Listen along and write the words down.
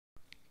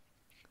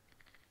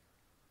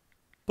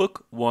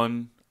Book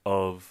 1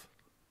 of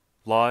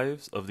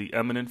Lives of the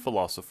Eminent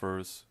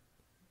Philosophers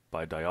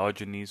by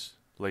Diogenes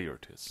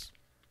Laertius.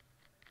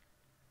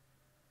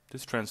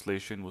 This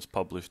translation was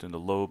published in the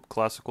Loeb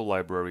Classical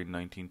Library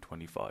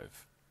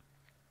 1925.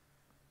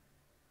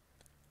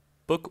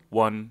 Book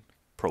 1,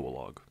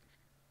 Prologue.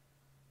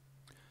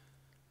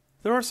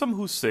 There are some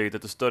who say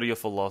that the study of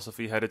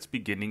philosophy had its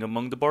beginning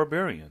among the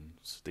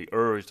barbarians. They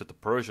urge that the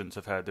Persians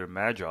have had their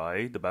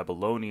magi, the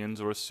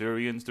Babylonians or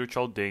Assyrians their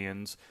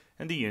Chaldeans,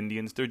 and the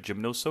Indians their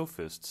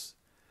gymnosophists.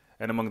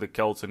 And among the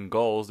Celts and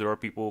Gauls there are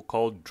people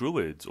called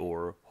Druids,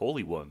 or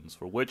Holy Ones,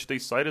 for which they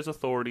cite as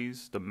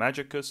authorities the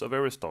Magicus of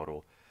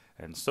Aristotle,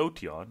 and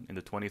Sotion in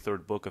the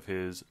 23rd book of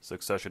his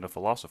Succession of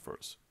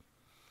Philosophers.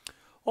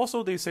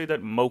 Also they say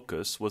that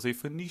Mochus was a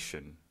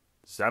Phoenician,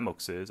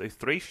 Zamoxes a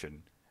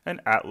Thracian, and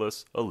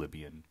Atlas a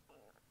Libyan.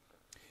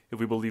 If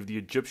we believe the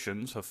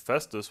Egyptians,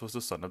 Hephaestus was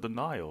the son of the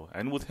Nile,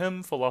 and with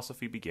him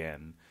philosophy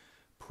began,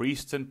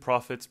 priests and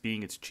prophets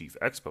being its chief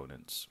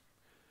exponents.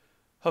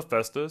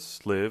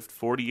 Hephaestus lived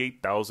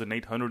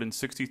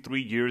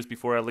 48,863 years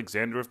before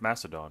Alexander of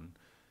Macedon,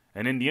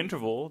 and in the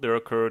interval there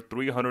occurred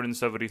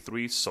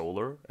 373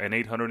 solar and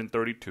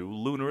 832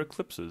 lunar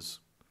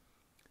eclipses.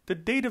 The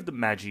date of the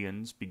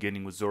Magians,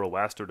 beginning with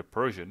Zoroaster the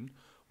Persian,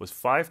 was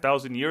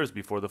 5,000 years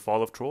before the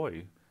fall of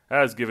Troy,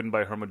 as given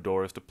by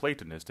Hermodorus the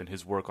Platonist in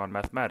his work on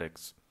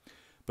mathematics.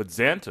 But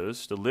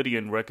Xanthus the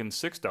Lydian reckons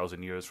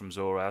 6,000 years from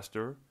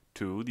Zoroaster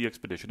to the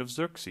expedition of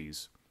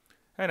Xerxes,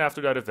 and after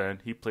that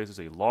event he places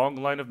a long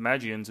line of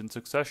Magians in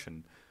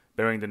succession,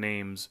 bearing the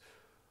names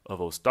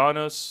of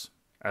Ostanus,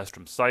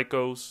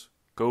 Astrampsychos,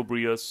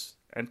 Gobrius,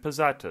 and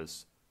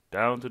Pisatus,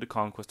 down to the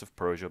conquest of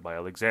Persia by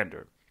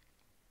Alexander.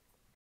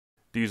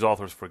 These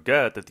authors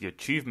forget that the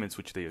achievements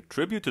which they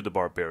attribute to the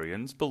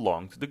barbarians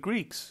belong to the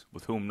Greeks,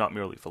 with whom not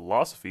merely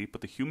philosophy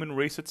but the human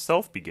race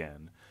itself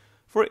began.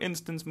 For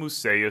instance,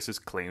 Musaeus is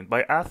claimed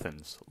by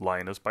Athens,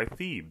 Linus by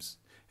Thebes.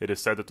 It is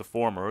said that the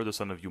former, the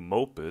son of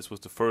Eumolpus, was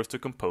the first to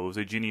compose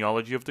a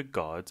genealogy of the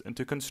gods and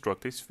to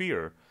construct a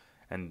sphere,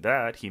 and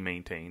that he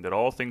maintained that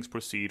all things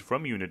proceed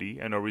from unity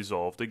and are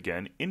resolved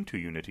again into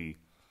unity.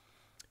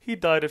 He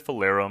died at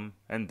Phalerum,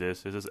 and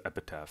this is his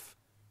epitaph.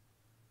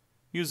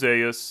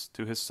 Musaeus,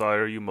 to his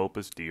sire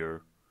Eumolpus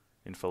dear,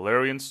 in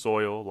Phalerian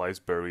soil lies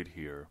buried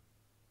here.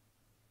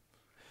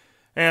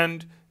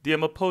 And the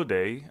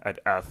Amapode at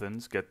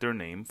Athens get their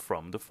name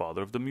from the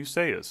father of the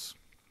Musaeus.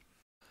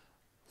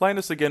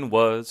 Linus again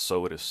was,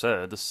 so it is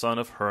said, the son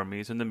of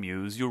Hermes and the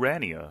muse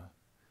Urania.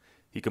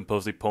 He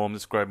composed a poem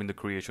describing the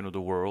creation of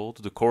the world,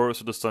 the course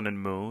of the sun and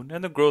moon,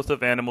 and the growth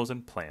of animals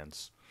and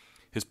plants.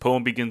 His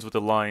poem begins with the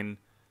line,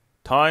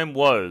 "Time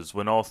was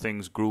when all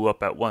things grew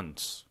up at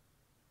once."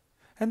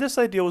 And this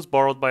idea was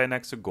borrowed by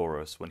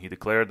Anaxagoras when he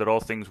declared that all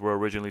things were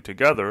originally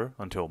together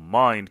until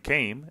mind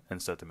came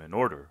and set them in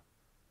order.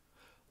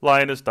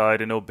 Linus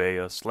died in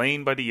Obeia,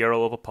 slain by the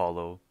arrow of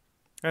Apollo,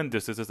 and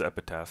this is his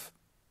epitaph.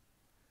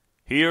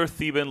 Here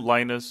Theban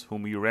Linus,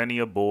 whom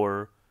Urania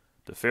bore,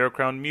 the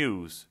fair-crowned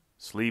muse,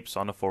 sleeps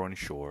on a foreign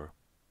shore.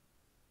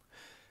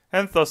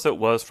 And thus it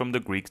was from the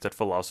Greeks that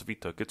philosophy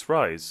took its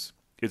rise.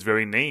 Its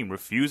very name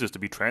refuses to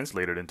be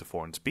translated into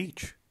foreign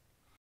speech.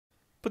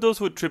 But those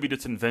who attribute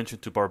its invention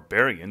to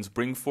barbarians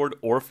bring forward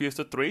Orpheus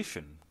the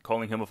Thracian,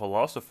 calling him a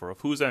philosopher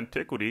of whose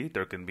antiquity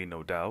there can be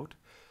no doubt.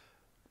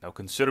 Now,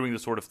 considering the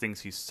sort of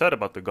things he said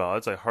about the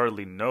gods, I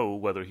hardly know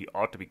whether he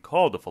ought to be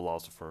called a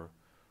philosopher.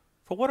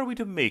 For what are we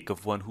to make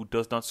of one who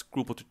does not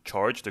scruple to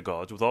charge the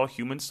gods with all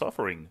human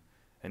suffering,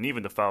 and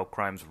even the foul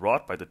crimes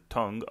wrought by the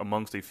tongue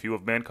amongst a few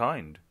of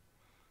mankind?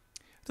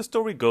 The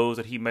story goes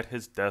that he met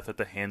his death at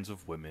the hands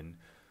of women,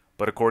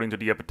 but according to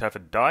the epitaph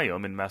at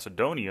Dium in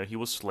Macedonia, he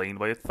was slain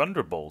by a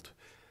thunderbolt.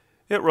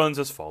 It runs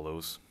as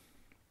follows.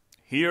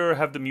 Here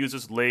have the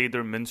muses laid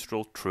their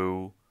minstrel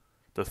true,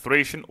 the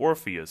Thracian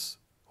Orpheus,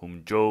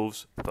 whom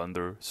Jove's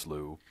thunder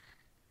slew.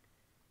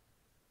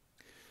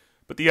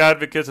 But the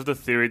advocates of the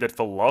theory that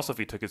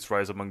philosophy took its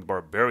rise among the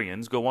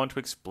barbarians go on to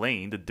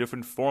explain the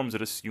different forms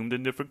it assumed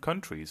in different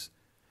countries.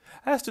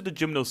 As to the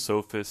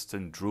gymnosophists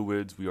and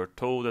druids, we are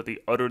told that they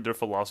uttered their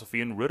philosophy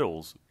in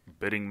riddles,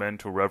 bidding men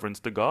to reverence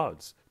the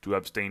gods, to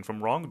abstain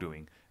from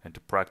wrongdoing, and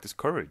to practice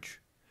courage.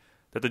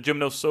 That the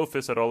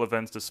gymnosophists at all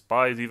events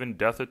despise even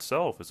death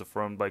itself is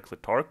affirmed by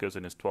Pittacus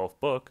in his 12th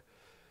book.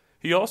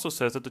 He also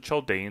says that the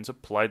Chaldeans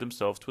applied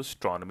themselves to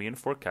astronomy and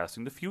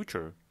forecasting the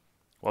future,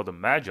 while the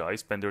Magi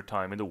spend their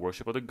time in the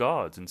worship of the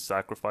gods, in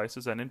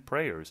sacrifices and in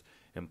prayers,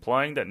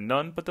 implying that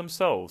none but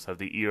themselves have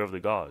the ear of the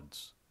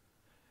gods.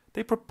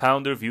 They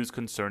propound their views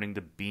concerning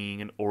the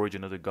being and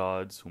origin of the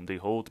gods, whom they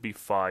hold to be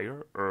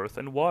fire, earth,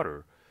 and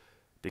water.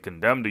 They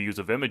condemn the use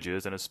of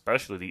images, and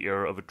especially the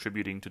error of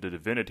attributing to the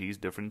divinities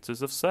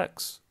differences of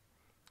sex.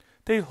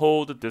 They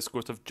hold the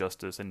discourse of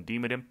justice and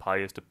deem it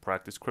impious to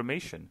practice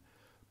cremation,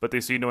 but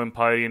they see no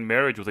impiety in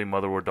marriage with a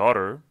mother or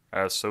daughter,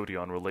 as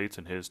Sotion relates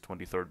in his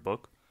 23rd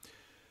book.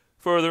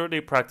 Further, they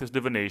practice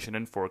divination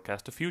and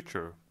forecast the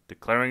future,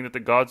 declaring that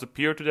the gods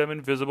appear to them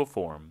in visible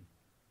form.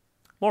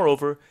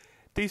 Moreover,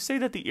 They say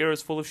that the air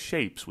is full of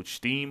shapes which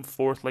steam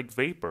forth like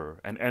vapor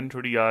and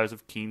enter the eyes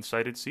of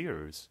keen-sighted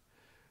seers.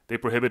 They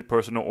prohibit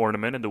personal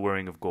ornament and the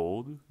wearing of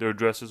gold. Their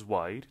dress is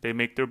white. They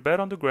make their bed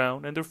on the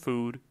ground, and their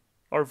food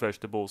are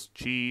vegetables,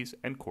 cheese,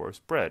 and coarse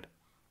bread.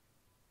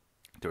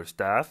 Their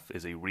staff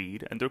is a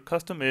reed, and their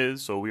custom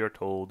is, so we are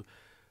told,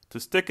 to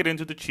stick it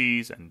into the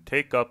cheese and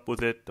take up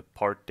with it the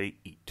part they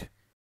eat.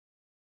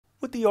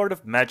 With the art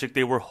of magic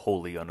they were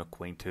wholly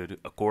unacquainted,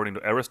 according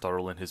to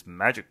Aristotle in his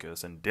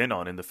Magicus and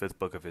Dinon in the 5th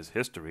book of his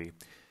History.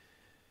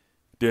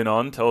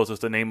 Dinon tells us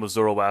the name of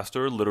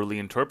Zoroaster, literally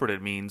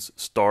interpreted, means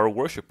star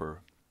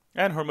worshipper,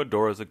 and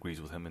Hermodorus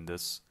agrees with him in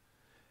this.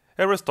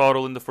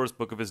 Aristotle in the 1st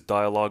book of his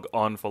Dialogue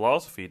on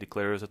Philosophy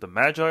declares that the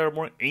Magi are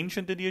more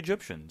ancient than the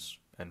Egyptians,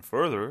 and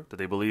further that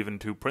they believe in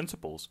 2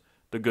 principles,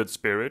 the good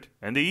spirit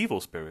and the evil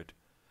spirit,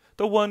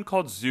 the one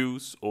called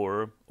Zeus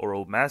or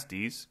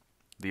Oromasdes,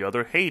 the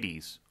other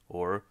Hades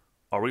or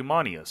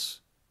Arimanius.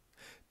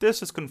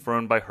 This is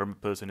confirmed by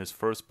Hermippus in his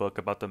 1st book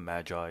about the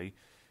Magi,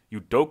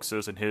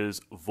 Eudoxus in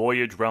his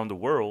Voyage Round the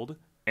World,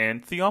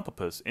 and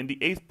Theopompus in the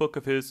 8th book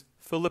of his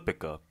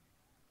Philippica.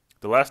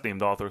 The last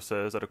named author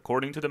says that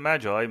according to the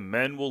Magi,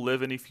 men will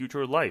live in a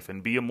future life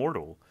and be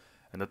immortal,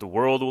 and that the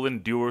world will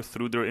endure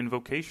through their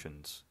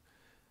invocations.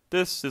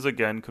 This is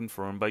again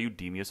confirmed by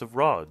Eudemius of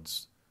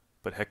Rhodes,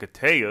 but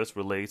Hecataeus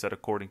relates that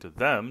according to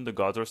them, the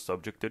gods are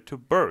subjected to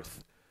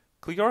birth.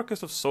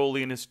 Clearchus of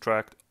Soli in his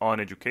tract On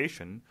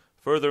Education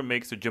further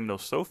makes the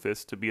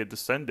Gymnosophists to be a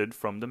descendant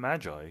from the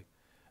Magi,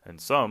 and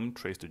some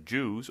trace the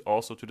Jews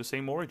also to the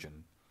same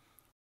origin.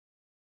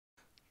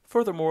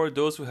 Furthermore,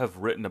 those who have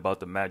written about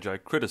the Magi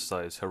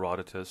criticize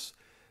Herodotus.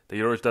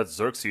 They urge that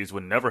Xerxes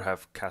would never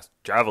have cast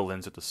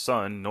javelins at the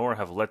sun, nor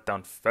have let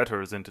down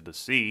fetters into the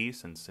sea,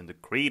 since in the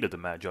creed of the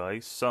Magi,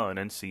 sun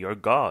and sea are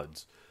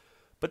gods.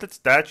 But that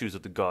statues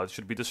of the gods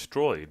should be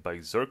destroyed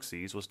by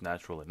Xerxes was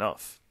natural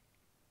enough.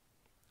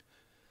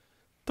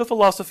 The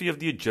philosophy of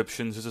the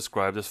Egyptians is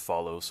described as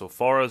follows so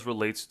far as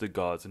relates to the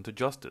gods and to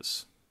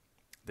justice.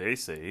 They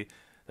say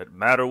that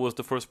matter was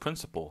the first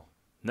principle.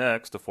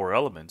 Next, the 4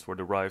 elements were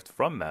derived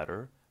from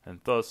matter, and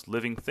thus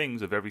living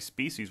things of every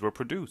species were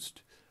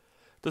produced.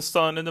 The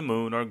sun and the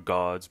moon are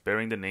gods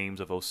bearing the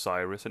names of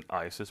Osiris and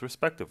Isis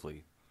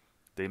respectively.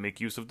 They make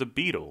use of the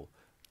beetle,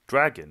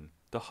 dragon,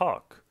 the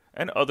hawk,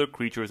 and other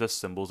creatures as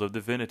symbols of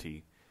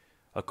divinity.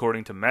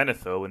 According to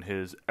Manetho in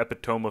his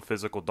Epitome of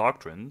Physical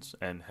Doctrines,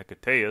 and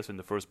Hecataeus in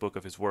the 1st book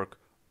of his work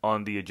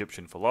On the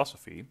Egyptian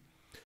Philosophy,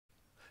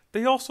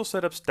 they also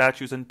set up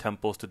statues and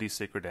temples to these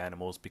sacred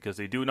animals because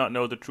they do not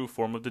know the true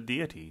form of the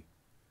deity.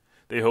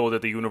 They hold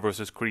that the universe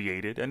is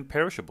created and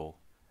perishable,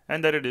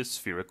 and that it is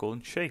spherical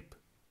in shape.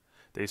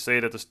 They say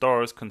that the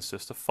stars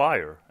consist of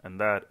fire, and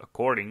that,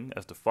 according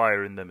as the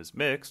fire in them is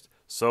mixed,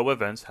 so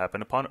events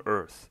happen upon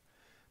earth,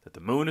 that the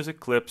moon is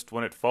eclipsed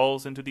when it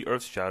falls into the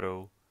earth's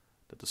shadow,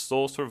 that the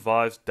soul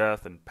survives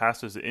death and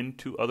passes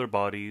into other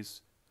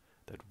bodies,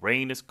 that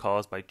rain is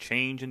caused by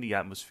change in the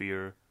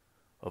atmosphere.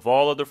 Of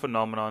all other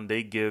phenomenon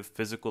they give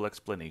physical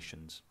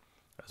explanations,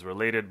 as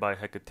related by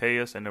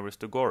Hecataeus and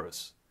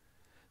Aristogoras.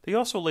 They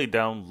also lay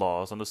down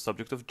laws on the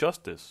subject of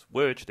justice,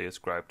 which they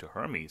ascribe to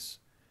Hermes,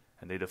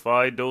 and they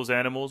defied those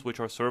animals which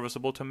are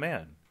serviceable to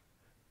man.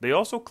 They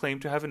also claim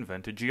to have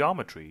invented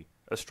geometry,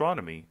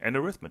 astronomy, and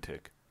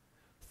arithmetic.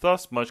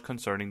 Thus much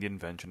concerning the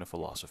invention of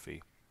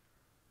philosophy.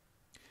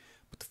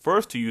 But the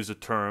first to use the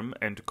term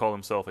and to call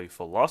himself a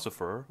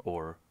philosopher,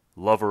 or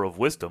lover of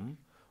wisdom,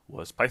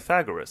 was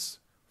Pythagoras.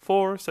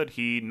 For, said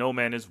he, no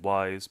man is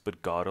wise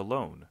but God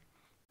alone.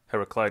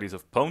 Heraclides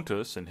of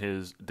Pontus, in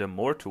his De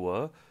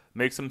Mortua,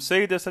 makes him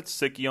say this at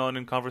Sicyon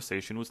in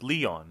conversation with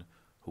Leon,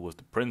 who was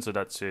the prince of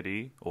that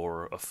city,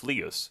 or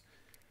Phlius.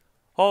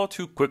 All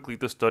too quickly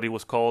the study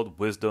was called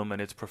wisdom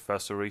and its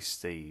professor a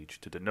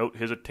sage, to denote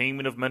his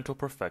attainment of mental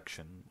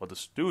perfection, while the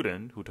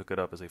student who took it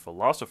up as a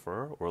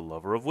philosopher or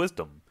lover of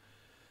wisdom.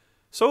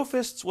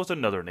 Sophists was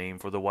another name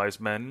for the wise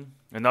men,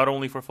 and not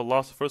only for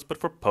philosophers but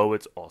for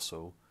poets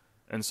also.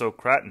 And so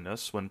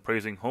Cratinus, when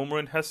praising Homer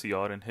and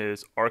Hesiod in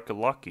his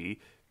Archilochi,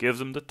 gives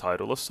them the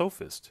title of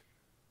sophist.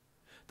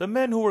 The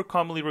men who were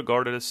commonly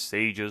regarded as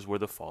sages were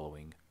the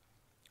following: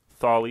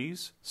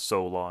 Thales,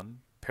 Solon,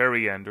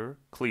 Periander,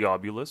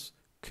 Cleobulus,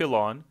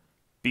 Chilon,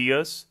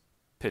 Bias,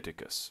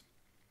 Pittacus.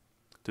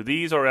 To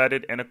these are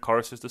added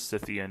Anacharsis the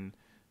Scythian,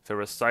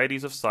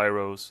 Pherecydes of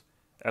Syros,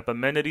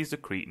 Epimenides the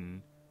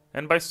Cretan,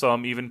 and by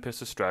some even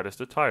Pisistratus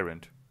the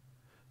tyrant.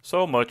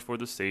 So much for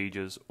the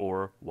sages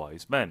or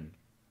wise men.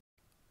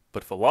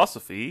 But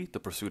philosophy,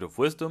 the pursuit of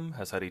wisdom,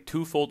 has had a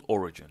twofold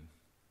origin.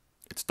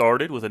 It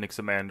started with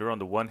Anaximander on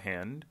the one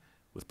hand,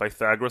 with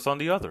Pythagoras on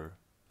the other.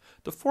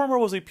 The former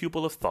was a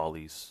pupil of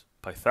Thales.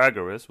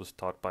 Pythagoras was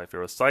taught by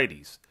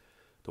Pherecydes.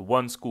 The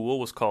one school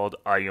was called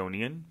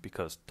Ionian,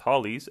 because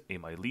Thales, a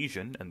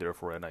Milesian and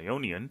therefore an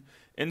Ionian,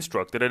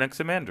 instructed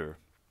Anaximander.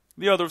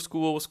 The other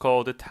school was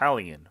called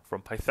Italian,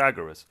 from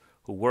Pythagoras,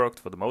 who worked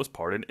for the most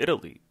part in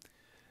Italy.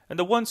 And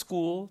the one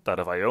school, that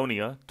of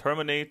Ionia,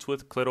 terminates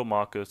with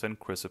Clitomachus and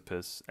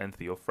Chrysippus and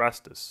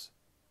Theophrastus.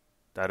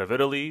 That of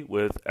Italy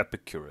with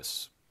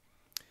Epicurus.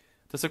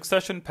 The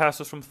succession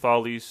passes from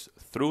Thales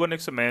through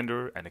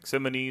Anaximander,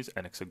 Anaximenes,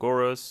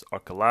 Anaxagoras,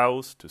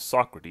 Archelaus to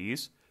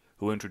Socrates,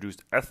 who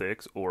introduced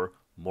ethics or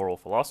moral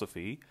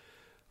philosophy,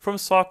 from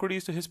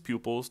Socrates to his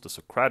pupils, the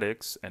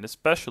Socratics, and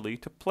especially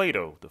to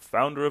Plato, the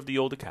founder of the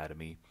Old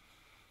Academy.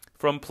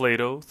 From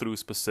Plato through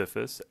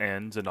Speciphus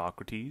and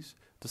Xenocrates,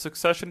 the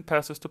succession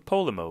passes to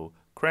Polemo,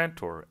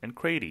 Crantor, and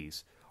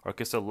Crates,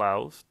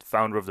 Archelaus,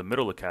 founder of the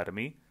Middle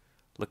Academy,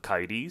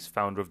 Laertius,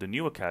 founder of the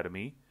New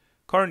Academy,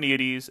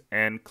 Carneades,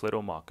 and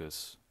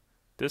Clitomachus.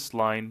 This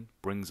line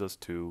brings us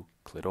to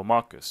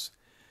Clitomachus.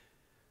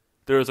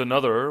 There is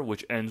another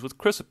which ends with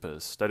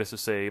Chrysippus, that is to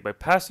say, by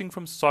passing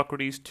from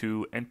Socrates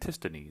to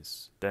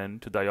Antisthenes, then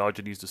to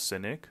Diogenes the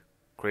Cynic,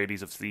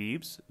 Crates of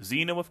Thebes,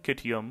 Zeno of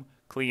Citium,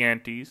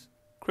 Cleanthes,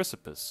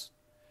 Chrysippus.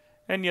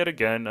 And yet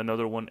again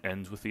another one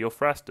ends with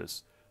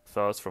Theophrastus.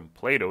 Thus from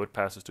Plato it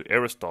passes to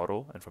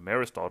Aristotle, and from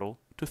Aristotle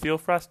to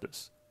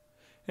Theophrastus.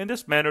 In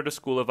this manner the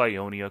school of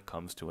Ionia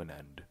comes to an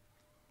end.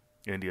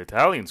 In the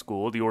Italian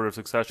school the order of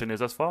succession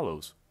is as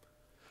follows.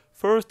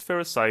 First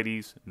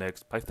Pherecydes,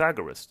 next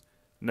Pythagoras,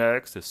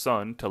 next his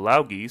son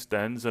Telauges,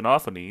 then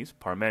Xenophanes,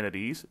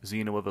 Parmenides,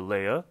 Zeno of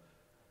Elea,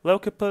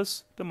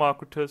 Leucippus,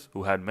 Democritus,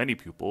 who had many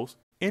pupils,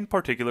 in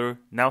particular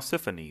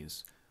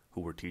Nausiphanes,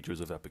 who were teachers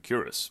of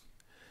Epicurus.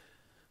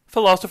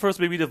 Philosophers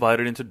may be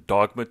divided into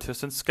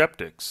dogmatists and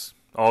skeptics.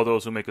 All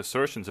those who make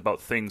assertions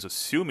about things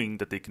assuming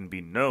that they can be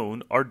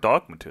known are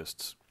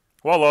dogmatists,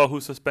 while all who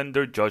suspend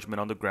their judgment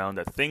on the ground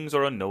that things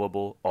are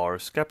unknowable are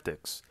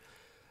skeptics.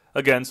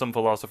 Again, some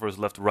philosophers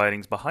left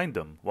writings behind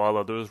them, while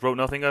others wrote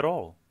nothing at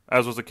all,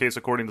 as was the case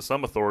according to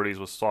some authorities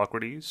with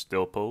Socrates,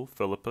 Stilpo,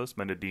 Philippus,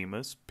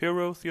 Menedemus,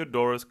 Pyrrho,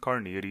 Theodorus,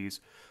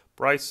 Carneades,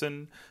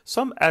 Bryson.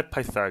 Some add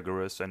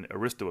Pythagoras and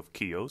Aristo of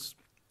Chios,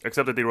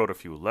 except that they wrote a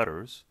few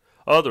letters.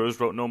 Others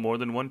wrote no more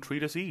than one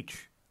treatise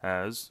each,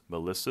 as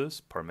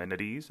Melissus,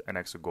 Parmenides, and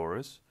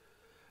Anaxagoras.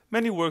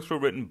 Many works were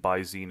written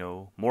by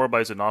Zeno, more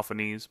by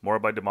Xenophanes, more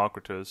by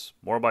Democritus,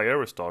 more by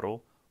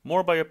Aristotle,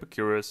 more by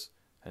Epicurus,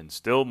 and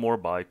still more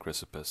by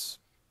Chrysippus.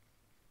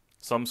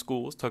 Some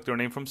schools took their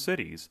name from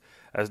cities,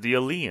 as the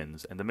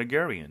Eleans and the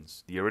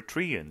Megarians, the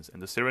Eretrians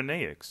and the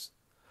Cyrenaics.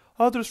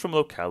 Others from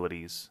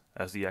localities,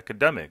 as the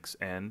Academics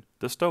and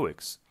the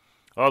Stoics.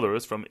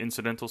 Others from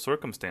incidental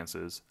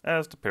circumstances,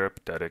 as the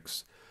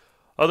Peripatetics.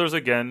 Others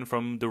again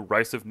from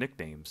derisive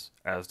nicknames,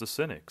 as the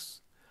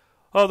Cynics.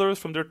 Others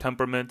from their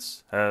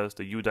temperaments, as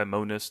the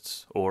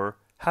Eudaimonists or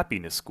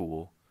Happiness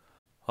School.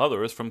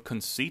 Others from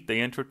conceit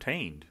they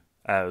entertained,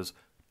 as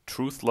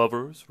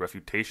truth-lovers,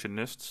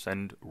 refutationists,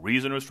 and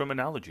reasoners from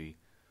analogy.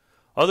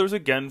 Others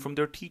again from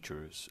their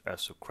teachers,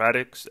 as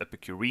Socratics,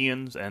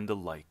 Epicureans, and the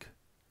like.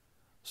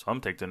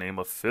 Some take the name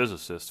of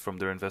physicists from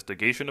their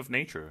investigation of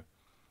nature.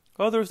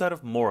 Others that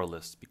of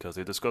moralists, because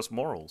they discuss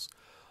morals,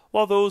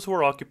 while those who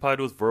are occupied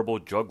with verbal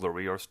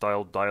jugglery are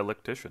styled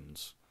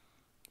dialecticians.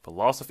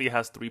 Philosophy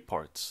has three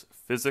parts: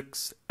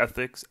 physics,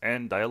 ethics,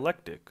 and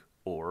dialectic,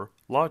 or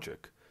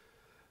logic.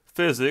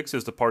 Physics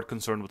is the part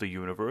concerned with the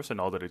universe and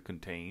all that it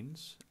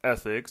contains.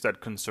 Ethics, that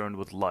concerned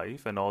with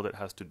life and all that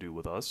has to do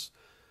with us.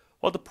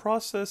 While the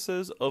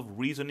processes of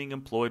reasoning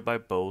employed by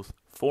both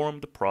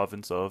form the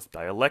province of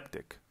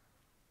dialectic.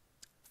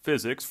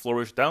 Physics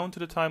flourished down to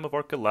the time of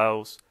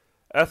Archelaus.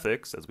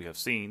 Ethics, as we have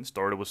seen,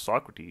 started with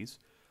Socrates,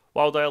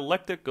 while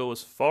dialectic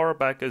goes as far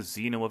back as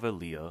Zeno of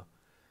Elea.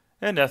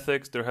 In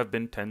ethics there have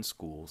been 10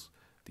 schools: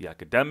 the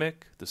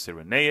Academic, the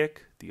Cyrenaic,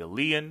 the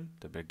Elean,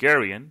 the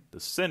Megarian, the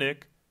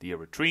Cynic, the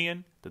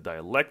Eretrian, the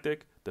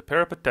Dialectic, the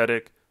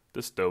Peripatetic,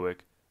 the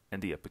Stoic,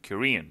 and the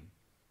Epicurean.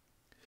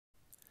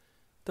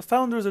 The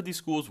founders of these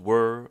schools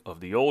were,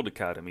 of the Old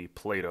Academy,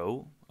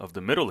 Plato; of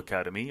the Middle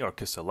Academy,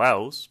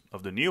 Archelaus;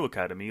 of the New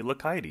Academy,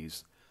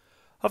 Laertius;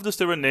 of the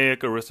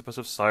Cyrenaic, Aristippus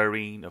of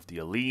Cyrene; of the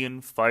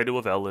Elean, Phaedo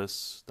of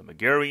Elis; the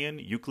Megarian,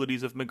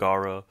 Euclides of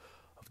Megara;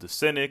 of the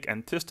Cynic,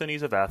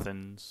 Antisthenes of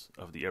Athens;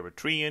 of the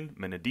Eretrian,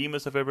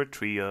 Menedemus of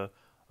Eretria;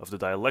 of the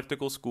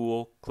Dialectical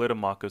school,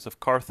 Clitomachus of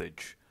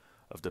Carthage;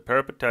 of the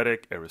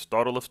Peripatetic,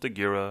 Aristotle of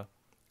Stagira;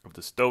 of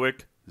the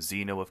Stoic,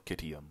 Zeno of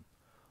Citium,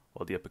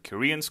 while the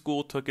Epicurean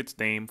school took its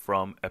name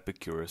from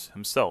Epicurus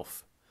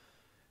himself.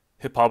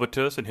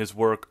 Hippolytus, in his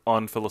work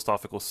On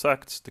Philosophical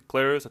Sects,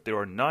 declares that there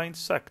are 9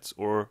 sects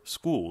or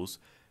schools,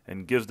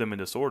 and gives them in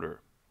this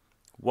order: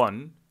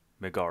 1.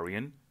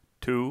 Megarian;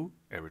 2.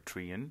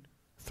 Eretrian;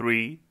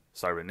 3.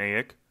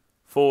 Cyrenaic;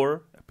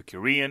 4.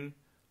 Epicurean;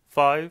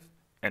 5.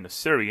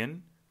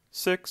 Anacarian;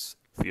 6.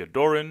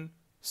 Theodoran;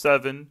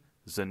 7.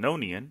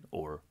 Zenonian,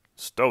 or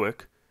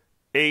Stoic;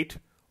 8.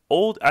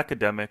 Old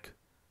Academic;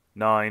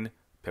 9.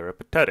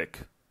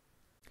 Peripatetic.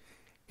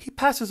 He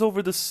passes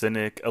over the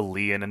Cynic,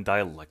 Elean, and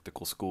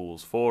Dialectical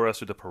schools, for as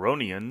to the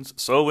Pyrrhonians,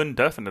 so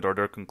indefinite are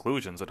their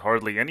conclusions that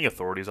hardly any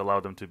authorities allow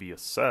them to be a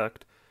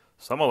sect.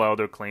 Some allow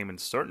their claim in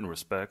certain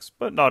respects,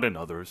 but not in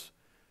others.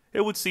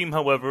 It would seem,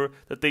 however,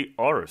 that they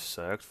are a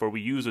sect, for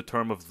we use the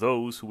term of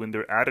those who in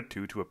their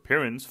attitude to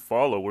appearance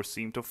follow or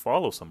seem to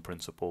follow some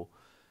principle,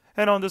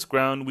 and on this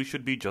ground we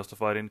should be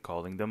justified in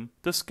calling them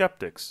the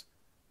skeptics,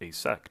 a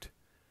sect.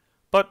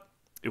 But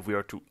If we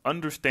are to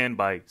understand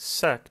by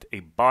sect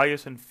a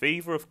bias in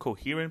favor of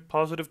coherent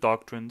positive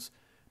doctrines,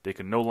 they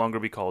can no longer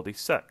be called a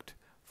sect,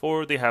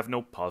 for they have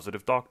no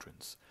positive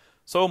doctrines.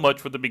 So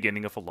much for the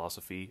beginning of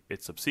philosophy,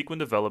 its subsequent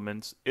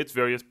developments, its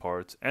various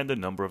parts, and the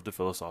number of the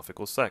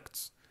philosophical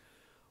sects.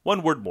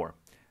 One word more.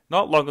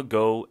 Not long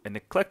ago, an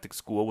eclectic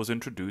school was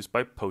introduced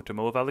by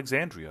Potamo of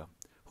Alexandria,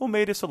 who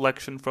made a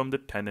selection from the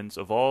tenets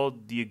of all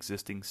the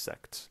existing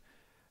sects.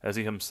 As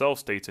he himself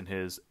states in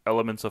his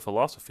Elements of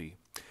Philosophy,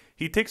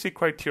 he takes a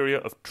criteria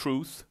of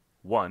truth,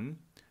 1,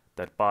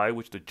 that by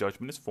which the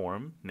judgment is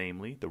formed,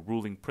 namely, the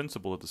ruling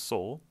principle of the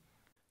soul.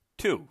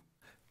 2,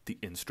 the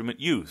instrument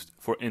used,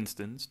 for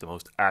instance, the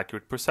most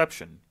accurate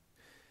perception.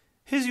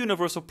 His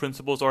universal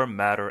principles are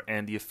matter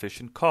and the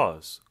efficient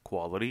cause,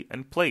 quality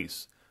and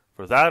place,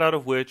 for that out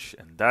of which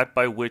and that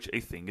by which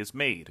a thing is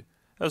made,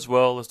 as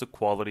well as the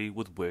quality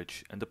with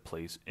which and the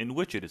place in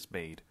which it is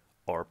made,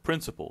 are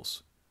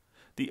principles.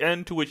 The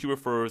end to which he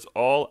refers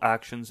all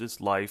actions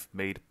is life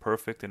made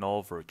perfect in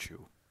all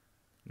virtue,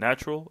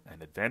 natural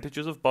and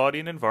advantages of body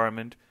and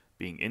environment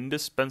being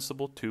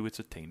indispensable to its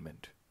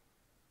attainment.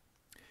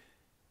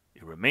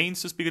 It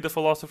remains to speak of the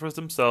philosophers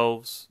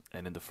themselves,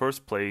 and in the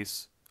first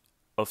place,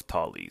 of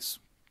Thales.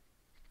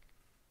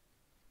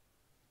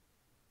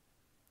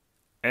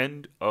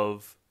 End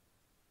of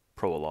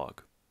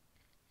Prologue.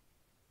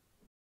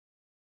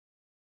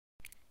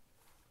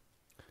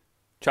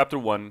 Chapter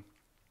 1.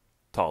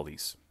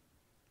 Thales.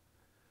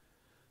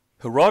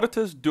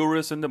 Herodotus,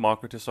 Duris, and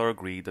Democritus are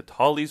agreed that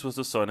Thales was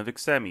the son of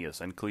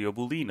Examius and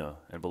Cleobulina,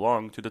 and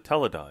belonged to the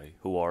Teladae,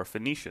 who are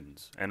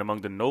Phoenicians, and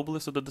among the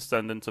noblest of the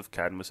descendants of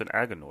Cadmus and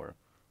Agenor.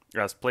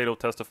 As Plato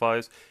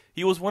testifies,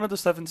 he was one of the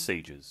 7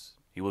 sages.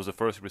 He was the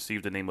first to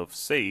receive the name of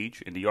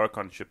sage in the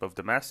archonship of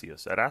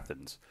Damasius at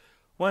Athens,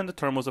 when the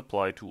term was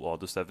applied to all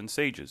the 7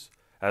 sages,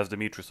 as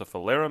Demetrius of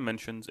Phalerum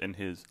mentions in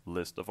his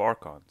list of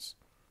archons.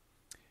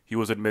 He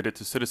was admitted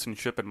to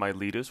citizenship at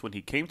Miletus when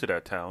he came to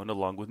that town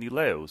along with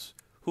Neleus,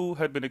 who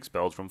had been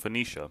expelled from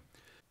Phoenicia.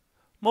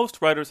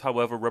 Most writers,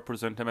 however,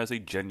 represent him as a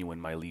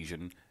genuine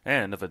Milesian,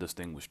 and of a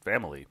distinguished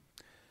family.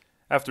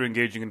 After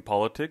engaging in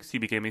politics, he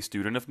became a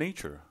student of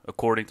nature.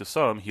 According to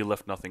some, he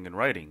left nothing in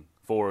writing,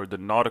 for the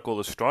nautical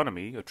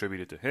astronomy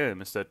attributed to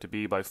him is said to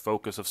be by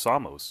Phocas of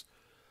Samos.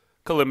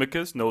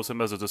 Callimachus knows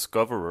him as a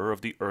discoverer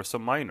of the Ursa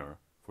Minor,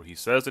 for he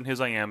says in his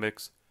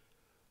iambics,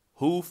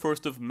 "Who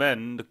first of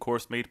men the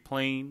course made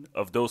plain,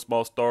 of those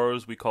small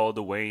stars we call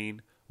the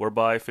wane,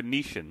 whereby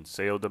Phoenicians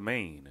sailed the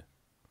main."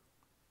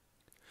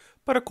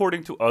 But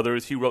according to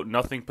others, he wrote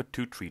nothing but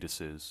 2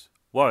 treatises,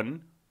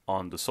 one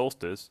on the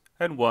solstice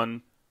and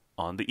one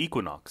on the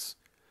equinox,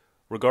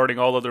 regarding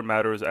all other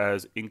matters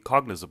as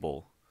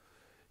incognizable.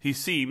 He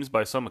seems,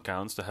 by some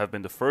accounts, to have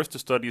been the first to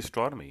study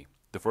astronomy,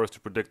 the first to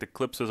predict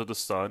eclipses of the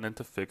sun and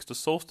to fix the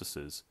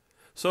solstices.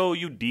 So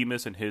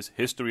Eudemus in his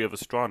History of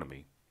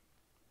Astronomy.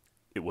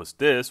 It was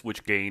this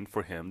which gained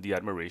for him the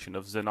admiration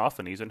of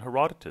Xenophanes and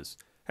Herodotus,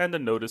 and the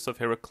notice of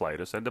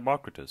Heraclitus and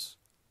Democritus.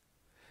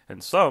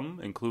 And some,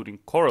 including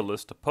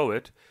Corylus the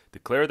poet,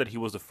 declare that he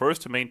was the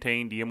first to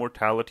maintain the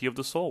immortality of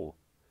the soul.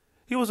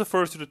 He was the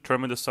first to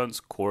determine the sun's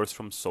course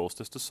from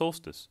solstice to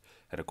solstice,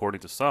 and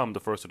according to some, the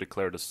first to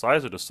declare the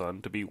size of the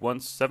sun to be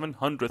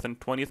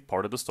 1/720th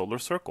part of the solar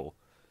circle,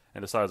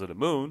 and the size of the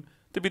moon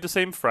to be the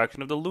same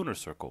fraction of the lunar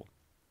circle.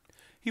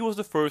 He was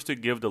the first to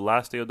give the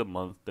last day of the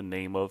month the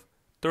name of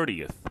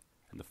 30th,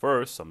 and the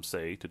first, some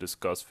say, to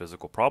discuss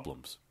physical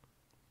problems.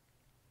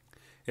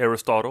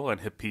 Aristotle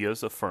and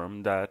Hippias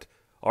affirmed that,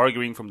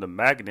 arguing from the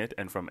magnet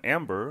and from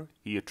amber,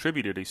 he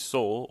attributed a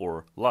soul,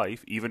 or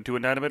life, even to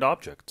inanimate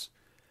objects.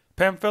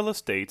 Pamphilus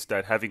states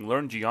that, having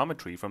learned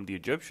geometry from the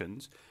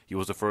Egyptians, he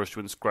was the first to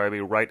inscribe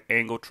a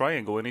right-angled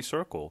triangle in a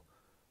circle,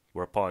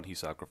 whereupon he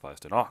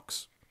sacrificed an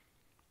ox.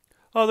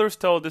 Others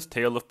tell this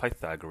tale of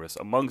Pythagoras,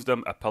 amongst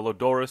them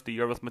Apollodorus the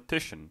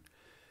arithmetician.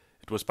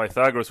 It was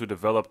Pythagoras who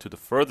developed to the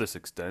furthest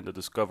extent the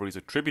discoveries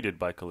attributed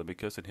by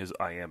Callimachus in his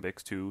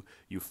iambics to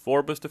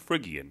Euphorbus the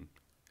Phrygian.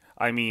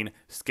 I mean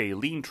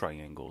scalene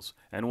triangles,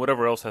 and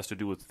whatever else has to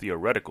do with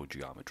theoretical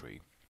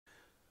geometry.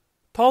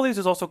 Thales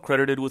is also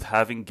credited with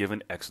having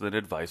given excellent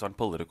advice on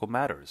political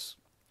matters.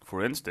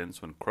 For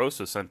instance, when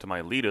Croesus sent to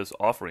Miletus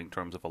offering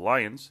terms of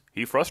alliance,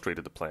 he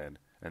frustrated the plan,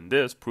 and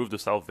this proved the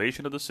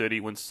salvation of the city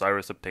when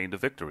Cyrus obtained a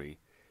victory.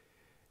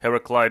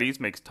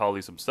 Heraclides makes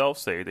Thales himself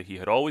say that he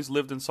had always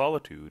lived in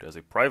solitude as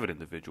a private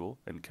individual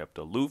and kept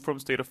aloof from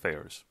state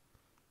affairs.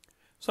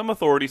 Some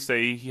authorities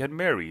say he had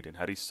married and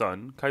had a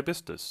son,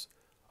 Cybistus.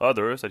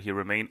 Others that he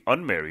remained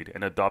unmarried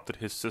and adopted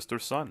his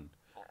sister's son,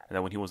 and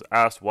that when he was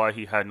asked why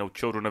he had no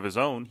children of his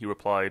own, he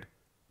replied,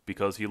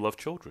 "Because he loved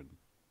children."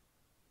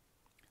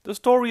 The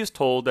story is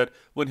told that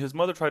when his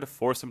mother tried to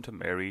force him to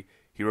marry,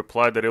 he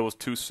replied that it was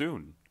too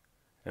soon,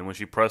 and when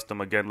she pressed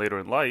him again later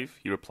in life,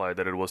 he replied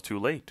that it was too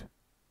late.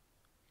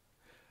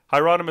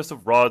 Hieronymus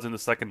of Rhodes in the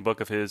 2nd book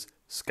of his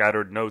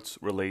Scattered Notes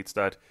relates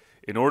that,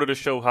 in order to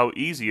show how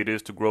easy it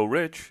is to grow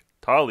rich,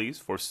 Thales,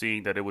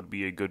 foreseeing that it would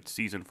be a good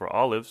season for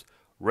olives,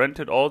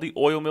 rented all the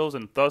oil mills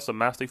and thus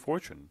amassed a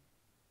fortune.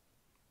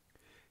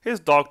 His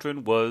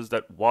doctrine was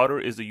that water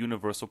is the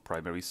universal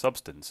primary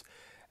substance,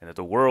 and that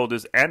the world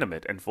is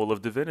animate and full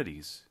of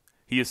divinities.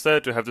 He is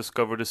said to have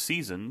discovered the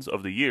seasons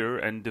of the year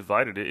and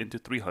divided it into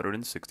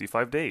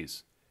 365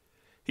 days.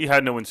 He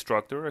had no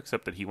instructor,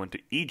 except that he went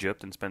to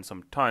Egypt and spent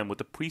some time with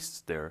the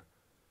priests there.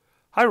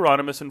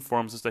 Hieronymus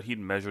informs us that he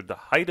measured the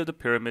height of the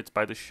pyramids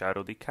by the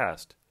shadow they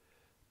cast,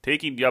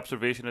 taking the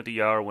observation at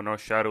the hour when our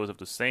shadow is of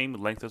the same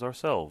length as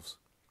ourselves.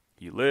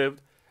 He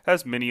lived,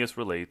 as Minius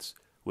relates,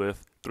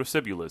 with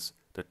Cleobulus,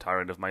 the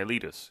tyrant of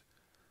Miletus.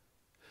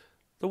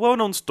 The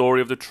well-known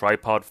story of the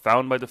tripod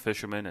found by the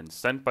fishermen and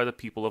sent by the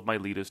people of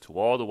Miletus to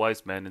all the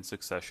wise men in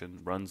succession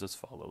runs as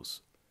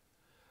follows.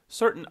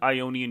 Certain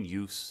Ionian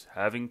youths,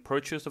 having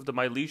purchased of the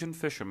Milesian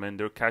fishermen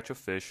their catch of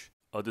fish,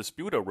 a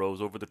dispute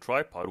arose over the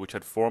tripod which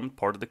had formed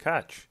part of the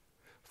catch.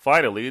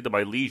 Finally, the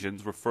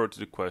Milesians referred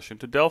the question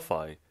to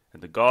Delphi,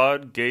 and the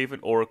god gave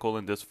an oracle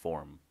in this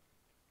form.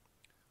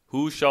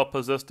 Who shall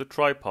possess the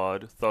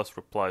tripod? Thus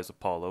replies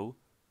Apollo.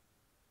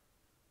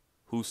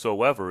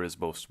 Whosoever is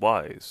most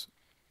wise.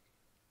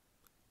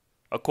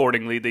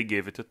 Accordingly, they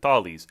gave it to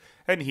Thales,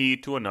 and he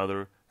to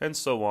another, and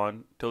so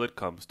on, till it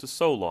comes to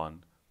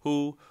Solon,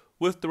 who,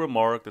 with the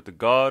remark that the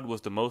god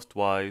was the most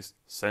wise,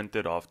 sent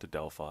it off to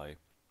Delphi.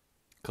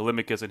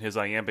 Callimachus in his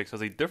iambics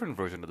has a different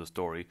version of the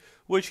story,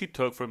 which he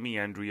took from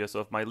Meandrius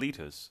of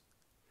Miletus.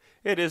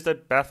 It is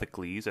that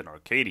Bathocles, an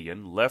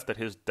Arcadian, left at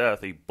his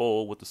death a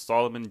bull with the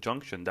solemn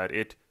injunction that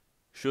it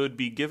should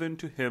be given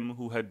to him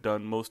who had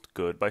done most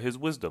good by his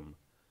wisdom.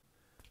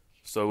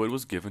 So it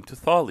was given to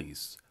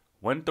Thales,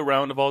 went the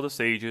round of all the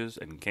sages,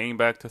 and came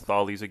back to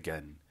Thales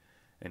again,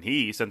 and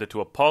he sent it to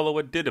Apollo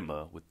at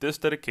Didyma with this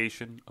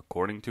dedication,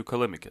 according to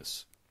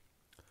Callimachus.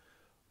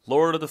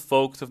 Lord of the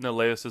folks of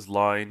Neleus'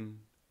 line,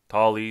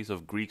 Thales,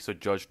 of Greeks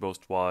adjudged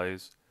most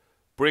wise,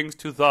 brings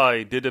to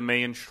thy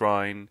Didymaean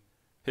shrine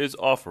his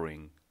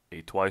offering,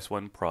 a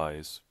twice-won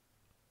prize.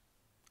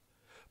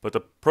 But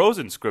the prose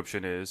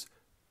inscription is,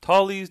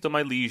 Thales the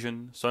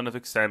Milesian, son of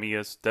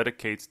Examius,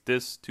 dedicates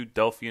this to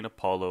Delphian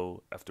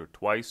Apollo after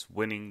twice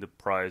winning the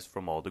prize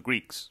from all the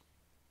Greeks.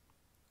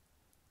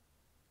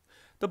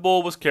 The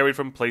bull was carried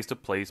from place to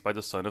place by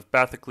the son of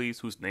Bathocles,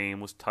 whose name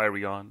was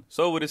Tyrion,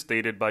 so it is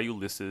stated by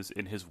Ulysses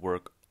in his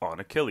work On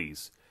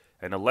Achilles,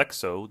 and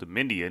Alexo the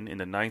Myndian in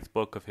the 9th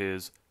book of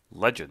his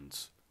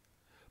Legends.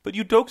 But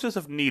Eudoxus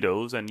of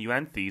Cnidos and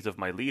Euanthes of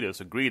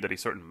Miletus agree that a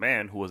certain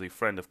man who was a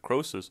friend of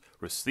Croesus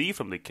received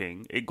from the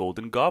king a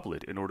golden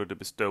goblet in order to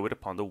bestow it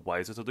upon the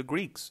wisest of the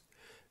Greeks.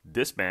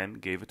 This man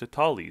gave it to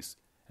Thales,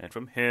 and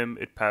from him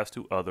it passed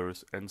to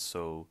others, and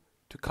so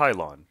to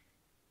Chilon.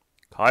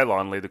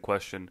 Chilon laid the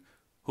question,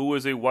 Who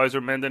is a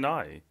wiser man than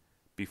I?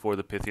 Before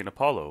the Pythian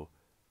Apollo,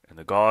 and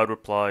the god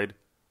replied,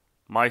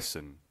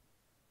 Myson.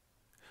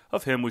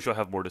 Of him we shall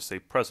have more to say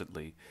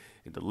presently.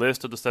 In the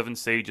list of the 7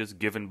 sages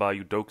given by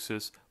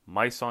Eudoxus,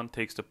 Myson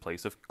takes the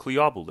place of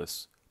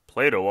Cleobulus.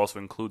 Plato also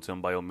includes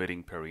him by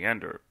omitting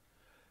Periander.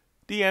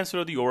 The answer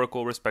of the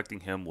oracle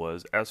respecting him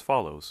was as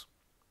follows.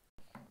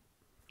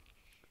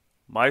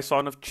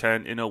 Myson of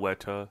Chen in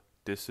Oeta,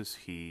 this is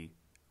he,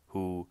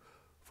 who,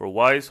 for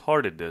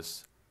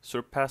wise-heartedness,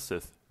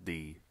 surpasseth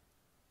thee.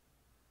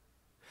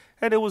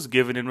 And it was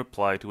given in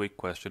reply to a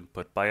question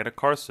put by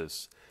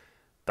Anacharsis.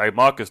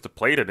 Dimachus the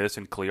Platonist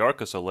and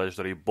Clearchus alleged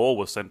that a bull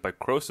was sent by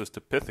Croesus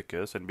to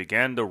Pittacus and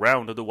began the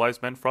round of the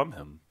wise men from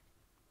him.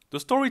 The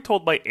story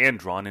told by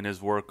Andron in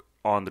his work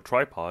On the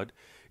Tripod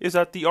is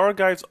that the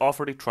Argives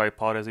offered a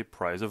tripod as a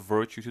prize of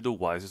virtue to the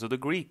wisest of the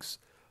Greeks.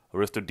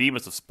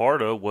 Aristodemus of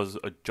Sparta was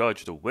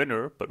adjudged the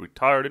winner, but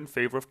retired in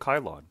favor of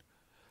Chilon.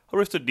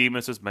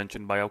 Aristodemus is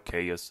mentioned by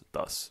Alcaeus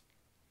thus.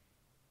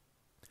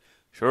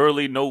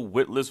 Surely no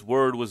witless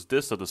word was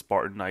this of the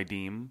Spartan, I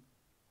deem.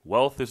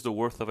 Wealth is the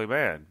worth of a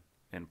man,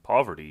 and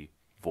poverty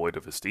void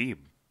of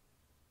esteem.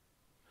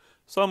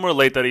 Some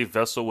relate that a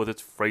vessel with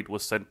its freight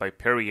was sent by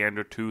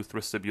Periander to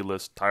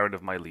Thrasybulus, tyrant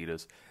of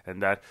Miletus,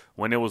 and that,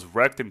 when it was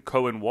wrecked in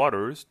Coan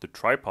waters, the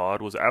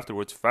tripod was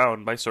afterwards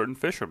found by certain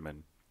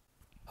fishermen.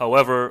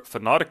 However,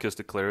 Philosophers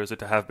declares it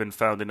to have been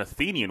found in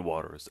Athenian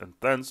waters, and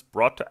thence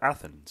brought to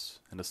Athens.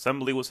 An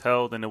assembly was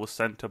held, and it was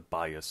sent to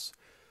Bias.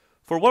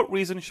 For what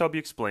reason shall be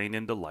explained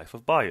in the Life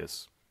of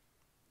Bias.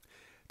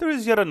 There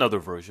is yet another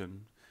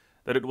version,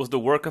 that it was the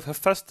work of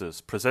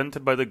Hephaestus,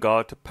 presented by the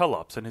god to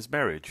Pelops in his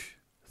marriage.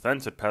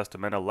 Thence it passed to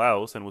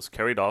Menelaus, and was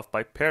carried off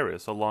by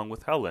Paris along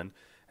with Helen,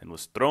 and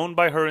was thrown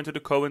by her into the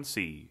Coan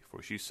Sea,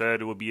 for she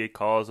said it would be a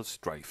cause of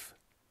strife.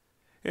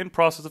 In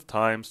process of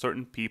time,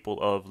 certain people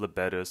of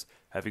Lepidus,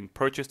 having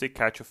purchased a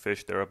catch of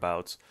fish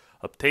thereabouts,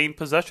 obtained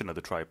possession of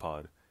the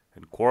tripod,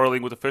 and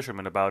quarrelling with the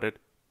fishermen about it,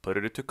 put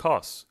it to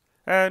Cos,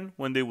 and,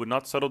 when they would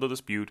not settle the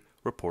dispute,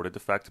 reported the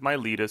fact to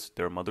Miletus,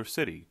 their mother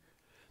city.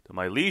 The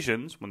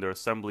Milesians, when their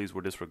assemblies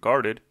were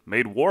disregarded,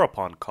 made war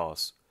upon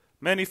Cos.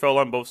 Many fell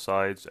on both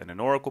sides, and an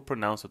oracle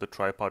pronounced that the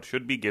tripod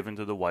should be given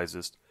to the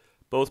wisest.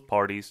 Both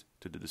parties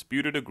to the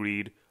disputed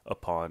agreed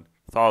upon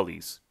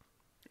Thales.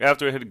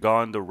 After it had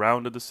gone the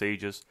round of the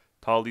sages,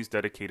 Thales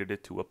dedicated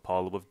it to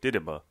Apollo of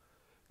Didyma.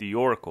 The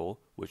oracle,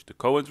 which the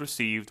Coans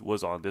received,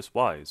 was on this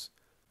wise.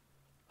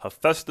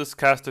 Hephaestus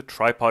cast a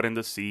tripod in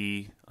the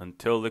sea.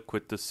 Until it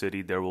quit the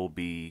city there will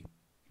be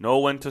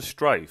no end to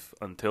strife,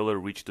 until it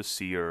reach the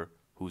seer,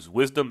 whose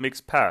wisdom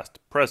makes past,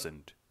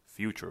 present,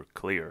 future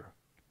clear.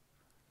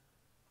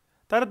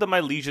 That of the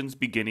Milesians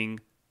beginning,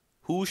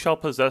 who shall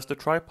possess the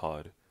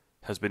tripod,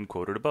 has been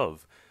quoted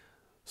above.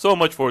 So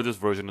much for this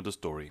version of the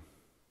story.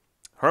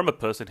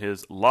 Hermippus in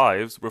his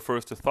Lives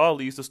refers to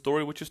Thales the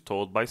story which is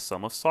told by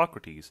some of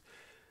Socrates,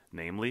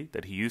 namely,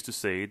 that he used to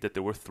say that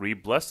there were 3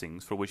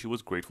 blessings for which he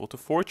was grateful to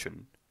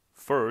fortune.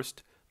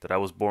 First, that I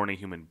was born a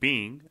human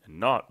being, and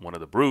not one of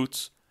the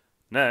brutes.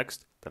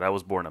 Next, that I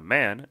was born a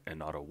man, and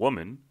not a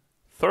woman.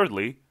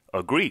 Thirdly,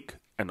 a Greek,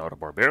 and not a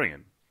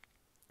barbarian.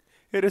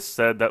 It is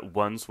said that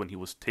once when he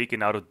was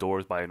taken out of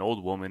doors by an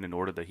old woman in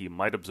order that he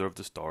might observe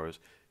the stars,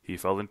 he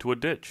fell into a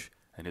ditch,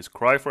 and his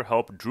cry for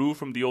help drew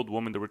from the old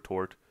woman the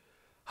retort,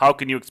 "How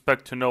can you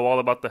expect to know all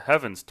about the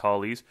heavens,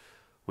 Thales,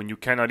 when you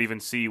cannot even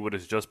see what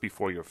is just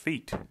before your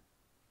feet?"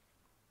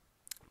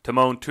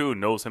 Timon, too,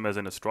 knows him as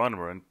an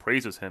astronomer and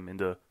praises him in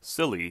the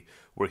Silly,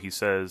 where he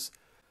says,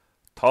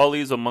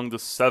 "Thales among the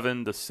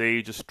 7, the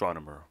sage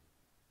astronomer."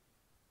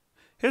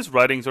 His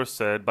writings are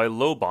said by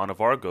Lobon of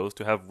Argos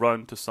to have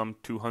run to some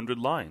 200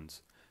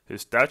 lines.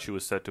 His statue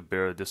is said to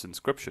bear this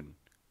inscription,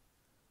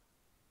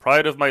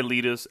 "Pride of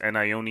Miletus and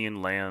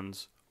Ionian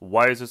lands,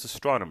 wisest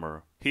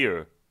astronomer,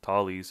 here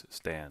Thales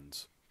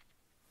stands."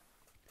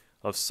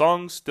 Of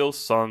songs still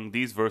sung,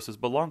 these verses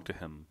belong to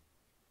him.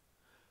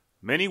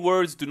 Many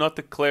words do not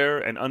declare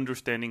an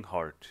understanding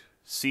heart.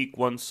 Seek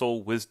one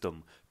soul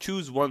wisdom,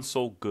 choose one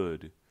soul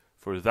good,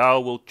 for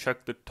thou wilt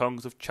check the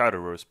tongues of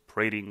chatterers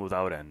prating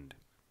without end.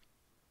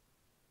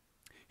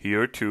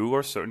 Here, too,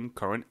 are certain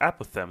current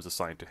apothegms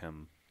assigned to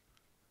him.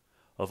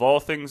 Of all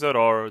things that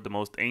are, the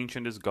most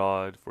ancient is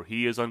God, for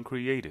he is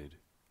uncreated.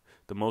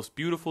 The most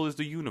beautiful is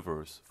the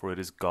universe, for it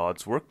is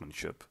God's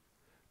workmanship.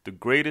 The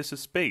greatest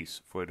is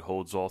space, for it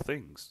holds all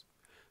things.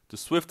 The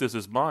swiftest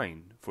is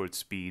mind, for it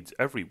speeds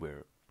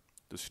everywhere.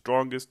 The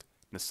strongest,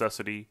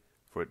 necessity,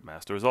 for it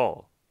masters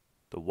all.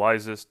 The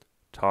wisest,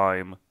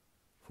 time,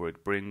 for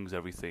it brings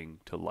everything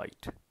to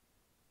light.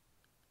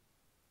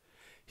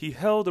 He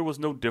held there was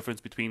no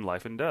difference between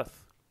life and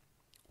death.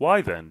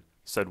 "Why then,"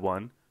 said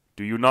one,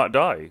 "do you not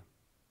die?"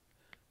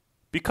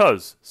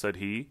 "Because," said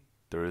he,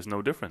 "there is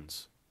no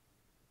difference."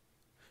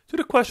 To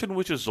the question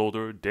which is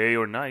older, day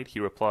or night, he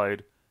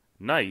replied,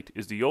 "Night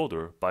is the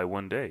older by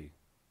 1 day."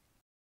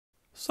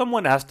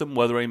 Someone asked him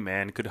whether a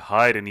man could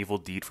hide an evil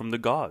deed from the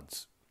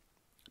gods.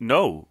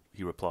 "No,"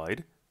 he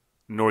replied,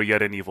 "nor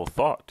yet an evil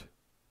thought."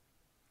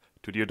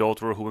 To the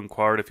adulterer who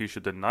inquired if he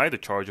should deny the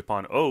charge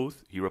upon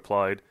oath, he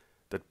replied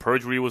that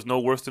perjury was no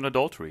worse than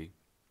adultery.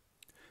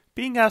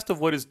 Being asked of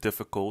what is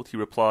difficult, he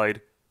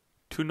replied,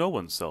 "To know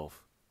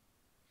oneself."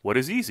 "What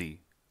is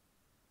easy?"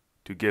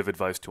 "To give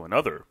advice to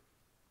another."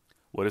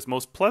 "What is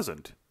most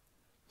pleasant?"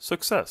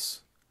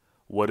 "Success."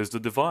 "What is the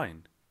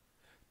divine?"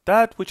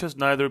 "That which has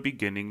neither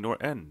beginning nor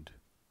end."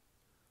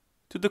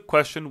 To the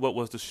question what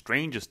was the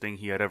strangest thing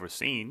he had ever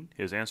seen,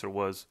 his answer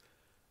was,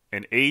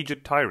 "An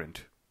aged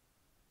tyrant."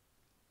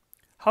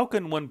 How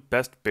can one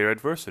best bear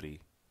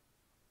adversity?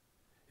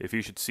 If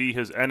he should see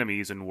his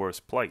enemies in worse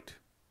plight.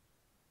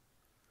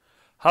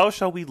 How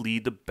shall we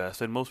lead the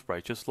best and most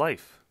righteous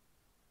life?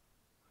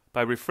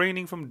 By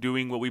refraining from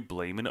doing what we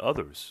blame in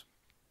others.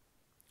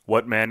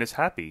 What man is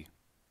happy?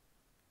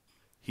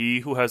 He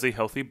who has a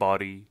healthy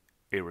body,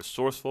 a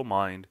resourceful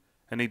mind,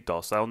 and a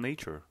docile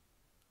nature.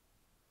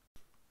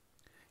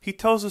 He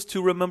tells us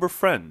to remember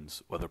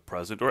friends, whether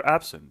present or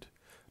absent,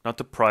 not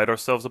to pride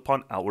ourselves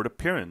upon outward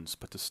appearance,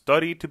 but to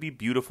study to be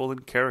beautiful in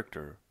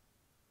character.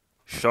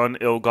 Shun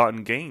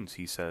ill-gotten gains,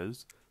 he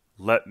says.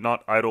 Let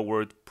not idle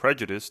words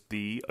prejudice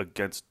thee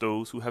against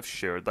those who have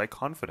shared thy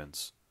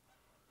confidence.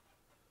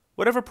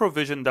 Whatever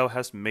provision thou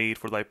hast made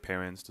for thy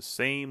parents, the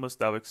same must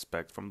thou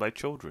expect from thy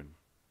children.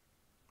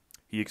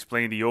 He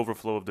explained the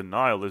overflow of the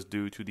Nile is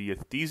due to the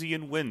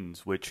Ethesian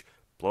winds which,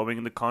 blowing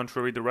in the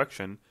contrary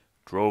direction,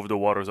 drove the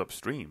waters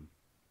upstream.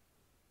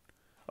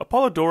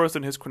 Apollodorus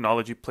in his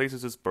chronology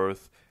places his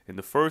birth in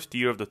the first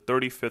year of the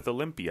 35th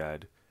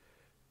Olympiad.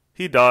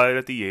 He died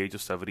at the age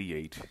of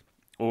 78,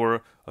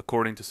 or,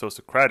 according to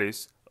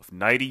Socrates, of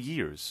 90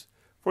 years,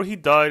 for he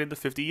died in the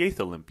 58th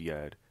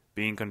Olympiad,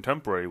 being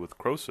contemporary with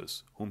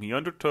Croesus, whom he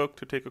undertook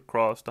to take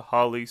across the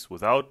Halys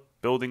without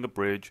building a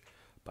bridge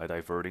by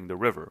diverting the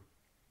river.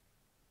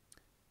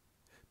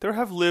 There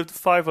have lived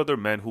 5 other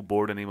men who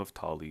bore the name of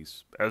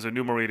Thales, as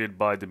enumerated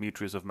by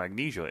Demetrius of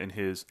Magnesia in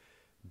his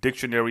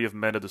Dictionary of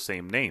Men of the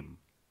same name.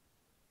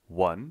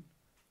 1.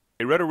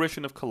 A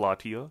rhetorician of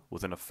Calatia,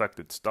 with an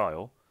affected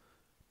style.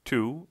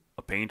 2.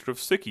 A painter of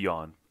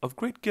Sicyon, of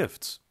great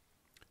gifts.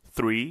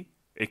 3.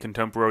 A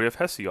contemporary of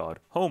Hesiod,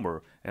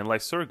 Homer, and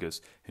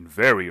Lycurgus in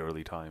very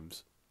early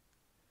times.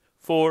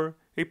 4.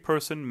 A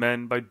person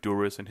mentioned by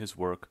Duris in his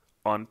work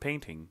On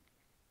Painting.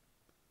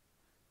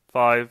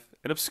 5.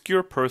 An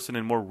obscure person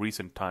in more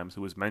recent times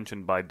who is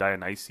mentioned by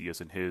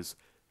Dionysius in his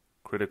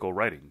Critical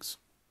Writings.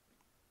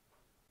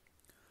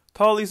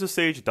 Thales the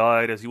sage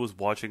died as he was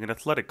watching an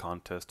athletic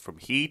contest from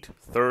heat,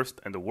 thirst,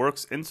 and the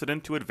works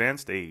incident to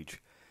advanced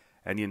age,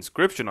 and the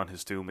inscription on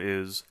his tomb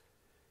is,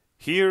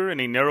 "Here in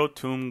a narrow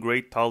tomb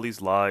great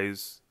Thales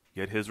lies,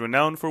 yet his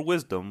renown for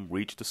wisdom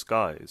reached the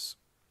skies."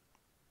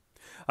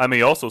 I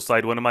may also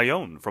cite one of my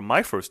own, from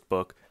my first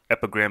book,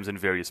 Epigrams in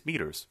Various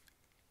Meters.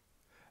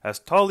 As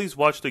Thales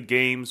watched the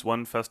games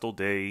one festal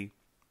day,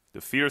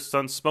 the fierce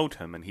sun smote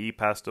him, and he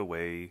passed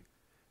away.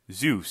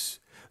 Zeus,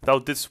 thou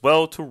didst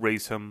well to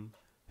raise him,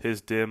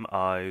 his dim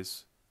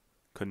eyes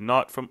could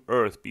not from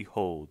earth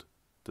behold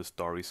the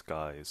starry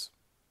skies.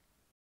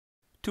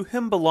 To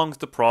him belongs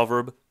the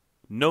proverb,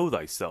 "Know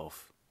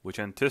thyself," which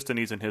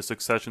Antisthenes in his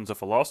Successions of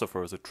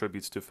Philosophers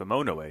attributes to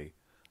Phimonoe,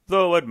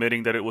 though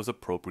admitting that it was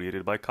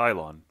appropriated by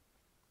Chilon.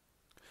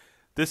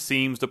 This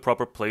seems the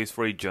proper place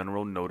for a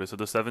general notice of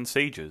the 7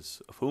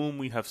 sages, of whom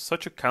we have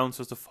such accounts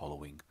as the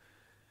following.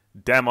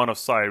 Damon of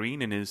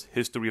Cyrene, in his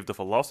History of the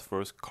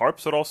Philosophers,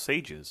 carps at all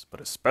sages, but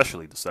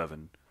especially the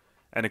 7.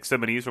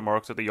 Anaximenes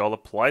remarks that they all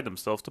applied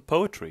themselves to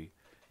poetry.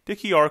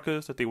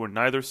 Dicaearchus that they were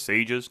neither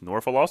sages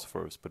nor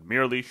philosophers, but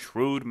merely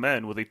shrewd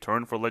men with a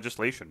turn for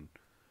legislation.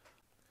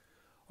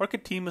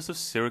 Archetimus of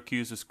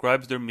Syracuse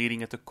describes their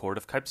meeting at the court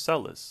of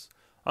Cypselus,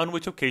 on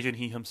which occasion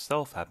he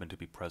himself happened to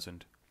be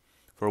present,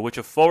 for which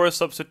Ephorus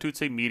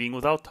substitutes a meeting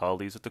without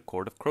Thales at the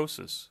court of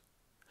Croesus.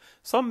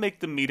 Some make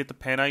them meet at the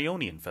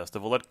Pan-Ionian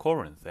festival at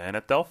Corinth and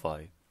at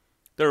Delphi.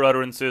 Their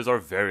utterances are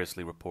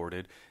variously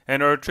reported,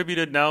 and are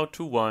attributed now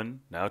to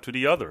one, now to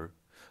the other.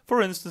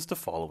 For instance, the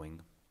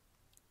following.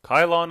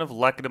 Chilon of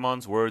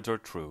Lacedaemon's words are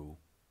true.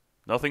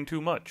 Nothing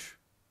too much.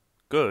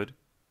 Good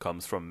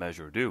comes from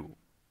measure due.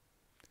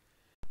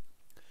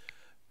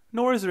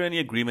 Nor is there any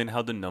agreement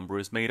how the number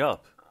is made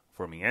up,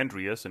 for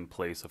Meandrius, in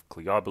place of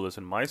Cleobulus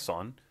and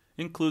Myson,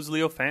 includes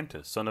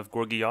Leophantus, son of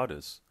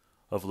Gorgiadus.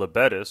 Of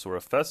Lebetus or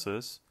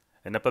Ephesus,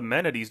 and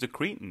Epimenides the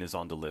Cretan is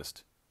on the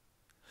list.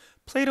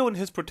 Plato in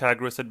his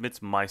Protagoras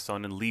admits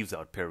Myson and leaves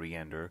out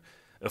Periander.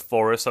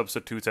 Ephorus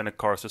substitutes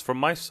Anacharsis for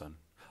Myson.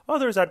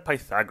 Others add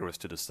Pythagoras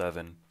to the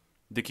 7.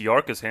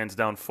 Dicaearchus hands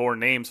down 4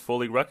 names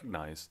fully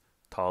recognized,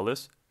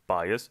 Thales,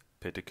 Bias,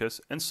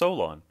 Pittacus, and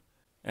Solon,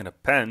 and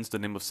appends the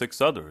name of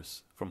 6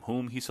 others, from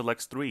whom he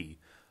selects 3,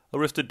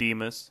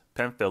 Aristodemus,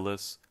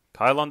 Pamphilus,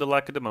 Chilon the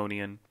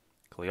Lacedaemonian,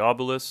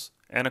 Cleobulus,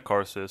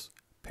 Anacharsis,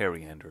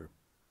 Periander.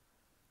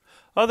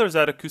 Others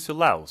add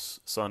Acusilaus,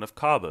 son of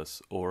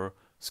Cabus, or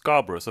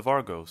Scabrus of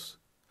Argos.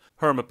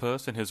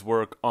 Hermippus, in his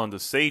work On the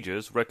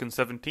Sages, reckons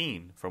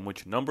 17, from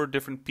which number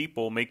different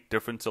people make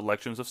different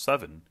selections of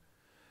 7.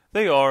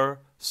 They are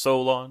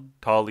Solon,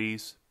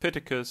 Thales,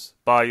 Pittacus,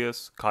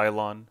 Bias,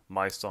 Chilon,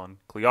 Myson,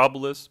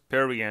 Cleobulus,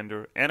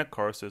 Periander,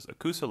 Anacharsis,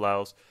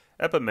 Acusilaus,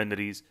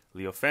 Epimenides,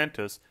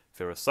 Leophantus,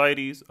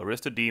 Pherecydes,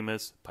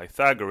 Aristodemus,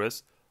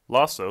 Pythagoras,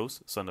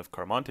 Lassos, son of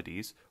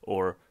Charmontides,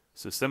 or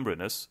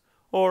Sicimbrinus,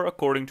 or,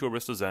 according to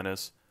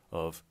Aristoxenus,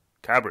 of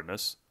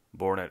Cabrinus,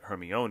 born at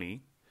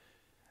Hermione,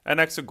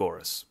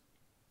 Anaxagoras.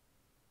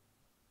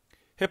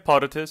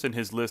 Hippodotus, in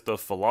his list of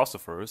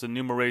philosophers,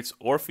 enumerates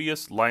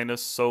Orpheus,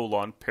 Linus,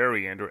 Solon,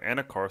 Periander,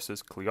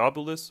 Anacharsis,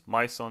 Cleobulus,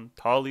 Myson,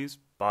 Thales,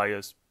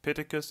 Bias,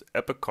 Pittacus,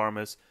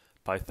 Epicharmus,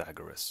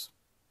 Pythagoras.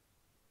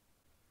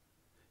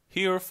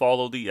 Here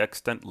follow the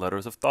extant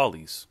letters of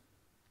Thales.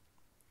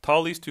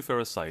 Thales to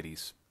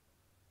Pherecydes.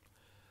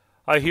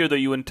 I hear that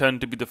you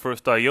intend to be the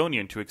first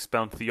Ionian to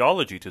expound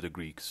theology to the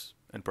Greeks,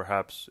 and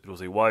perhaps it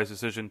was a wise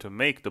decision to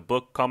make the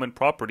book common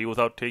property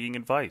without taking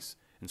advice,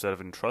 instead of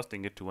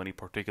entrusting it to any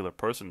particular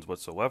persons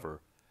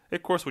whatsoever, a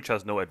course which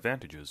has no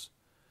advantages.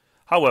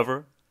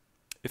 However,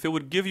 if it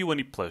would give you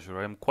any pleasure,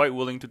 I am quite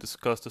willing to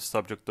discuss the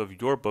subject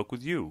of your book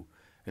with you,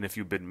 and if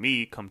you bid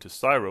me come to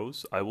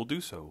Syros, I will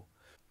do so.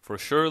 For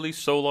surely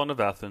Solon of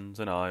Athens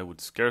and I would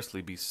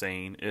scarcely be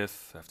sane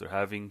if, after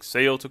having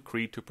sailed to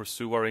Crete to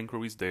pursue our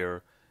inquiries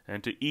there,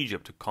 and to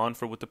Egypt to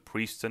confer with the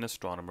priests and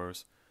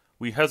astronomers,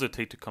 we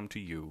hesitate to come to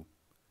you.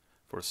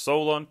 For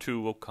Solon too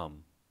will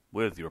come,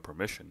 with your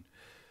permission.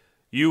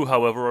 You,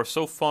 however, are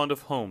so fond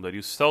of home that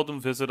you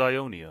seldom visit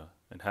Ionia,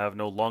 and have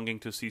no longing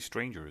to see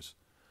strangers.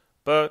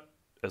 But,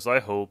 as I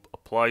hope,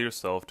 apply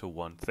yourself to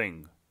one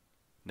thing,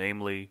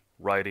 namely,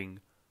 writing,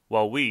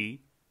 while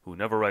we, who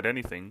never write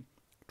anything,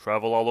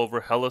 travel all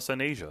over Hellas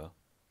and Asia.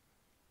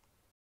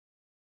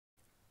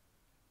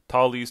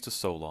 Thales to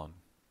Solon.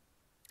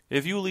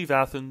 If you leave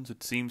Athens,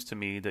 it seems to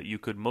me that you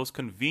could most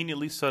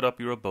conveniently set up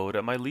your abode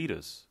at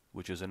Miletus,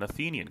 which is an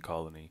Athenian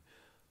colony,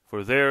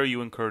 for there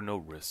you incur no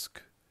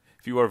risk.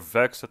 If you are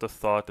vexed at the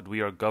thought that we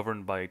are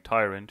governed by a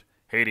tyrant,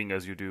 hating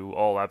as you do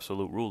all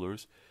absolute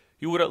rulers,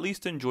 you would at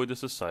least enjoy the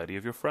society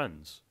of your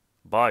friends.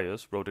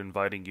 Bias wrote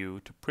inviting you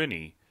to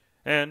Pryne,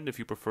 and if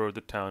you prefer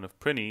the town of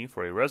Pryne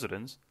for a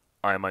residence,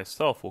 I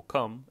myself will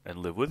come and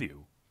live with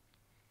you.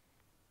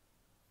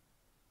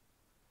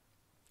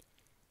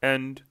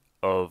 End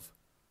of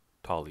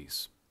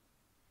Thales.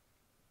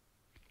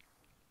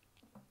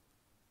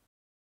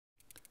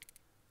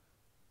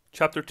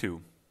 Chapter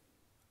 2.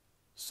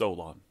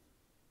 Solon.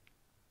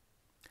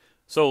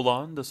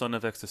 Solon, the son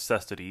of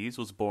Execestides,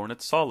 was born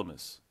at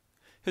Salamis.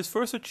 His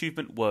first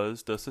achievement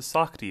was the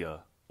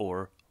Sesactia,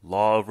 or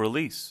law of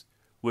release,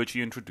 which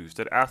he introduced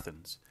at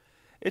Athens.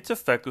 Its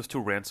effect was to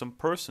ransom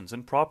persons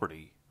and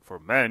property, for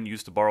men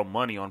used to borrow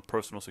money on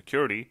personal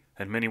security,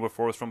 and many were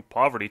forced from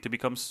poverty to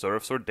become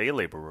serfs or day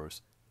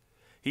laborers.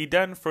 He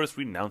then first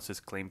renounced his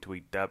claim to a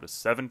debt of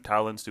 7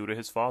 talents due to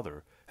his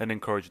father, and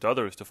encouraged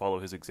others to follow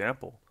his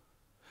example.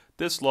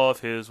 This law of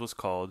his was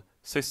called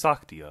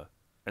Sesactia,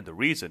 and the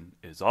reason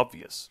is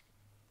obvious.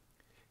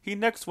 He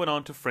next went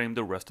on to frame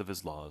the rest of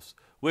his laws,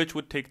 which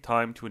would take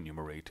time to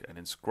enumerate, and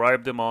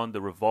inscribe them on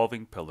the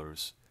revolving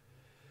pillars.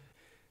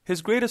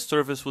 His greatest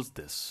service was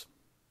this.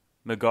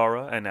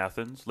 Megara and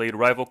Athens laid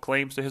rival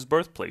claims to his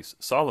birthplace,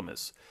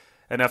 Salamis,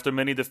 and after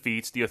many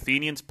defeats the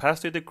Athenians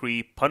passed a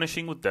decree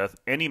punishing with death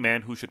any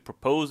man who should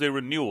propose a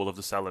renewal of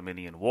the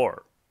Salaminian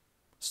War.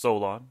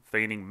 Solon,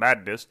 feigning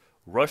madness,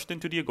 rushed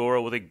into the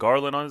agora with a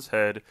garland on his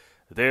head.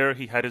 There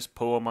he had his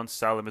poem on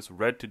Salamis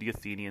read to the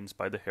Athenians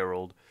by the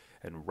herald,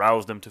 and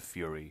roused them to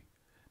fury.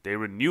 They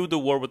renewed the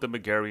war with the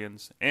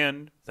Megarians,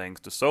 and,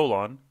 thanks to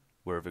Solon,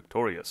 were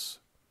victorious.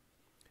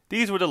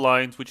 These were the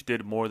lines which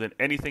did more than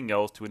anything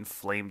else to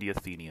inflame the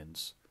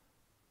Athenians.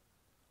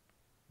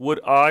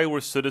 Would I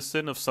were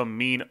citizen of some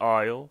mean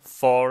isle,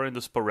 far in the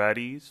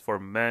Sporades, for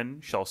men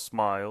shall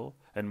smile,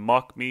 and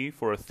mock me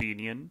for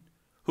Athenian.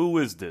 Who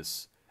is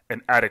this,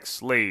 an Attic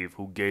slave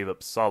who gave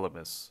up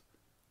Salamis?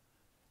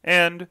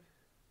 And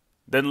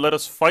then let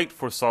us fight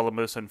for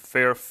Salamis and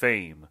fair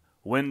fame,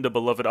 win the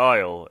beloved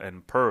isle,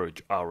 and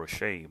purge our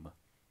shame.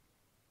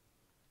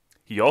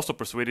 He also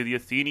persuaded the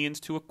Athenians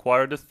to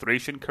acquire the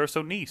Thracian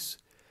Chersonese,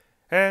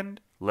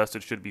 and, lest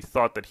it should be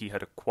thought that he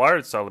had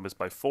acquired Salamis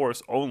by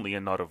force only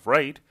and not of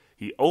right,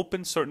 he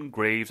opened certain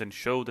graves and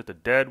showed that the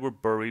dead were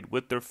buried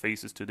with their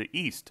faces to the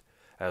east,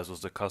 as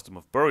was the custom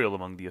of burial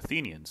among the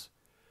Athenians.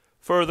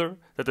 Further,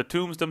 that the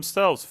tombs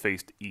themselves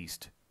faced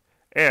east,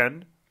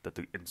 and that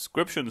the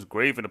inscriptions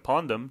graven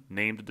upon them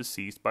named the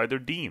deceased by their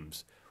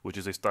demes, which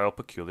is a style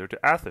peculiar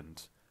to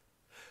Athens.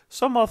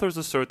 Some authors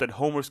assert that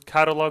Homer's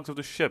catalogues of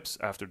the ships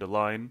after the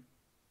line,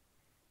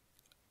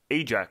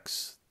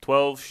 Ajax,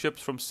 12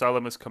 ships from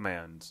Salamis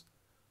commands.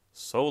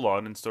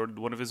 Solon inserted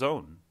one of his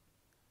own,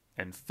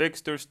 and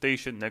fixed their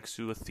station next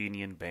to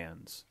Athenian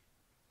bands.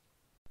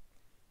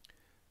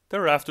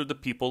 Thereafter the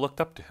people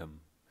looked up to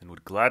him, and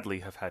would gladly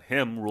have had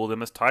him rule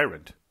them as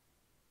tyrant.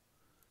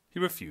 He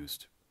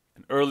refused,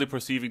 and early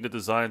perceiving the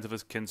designs of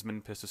his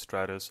kinsman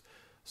Pisistratus,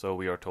 so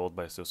we are told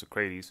by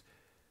Socrates,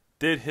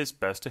 did his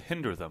best to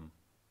hinder them.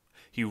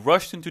 He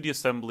rushed into the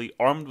assembly,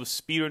 armed with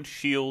spear and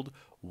shield,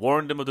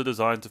 warned them of the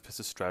designs of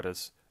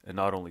Pisistratus, and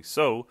not only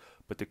so,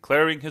 but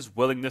declaring his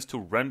willingness to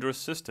render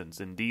assistance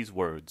in these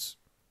words.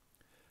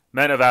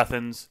 Men of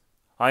Athens,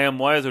 I am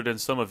wiser than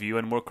some of you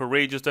and more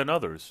courageous than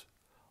others,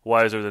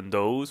 wiser than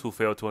those who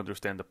fail to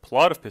understand the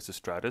plot of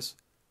Pisistratus,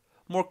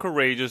 more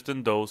courageous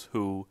than those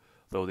who,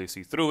 though they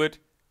see through it,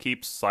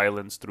 keep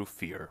silence through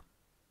fear.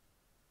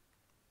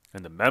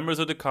 And the members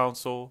of the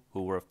council,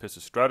 who were of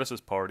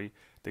Pisistratus's party,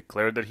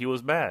 declared that he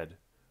was mad,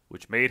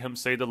 which made him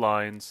say the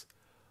lines,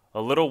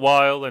 A little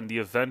while, and the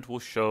event will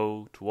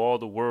show to all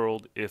the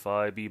world if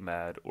I be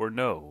mad or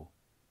no.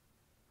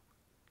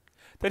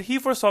 That he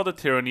foresaw the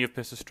tyranny of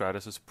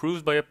Pisistratus is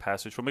proved by a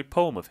passage from a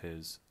poem of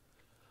his.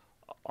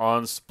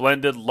 On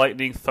splendid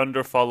lightning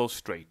thunder follows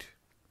straight.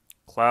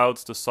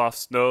 Clouds to soft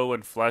snow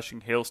and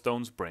flashing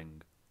hailstones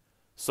bring.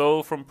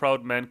 So from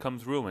proud men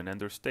comes ruin and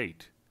their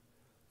state.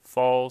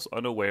 Falls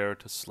unaware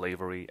to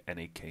slavery and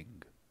a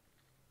king.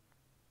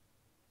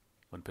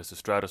 When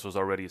Pisistratus was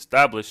already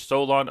established,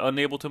 Solon,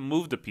 unable to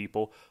move the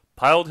people,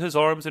 piled his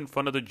arms in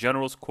front of the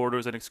general's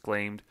quarters and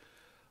exclaimed,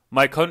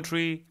 My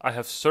country, I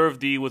have served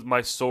thee with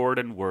my sword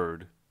and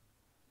word.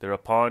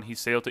 Thereupon he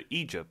sailed to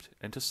Egypt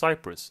and to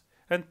Cyprus,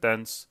 and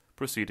thence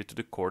proceeded to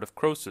the court of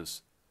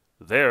Croesus.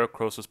 There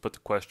Croesus put the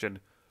question,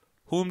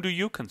 Whom do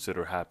you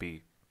consider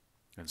happy?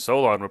 And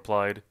Solon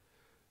replied,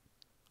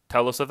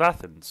 Thales of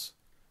Athens,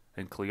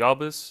 and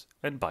Cleobulus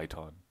and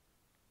Biton,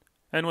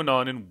 and went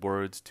on in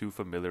words too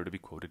familiar to be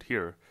quoted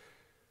here.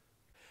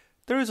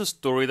 There is a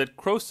story that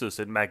Croesus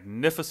in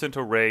magnificent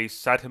array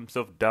sat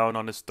himself down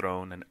on his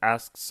throne and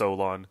asked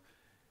Solon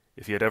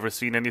if he had ever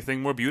seen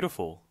anything more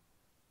beautiful.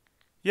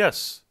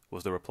 Yes,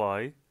 was the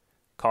reply,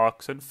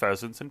 cocks and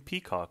pheasants and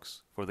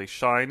peacocks, for they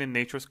shine in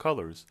nature's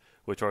colors,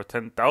 which are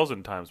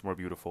 10,000 times more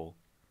beautiful.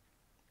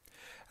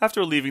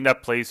 After leaving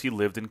that place he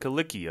lived in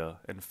Cilicia,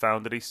 and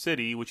founded a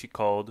city which he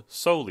called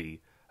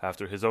Soli,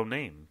 after his own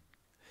name.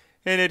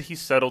 In it he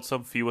settled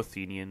some few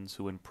Athenians,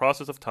 who in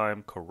process of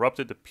time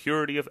corrupted the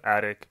purity of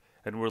Attic,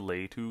 and were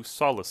laid to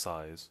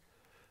Solicize.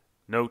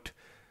 Note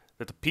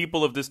that the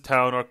people of this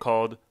town are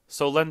called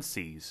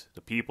Solenses,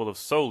 the people of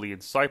Soli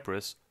in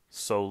Cyprus,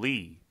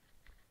 Soli.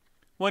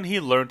 When he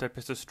learnt that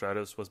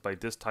Pisistratus was by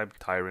this time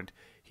tyrant,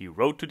 he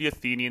wrote to the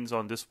Athenians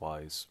on this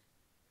wise.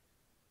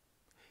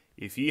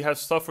 If ye have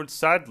suffered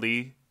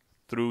sadly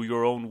through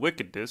your own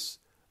wickedness,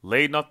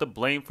 lay not the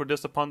blame for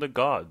this upon the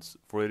gods,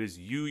 for it is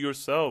you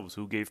yourselves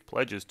who gave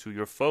pledges to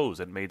your foes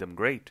and made them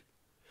great.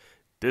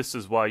 This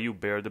is why you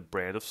bear the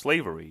brand of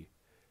slavery,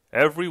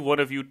 Every one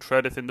of you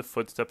treadeth in the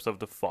footsteps of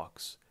the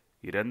fox,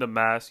 yet in the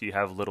mass ye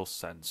have little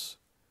sense.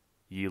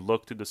 Ye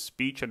look to the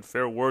speech and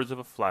fair words of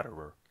a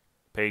flatterer,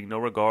 paying no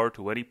regard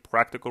to any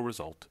practical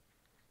result.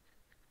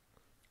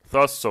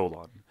 Thus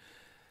Solon.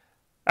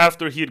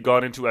 After he had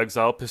gone into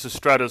exile,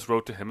 Pisistratus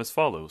wrote to him as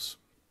follows.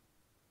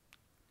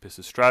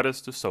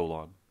 Pisistratus to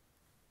Solon.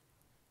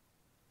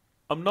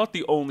 I'm not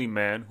the only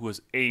man who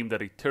has aimed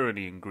at a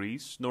tyranny in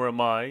Greece, nor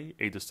am I,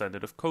 a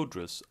descendant of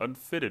Codrus,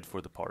 unfitted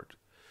for the part.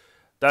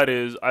 That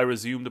is, I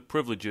resume the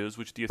privileges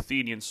which the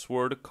Athenians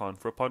swore to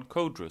confer upon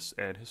Codrus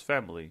and his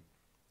family,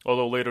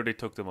 although later they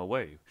took them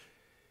away.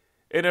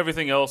 In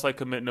everything else I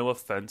commit no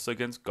offense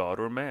against God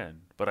or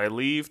man, but I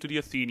leave to the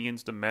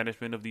Athenians the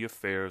management of the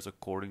affairs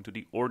according to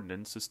the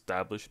ordinance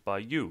established by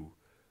you,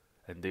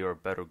 and they are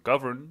better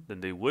governed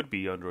than they would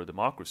be under a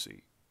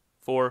democracy.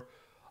 For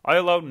I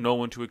allow no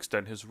one to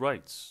extend his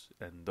rights,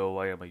 and though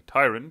I am a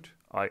tyrant,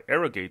 I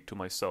arrogate to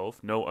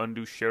myself no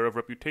undue share of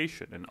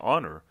reputation and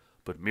honor,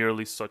 but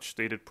merely such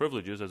stated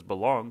privileges as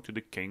belonged to the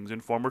kings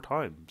in former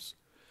times.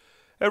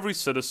 Every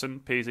citizen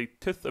pays a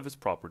tithe of his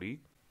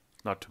property,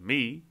 not to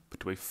me, but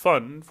to a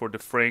fund for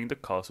defraying the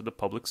cost of the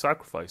public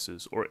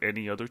sacrifices or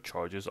any other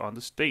charges on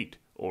the state,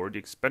 or the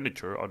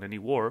expenditure on any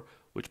war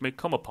which may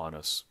come upon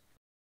us.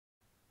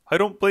 I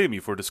don't blame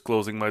you for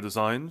disclosing my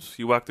designs.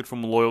 You acted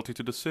from loyalty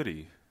to the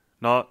city,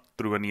 not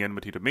through any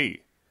enmity to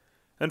me,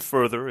 and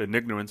further in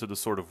ignorance of the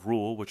sort of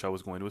rule which I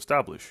was going to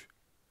establish.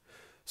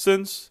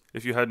 Since,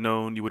 if you had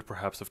known, you would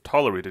perhaps have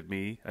tolerated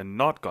me and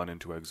not gone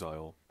into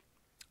exile.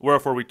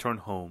 Wherefore return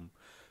home,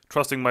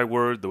 trusting my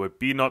word, though it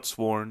be not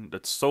sworn,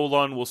 that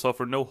Solon will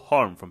suffer no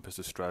harm from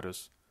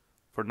Pisistratus,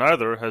 for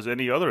neither has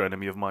any other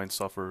enemy of mine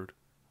suffered.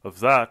 Of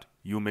that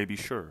you may be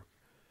sure.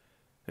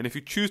 And if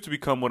you choose to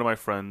become one of my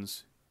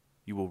friends,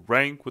 you will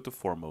rank with the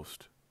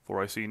foremost,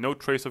 for I see no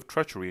trace of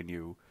treachery in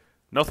you,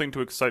 nothing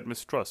to excite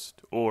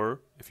mistrust, or,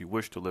 if you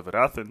wish to live at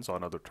Athens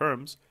on other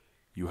terms,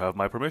 you have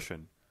my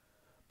permission.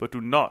 But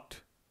do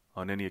not,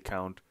 on any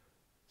account,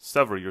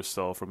 sever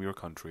yourself from your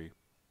country.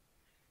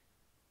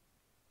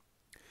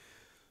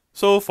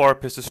 So far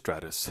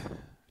Pisistratus.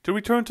 To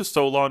return to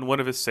Solon, one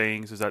of his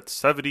sayings is that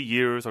 70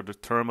 years are the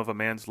term of a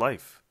man's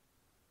life.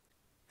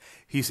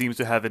 He seems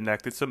to have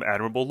enacted some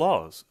admirable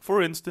laws.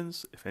 For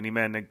instance, if any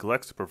man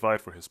neglects to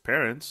provide for his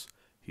parents,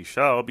 he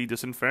shall be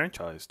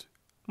disenfranchised.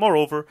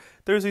 Moreover,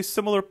 there is a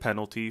similar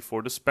penalty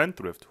for the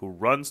spendthrift who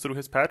runs through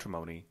his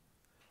patrimony.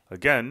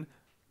 Again,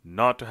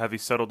 not to have a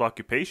settled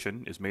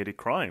occupation is made a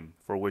crime,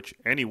 for which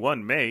any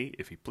one may,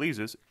 if he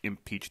pleases,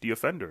 impeach the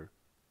offender.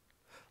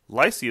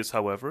 Lysias,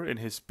 however, in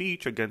his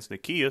speech against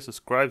Nicias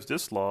ascribes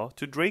this law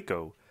to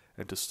Draco,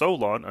 and to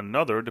Solon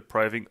another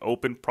depriving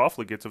open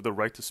profligates of the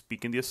right to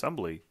speak in the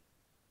assembly.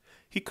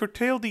 He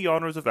curtailed the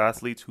honors of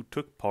athletes who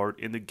took part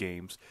in the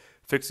games,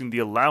 fixing the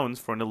allowance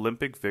for an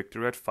Olympic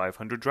victor at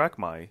 500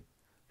 drachmae,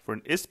 for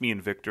an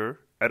Isthmian victor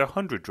at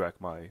 100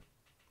 drachmae,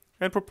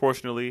 and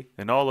proportionally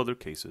in all other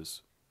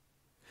cases.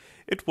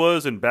 It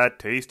was in bad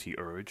taste, he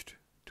urged,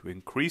 to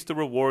increase the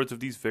rewards of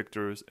these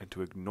victors and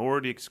to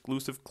ignore the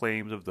exclusive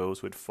claims of those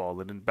who had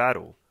fallen in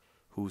battle,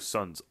 whose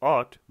sons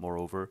ought,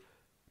 moreover,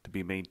 to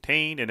be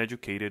maintained and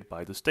educated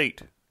by the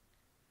state.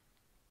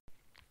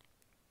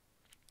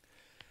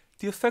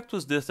 The effect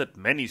was this that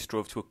many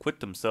strove to acquit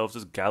themselves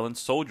as gallant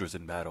soldiers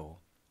in battle,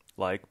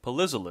 like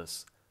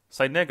Polyzelus,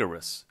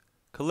 Cynegarus,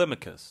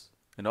 Callimachus,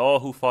 and all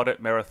who fought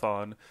at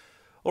Marathon,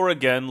 or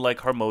again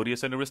like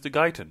Harmodius and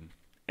Aristogeiton,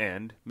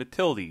 and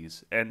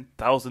Matildes, and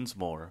thousands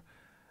more.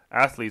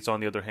 Athletes, on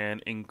the other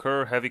hand,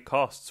 incur heavy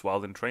costs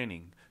while in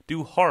training,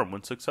 do harm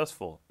when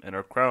successful, and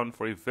are crowned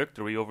for a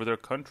victory over their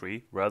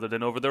country rather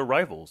than over their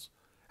rivals.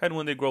 And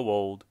when they grow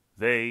old,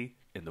 they,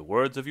 in the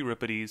words of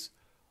Euripides,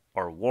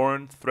 are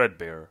worn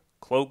threadbare,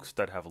 cloaks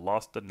that have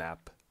lost the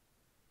nap.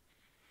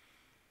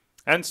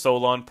 And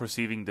Solon,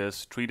 perceiving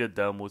this, treated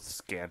them with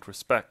scant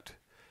respect.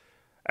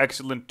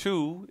 Excellent,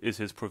 too, is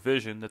his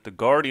provision that the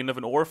guardian of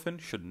an orphan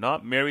should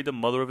not marry the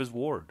mother of his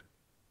ward,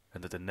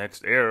 and that the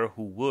next heir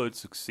who would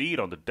succeed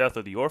on the death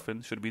of the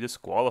orphan should be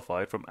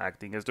disqualified from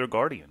acting as their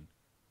guardian.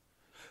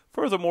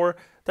 Furthermore,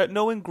 that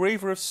no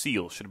engraver of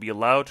seals should be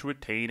allowed to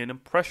retain an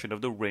impression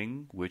of the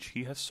ring which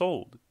he has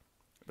sold,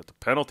 that the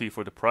penalty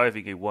for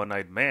depriving a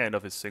one-eyed man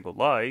of his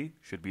single eye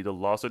should be the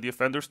loss of the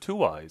offender's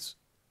 2 eyes.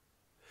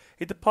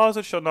 A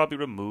deposit shall not be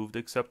removed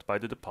except by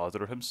the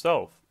depositor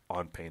himself,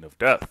 on pain of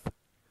death.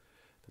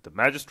 That the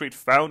magistrate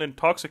found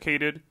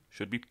intoxicated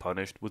should be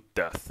punished with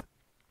death.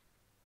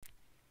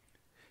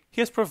 He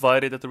has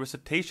provided that the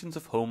recitations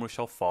of Homer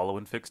shall follow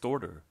in fixed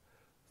order.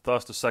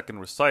 Thus the second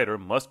reciter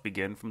must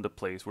begin from the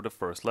place where the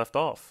first left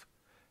off.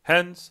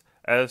 Hence,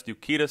 as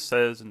Diogenes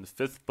says in the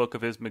 5th book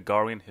of his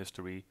Megarian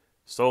history,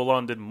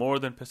 Solon did more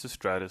than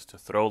Pisistratus to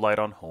throw light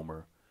on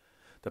Homer.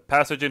 The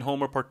passage in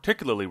Homer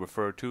particularly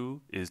referred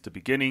to is the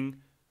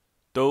beginning,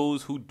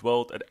 "Those who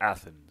dwelt at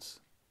Athens."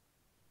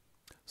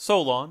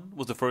 Solon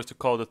was the first to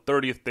call the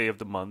 30th day of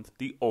the month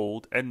the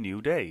Old and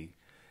New Day,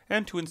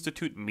 and to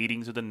institute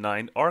meetings of the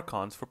 9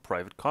 archons for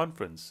private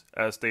conference,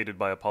 as stated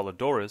by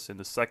Apollodorus in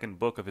the 2nd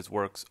book of his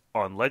works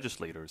On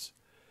Legislators.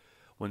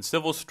 When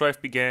civil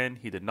strife began,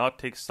 he did not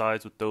take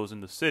sides with those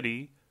in the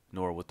city,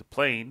 nor with the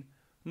plain,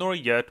 nor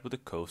yet with the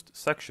coast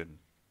section.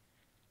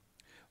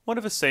 One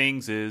of his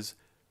sayings is,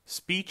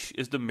 "Speech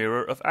is the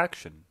mirror of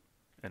action,"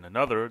 and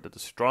another that the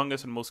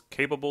strongest and most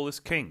capable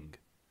is king.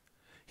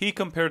 He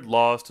compared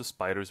laws to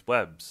spiders'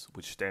 webs,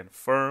 which stand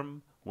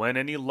firm when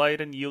any light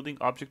and yielding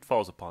object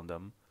falls upon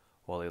them,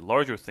 while a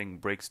larger thing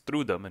breaks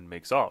through them and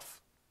makes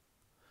off.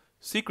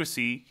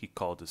 Secrecy he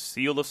called the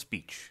seal of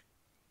speech,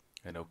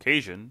 and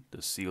occasion the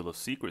seal of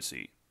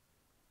secrecy.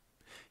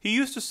 He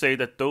used to say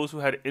that those who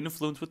had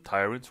influence with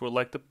tyrants were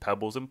like the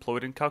pebbles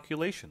employed in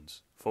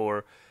calculations,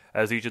 for,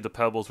 as each of the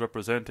pebbles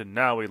represented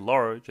now a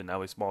large and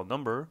now a small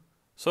number,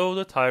 so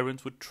the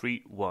tyrants would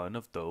treat one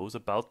of those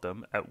about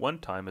them at one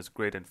time as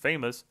great and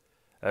famous,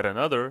 at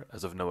another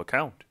as of no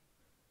account.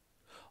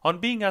 On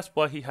being asked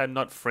why he had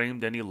not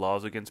framed any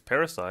laws against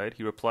parricide,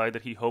 he replied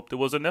that he hoped it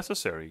was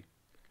unnecessary.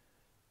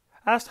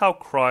 Asked how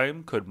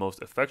crime could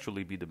most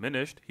effectually be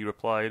diminished, he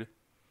replied,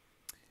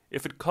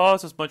 "If it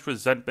caused as much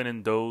resentment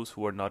in those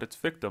who are not its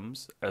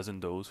victims as in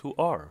those who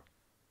are,"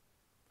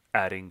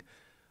 adding,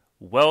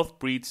 "Wealth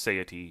breeds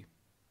satiety,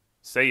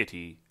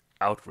 satiety,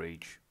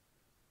 outrage."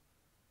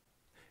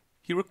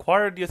 He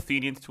required the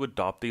Athenians to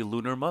adopt a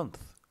lunar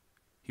month.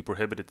 He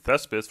prohibited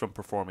Thespis from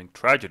performing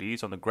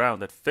tragedies on the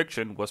ground that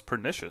fiction was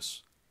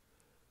pernicious.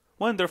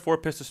 When therefore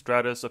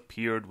Pisistratus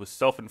appeared with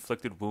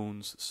self-inflicted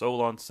wounds,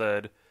 Solon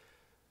said,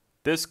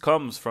 "This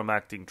comes from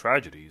acting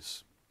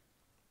tragedies."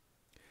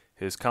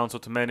 His counsel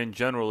to men in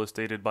general is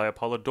stated by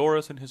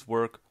Apollodorus in his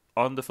work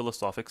on the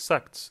philosophic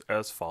sects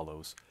as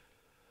follows: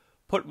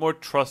 "Put more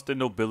trust in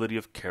nobility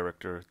of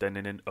character than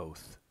in an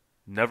oath.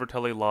 Never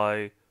tell a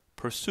lie.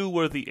 Pursue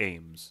worthy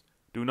aims.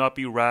 Do not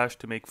be rash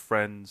to make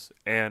friends,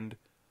 and,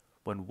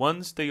 when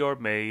once they are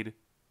made,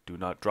 do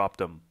not drop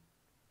them.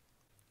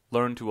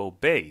 Learn to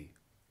obey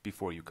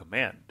before you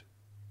command.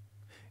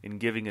 In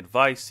giving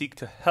advice, seek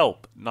to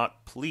help,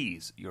 not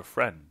please, your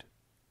friend.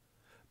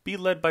 Be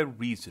led by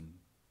reason.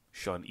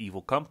 Shun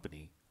evil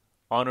company.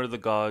 Honor the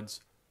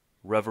gods.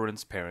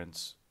 Reverence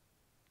parents."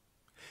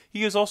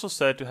 He is also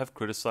said to have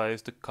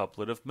criticized the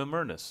couplet of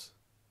Memernus: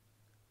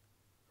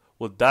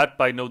 "Would that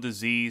by no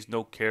disease,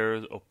 no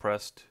cares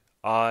oppressed,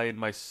 I in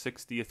my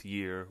 60th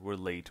year were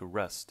laid to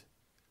rest,"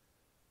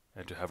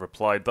 and to have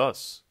replied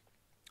thus: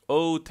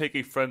 "Oh, take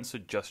a friend's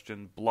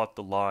suggestion, blot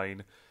the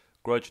line,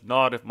 grudge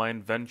not if my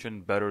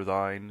invention better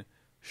thine.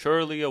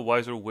 Surely a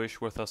wiser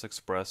wish were thus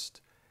expressed,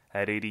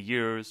 at 80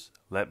 years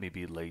let me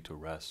be laid to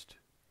rest."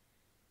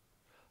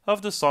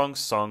 Of the songs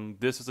sung,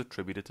 this is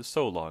attributed to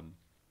Solon: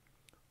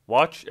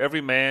 "Watch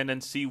every man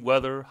and see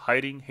whether,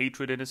 hiding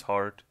hatred in his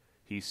heart,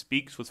 he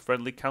speaks with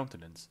friendly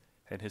countenance,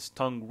 and his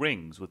tongue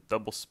rings with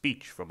double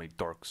speech from a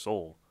dark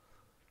soul."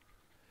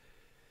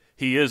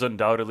 He is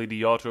undoubtedly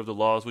the author of the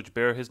laws which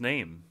bear his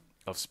name,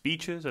 of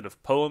speeches and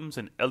of poems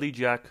in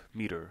elegiac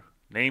metre,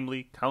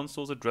 namely,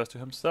 counsels addressed to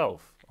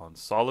himself, on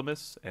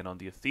Salamis and on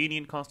the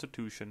Athenian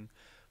constitution,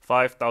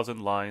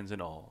 5,000 lines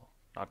in all,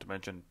 not to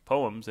mention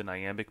poems in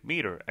iambic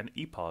metre and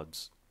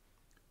epods.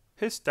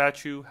 His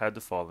statue had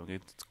the following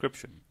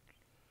inscription: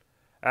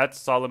 "At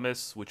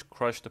Salamis, which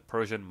crushed the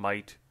Persian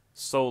might,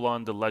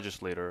 Solon the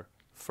legislator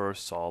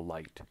first saw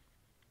light."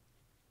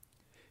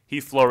 He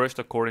flourished,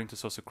 according to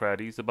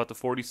Socrates, about the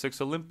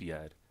 46th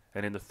Olympiad,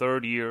 and in the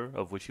 3rd year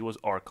of which he was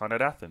archon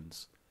at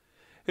Athens.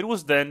 It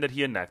was then that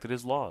he enacted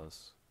his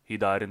laws. He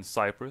died in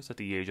Cyprus at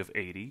the age of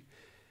 80.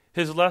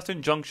 His last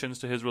injunctions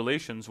to his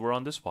relations were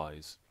on this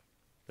wise: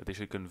 that they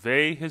should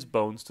convey his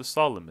bones to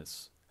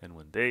Salamis, and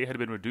when they had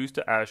been reduced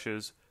to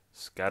ashes,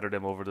 scatter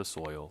them over the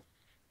soil.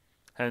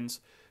 Hence,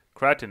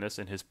 Cratinus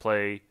in his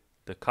play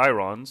The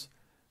Chirons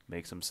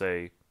makes him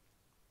say,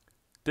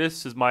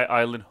 "This is my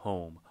island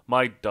home,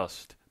 my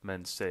dust,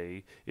 men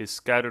say, is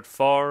scattered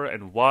far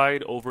and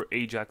wide over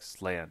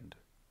Ajax' land."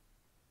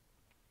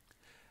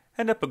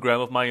 An epigram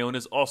of my own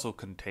is also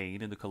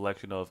contained in the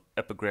collection of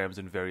Epigrams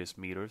in Various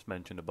Metres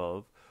mentioned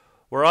above,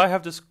 where I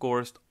have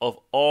discoursed of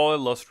all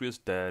illustrious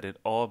dead in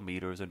all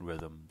metres and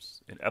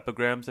rhythms, in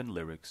epigrams and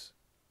lyrics.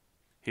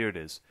 Here it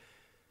is: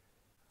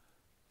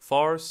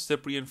 "Far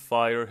Cyprian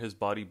fire his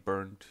body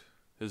burnt,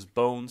 his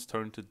bones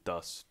turned to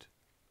dust,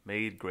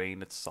 made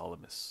grain at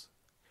Salamis.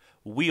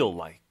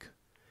 Wheel-like,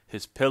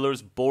 his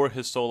pillars bore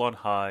his soul on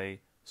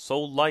high,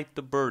 so light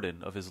the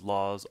burden of his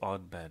laws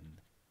on men."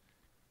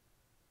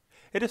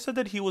 It is said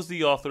that he was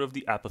the author of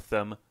the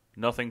apothegm,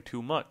 "Nothing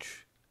too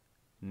much,"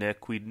 ne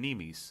quid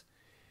nimis,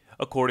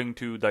 according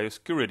to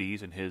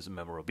Dioscurides in his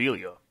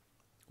Memorabilia.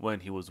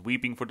 When he was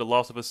weeping for the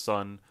loss of his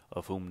son,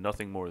 of whom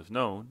nothing more is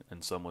known,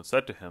 and someone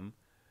said to him,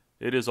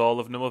 "It is all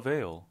of no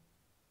avail,"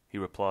 he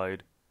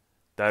replied,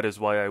 "That is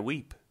why I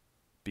weep,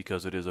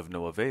 because it is of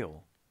no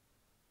avail."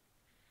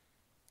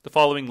 The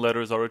following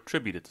letters are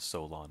attributed to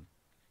Solon.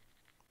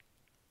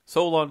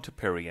 Solon to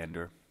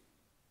Periander: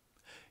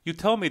 "You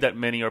tell me that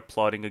many are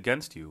plotting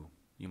against you.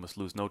 You must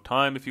lose no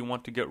time if you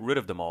want to get rid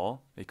of them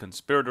all. A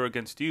conspirator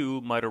against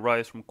you might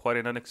arise from quite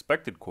an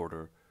unexpected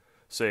quarter,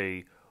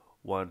 say,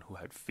 one who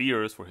had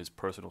fears for his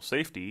personal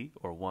safety,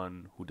 or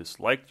one who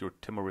disliked your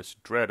timorous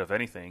dread of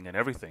anything and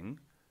everything,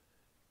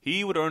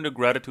 he would earn the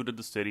gratitude of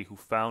the city who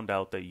found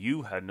out that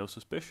you had no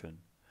suspicion.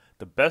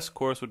 The best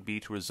course would be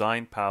to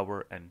resign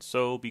power and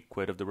so be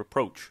quit of the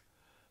reproach.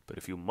 But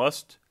if you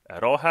must,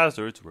 at all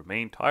hazards,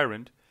 remain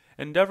tyrant,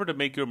 endeavor to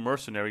make your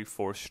mercenary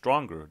force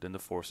stronger than the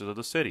forces of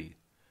the city.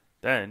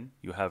 Then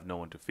you have no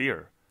one to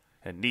fear,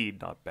 and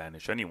need not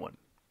banish anyone.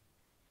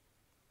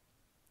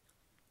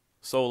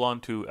 Solon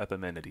to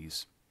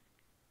Epimenides.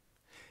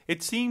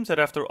 It seems that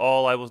after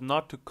all I was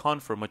not to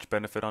confer much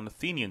benefit on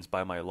Athenians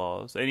by my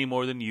laws, any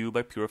more than you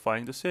by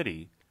purifying the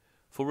city.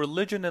 For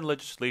religion and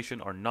legislation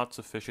are not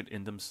sufficient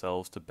in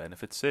themselves to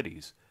benefit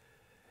cities.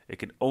 It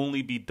can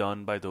only be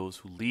done by those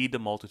who lead the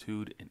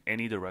multitude in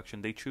any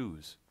direction they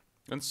choose.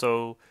 And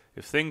so,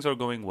 if things are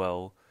going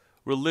well,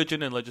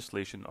 religion and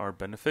legislation are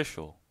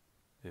beneficial.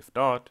 If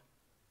not,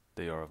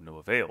 they are of no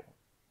avail.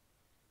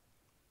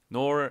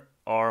 Nor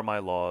are my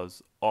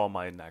laws all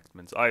my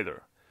enactments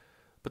either.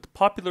 But the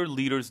popular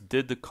leaders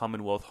did the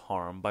commonwealth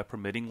harm by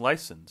permitting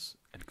license,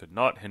 and could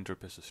not hinder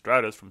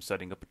Pisistratus from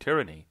setting up a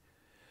tyranny.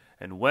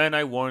 And when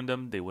I warned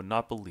them, they would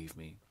not believe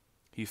me.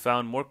 He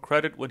found more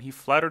credit when he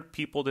flattered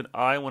people than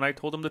I when I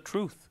told him the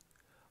truth.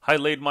 I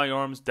laid my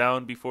arms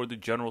down before the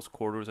general's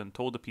quarters and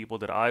told the people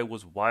that I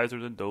was wiser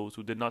than those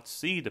who did not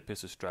see that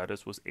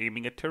Pisistratus was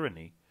aiming at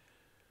tyranny,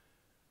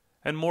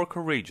 and more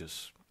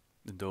courageous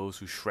than those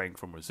who shrank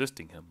from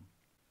resisting him.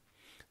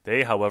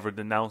 They, however,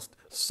 denounced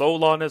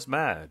Solon as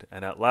mad,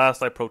 and at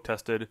last I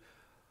protested,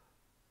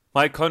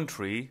 "My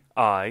country,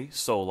 I,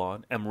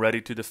 Solon, am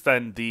ready to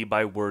defend thee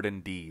by word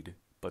and deed,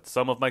 but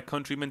some of my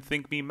countrymen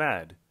think me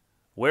mad.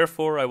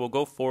 Wherefore I will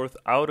go forth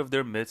out of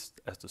their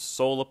midst as the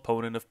sole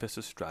opponent of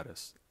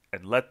Pisistratus,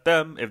 and let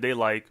them, if they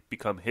like,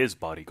 become his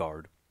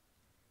bodyguard."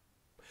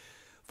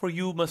 For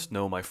you must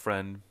know, my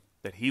friend,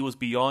 that he was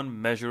beyond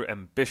measure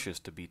ambitious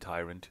to be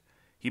tyrant.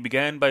 He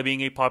began by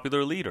being a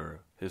popular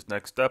leader. His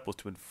next step was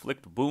to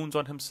inflict wounds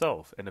on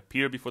himself and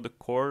appear before the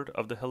court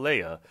of the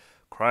Helaea,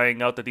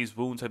 crying out that these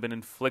wounds had been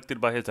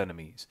inflicted by his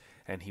enemies,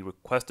 and he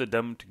requested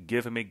them to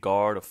give him a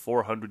guard of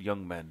 400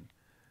 young men.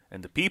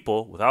 And the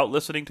people, without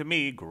listening to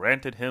me,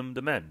 granted him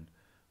the men,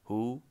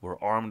 who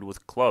were armed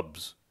with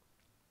clubs.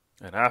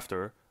 And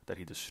after that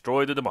he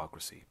destroyed the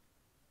democracy.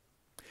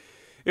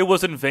 It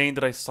was in vain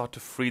that I sought to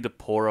free the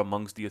poor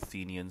amongst the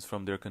Athenians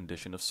from their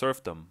condition of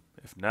serfdom,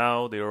 if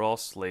now they are all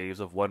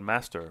slaves of one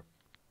master,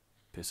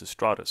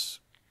 Pisistratus.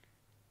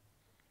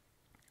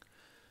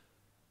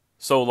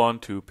 Solon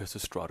to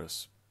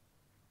Pisistratus.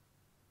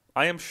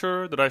 I am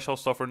sure that I shall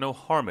suffer no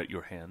harm at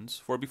your hands,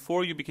 for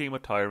before you became a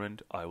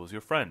tyrant I was your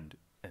friend,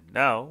 and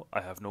now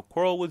I have no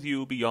quarrel with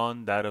you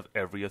beyond that of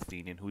every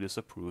Athenian who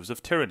disapproves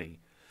of tyranny.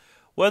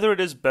 Whether it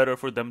is better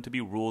for them to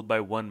be ruled by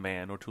one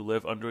man or to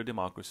live under a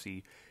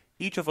democracy,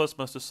 each of us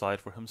must decide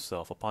for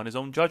himself upon his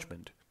own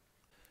judgment.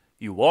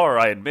 You are,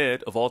 I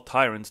admit, of all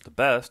tyrants the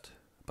best,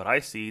 but I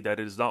see that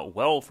it is not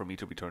well for me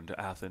to return to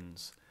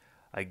Athens.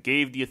 I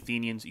gave the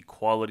Athenians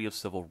equality of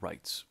civil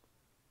rights.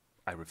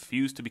 I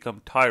refused to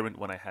become tyrant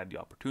when I had the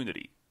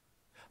opportunity.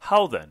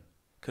 How, then,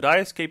 could I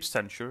escape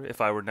censure if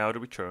I were now to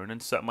return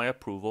and set my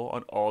approval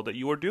on all that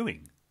you are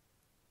doing?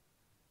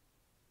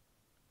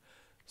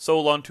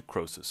 Solon to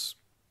Croesus.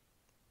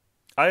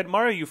 I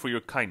admire you for your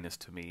kindness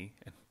to me,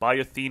 and by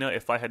Athena,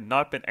 if I had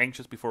not been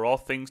anxious before all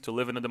things to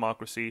live in a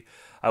democracy,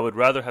 I would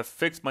rather have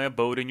fixed my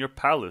abode in your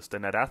palace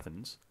than at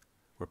Athens,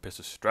 where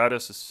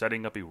Pisistratus is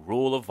setting up a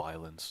rule of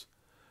violence.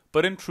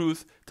 But in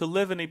truth, to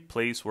live in a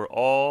place where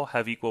all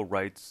have equal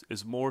rights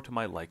is more to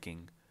my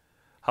liking.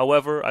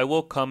 However, I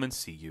will come and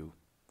see you,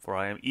 for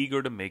I am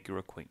eager to make your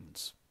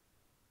acquaintance.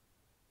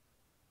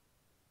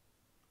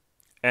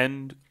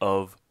 End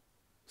of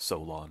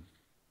Solon.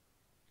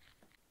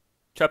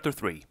 Chapter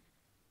 3.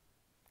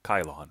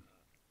 Chilon.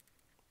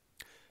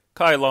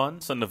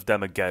 Chilon, son of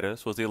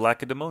Damagetus, was a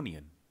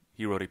Lacedaemonian.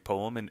 He wrote a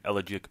poem in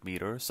elegiac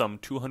meter, some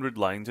 200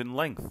 lines in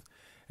length,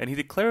 and he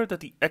declared that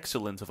the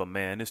excellence of a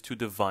man is to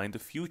divine the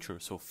future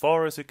so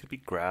far as it could be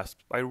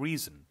grasped by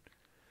reason.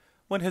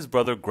 When his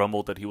brother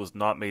grumbled that he was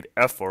not made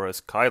ephor as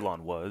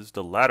Chilon was,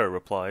 the latter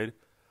replied,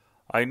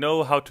 "I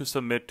know how to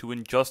submit to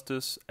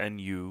injustice,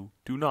 and you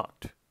do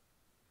not."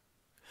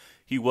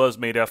 He was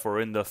made ephor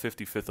in the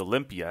 55th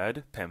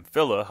Olympiad.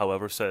 Pamphila,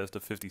 however, says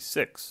the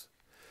 56th.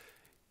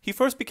 He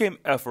first became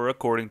ephor,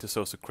 according to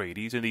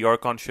Socrates, in the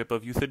archonship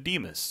of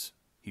Euthydemus.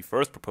 He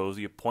first proposed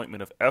the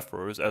appointment of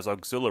ephors as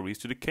auxiliaries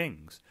to the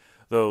kings,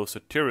 though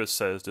Satyrus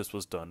says this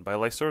was done by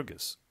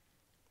Lycurgus.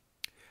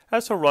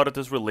 As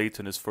Herodotus relates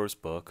in his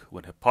first book,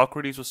 when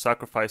Hippocrates was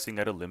sacrificing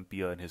at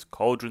Olympia and his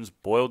cauldrons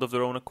boiled of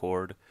their own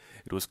accord,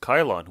 it was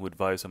Chilon who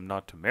advised him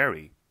not to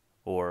marry,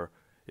 or,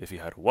 if he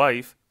had a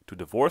wife, to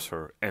divorce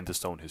her and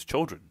disown his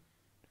children.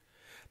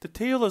 The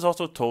tale is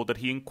also told that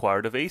he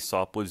inquired of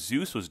Aesop what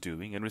Zeus was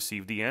doing and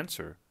received the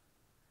answer,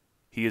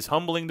 "He is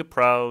humbling the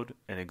proud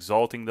and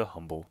exalting the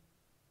humble."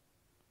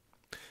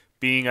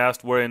 Being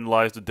asked wherein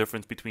lies the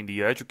difference between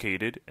the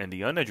educated and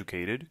the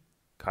uneducated,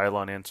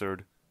 Chilon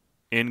answered,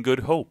 "In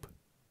good hope."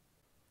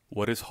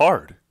 What is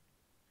hard?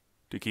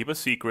 to keep a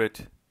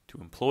secret, to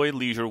employ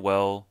leisure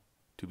well,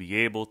 to be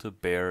able to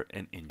bear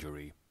an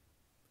injury.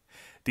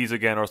 These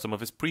again are some of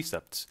his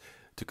precepts: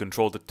 to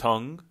control the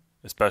tongue,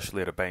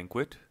 especially at a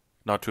banquet,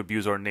 not to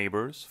abuse our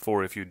neighbors,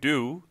 for if you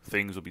do,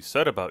 things will be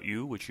said about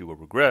you which you will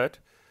regret.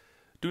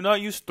 Do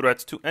not use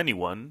threats to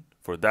anyone,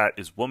 for that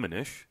is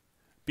womanish.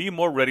 Be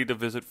more ready to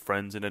visit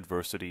friends in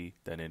adversity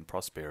than in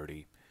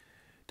prosperity.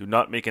 Do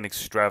not make an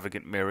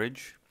extravagant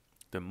marriage.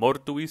 De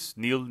mortuis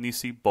nil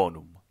nisi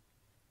bonum.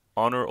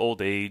 Honor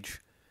old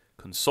age.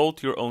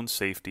 Consult your own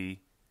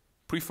safety.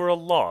 Prefer a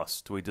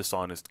loss to a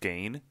dishonest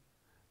gain.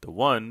 The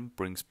one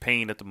brings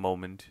pain at the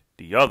moment,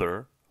 the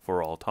other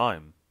for all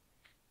time.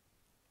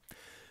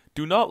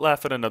 Do not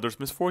laugh at another's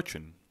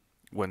misfortune.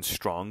 When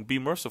strong, be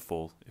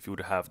merciful, if you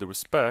would have the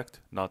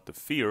respect, not the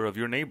fear, of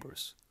your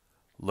neighbors.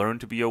 Learn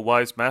to be a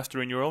wise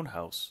master in your own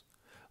house.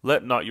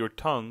 Let not your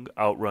tongue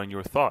outrun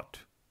your thought.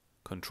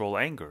 Control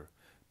anger.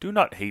 Do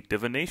not hate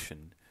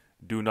divination.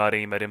 Do not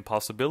aim at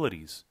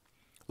impossibilities.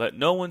 Let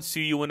no one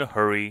see you in a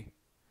hurry.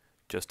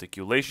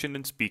 Gesticulation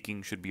in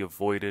speaking should be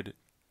avoided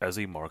as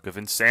a mark of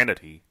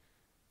insanity.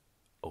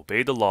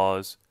 Obey the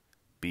laws.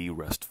 Be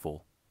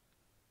restful.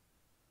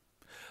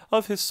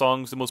 Of his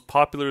songs, the most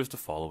popular is the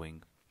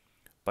following: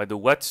 By the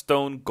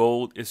whetstone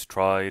gold is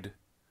tried,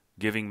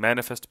 giving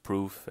manifest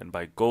proof, and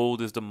by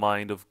gold is the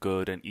mind of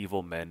good and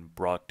evil men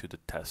brought to the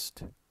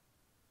test.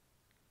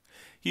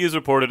 He is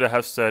reported to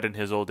have said in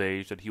his old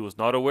age that he was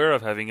not aware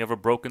of having ever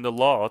broken the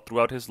law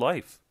throughout his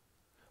life.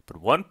 But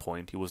one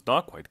point he was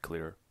not quite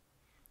clear.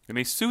 In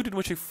a suit in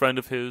which a friend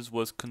of his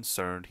was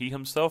concerned, he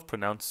himself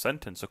pronounced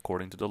sentence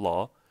according to the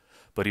law,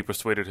 but he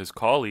persuaded his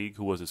colleague,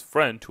 who was his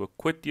friend, to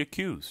acquit the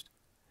accused,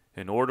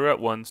 in order at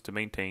once to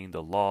maintain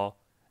the law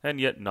and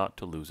yet not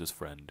to lose his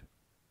friend.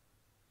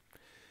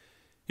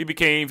 He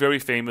became very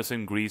famous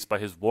in Greece by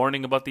his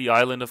warning about the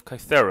island of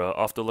Cythera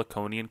off the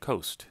Laconian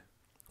coast.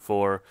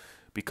 For,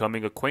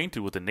 becoming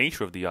acquainted with the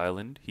nature of the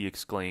island, he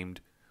exclaimed,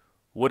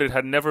 "Would it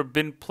had never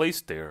been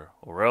placed there,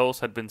 or else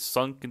had been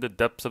sunk in the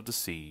depths of the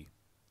sea."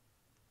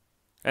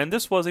 And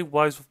this was a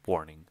wise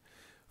warning,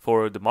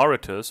 for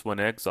Demaratus, when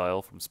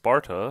exiled from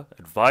Sparta,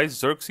 advised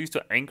Xerxes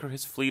to anchor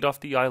his fleet off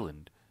the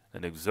island,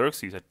 and if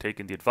Xerxes had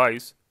taken the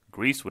advice,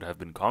 Greece would have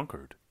been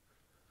conquered.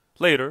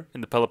 Later,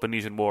 in the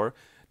Peloponnesian War,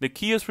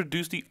 Nicias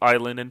reduced the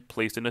island and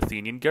placed an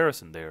Athenian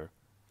garrison there,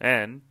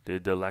 and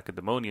did the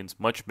Lacedaemonians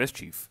much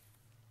mischief.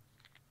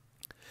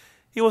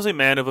 He was a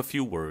man of a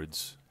few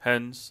words,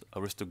 hence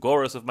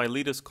Aristogoras of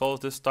Miletus calls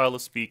this style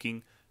of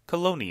speaking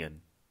Chelonian.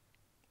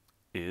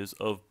 Is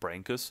of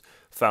Brancus,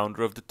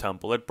 founder of the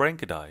temple at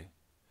Branchidae.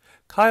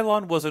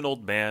 Chilon was an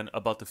old man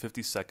about the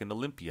 52nd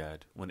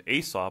Olympiad, when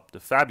Aesop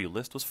the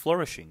fabulist was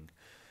flourishing.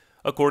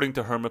 According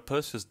to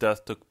Hermippus, his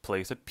death took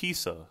place at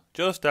Pisa,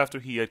 just after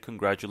he had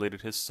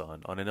congratulated his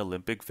son on an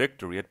Olympic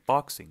victory at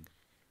boxing.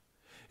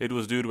 It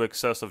was due to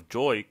excess of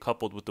joy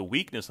coupled with the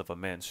weakness of a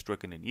man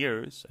stricken in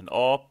years, and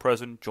all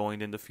present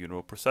joined in the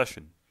funeral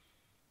procession.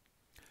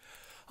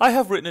 I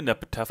have written an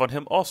epitaph on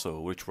him also,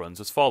 which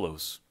runs as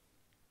follows: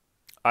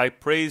 I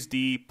praise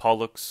thee,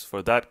 Pollux,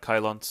 for that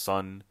Chilon's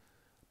son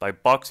by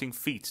boxing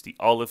feats the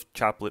olive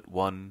chaplet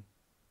won.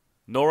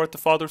 Nor at the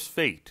father's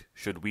fate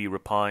should we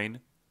repine.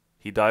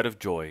 He died of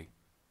joy.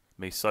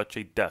 May such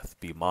a death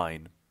be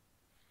mine.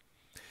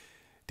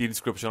 The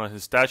inscription on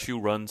his statue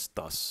runs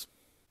thus: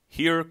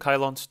 Here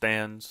Chilon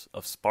stands,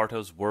 of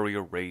Sparta's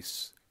warrior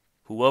race,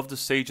 who of the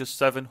sages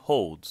 7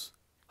 holds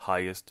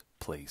highest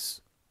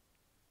place.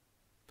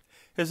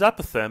 His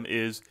apothegm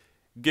is,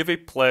 Give a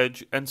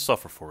pledge and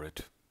suffer for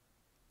it.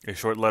 A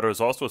short letter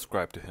is also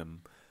ascribed to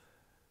him.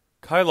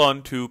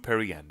 Chilon to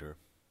Periander.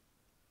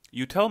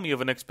 You tell me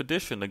of an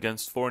expedition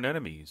against foreign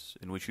enemies,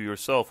 in which you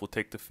yourself will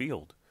take the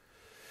field.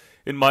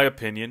 In my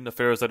opinion,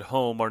 affairs at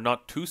home are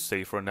not too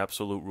safe for an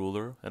absolute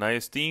ruler, and I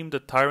esteem the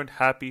tyrant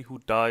happy who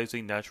dies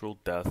a natural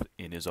death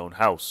in his own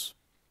house.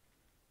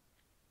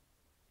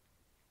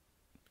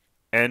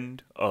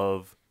 End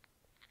of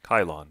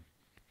Chilon.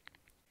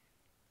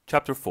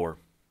 Chapter 4.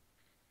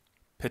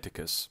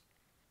 Pittacus.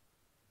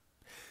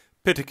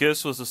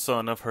 Pittacus was the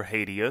son of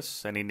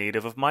Herhadius, and a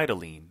native of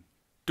Mytilene.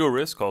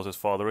 Duris calls his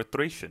father a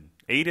Thracian.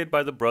 Aided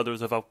by the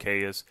brothers of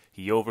Alcaeus,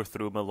 he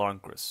overthrew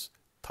Melancrus,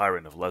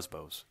 tyrant of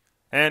Lesbos.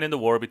 And in the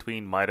war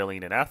between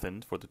Mytilene and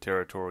Athens for the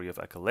territory of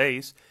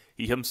Achilles,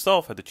 he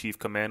himself had the chief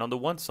command on the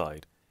one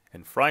side,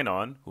 and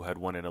Phrynon, who had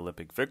won an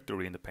Olympic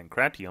victory in the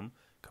Pancratium,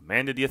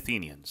 commanded the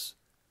Athenians.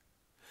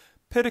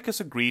 Pittacus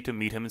agreed to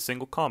meet him in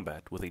single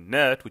combat. With a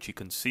net which he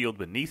concealed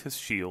beneath his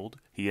shield,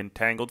 he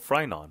entangled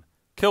Phrynon,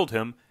 killed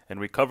him, and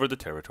recovered the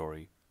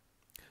territory.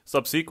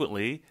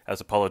 Subsequently,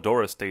 as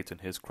Apollodorus states in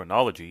his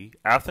chronology,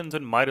 Athens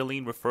and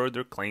Mytilene referred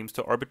their claims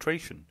to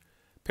arbitration.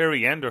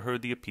 Periander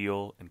heard the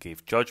appeal and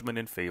gave judgment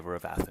in favor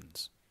of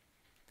Athens.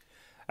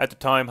 At the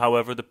time,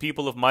 however, the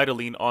people of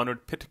Mytilene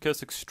honored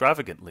Pittacus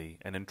extravagantly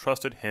and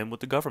entrusted him with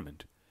the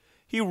government.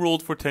 He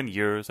ruled for 10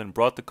 years and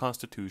brought the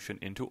constitution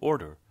into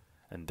order,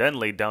 and then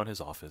laid down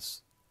his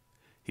office.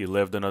 He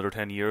lived another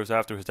 10 years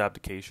after his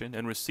abdication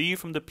and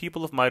received from the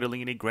people of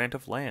Mytilene a grant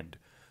of land,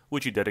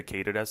 which he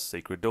dedicated as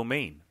sacred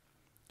domain.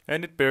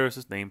 and it bears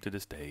his name to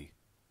this day.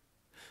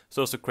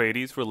 So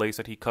Socrates relates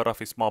that he cut off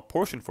a small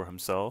portion for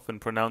himself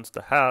and pronounced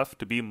the half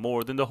to be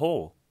more than the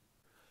whole.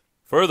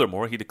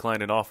 Furthermore, he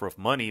declined an offer of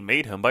money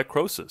made him by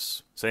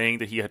Croesus, saying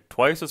that he had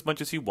twice as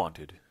much as he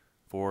wanted,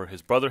 for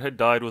his brother had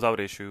died without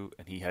issue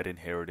and he had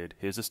inherited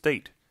his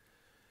estate.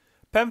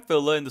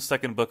 Pamphila, in the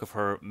second book of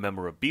her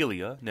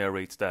Memorabilia,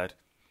 narrates that,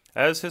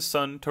 as his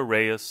son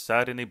Tereus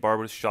sat in a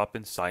barber's shop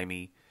in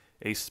Cyme,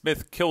 a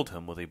smith killed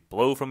him with a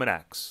blow from an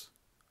axe.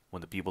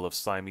 When the people of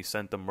Cyme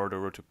sent the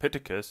murderer to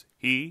Pittacus,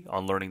 he,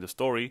 on learning the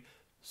story,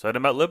 set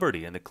him at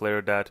liberty and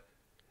declared that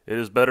it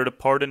is better to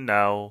pardon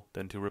now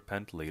than to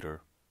repent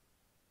later.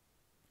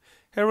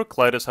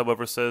 Heraclitus,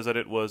 however, says that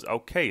it was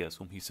Alcaeus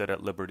whom he set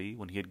at liberty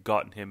when he had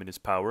gotten him in his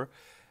power,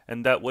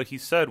 and that what he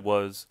said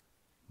was,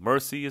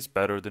 "Mercy is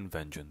better than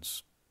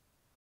vengeance."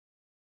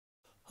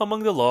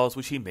 Among the laws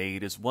which he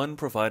made is one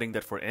providing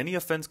that for any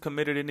offense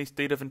committed in a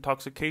state of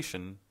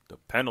intoxication, the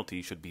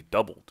penalty should be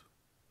doubled.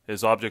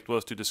 His object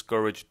was to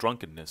discourage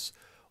drunkenness,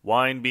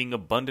 wine being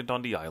abundant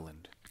on the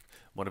island.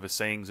 One of his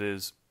sayings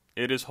is,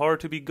 "It is hard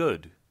to be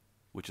good,"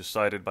 which is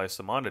cited by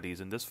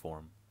Simonides in this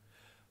form.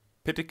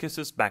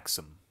 Pittacus's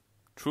maxim,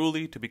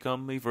 "Truly to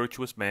become a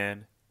virtuous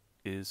man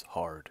is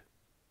hard."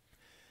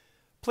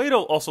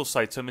 Plato also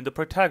cites him in the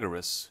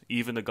Protagoras,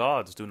 "Even the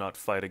gods do not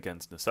fight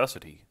against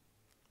necessity."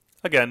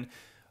 Again,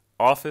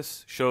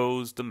 office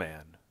shows the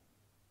man.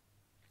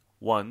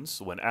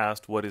 Once, when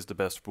asked what is the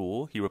best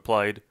rule, he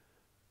replied,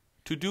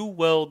 "To do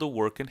well the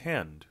work in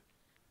hand."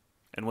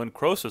 And when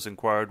Croesus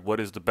inquired what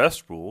is the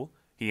best rule,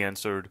 he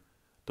answered,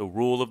 "The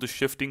rule of the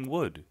shifting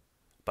wood,"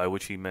 by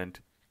which he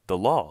meant the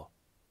law.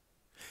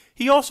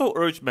 He also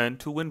urged men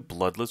to win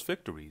bloodless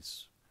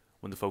victories.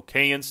 When the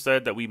Phocians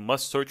said that we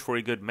must search for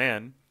a good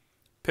man,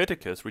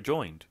 Pittacus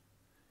rejoined,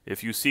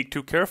 "If you seek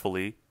too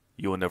carefully,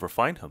 you will never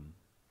find him."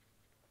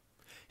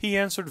 He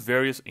answered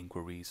various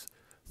inquiries,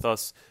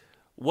 thus,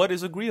 what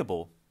is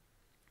agreeable?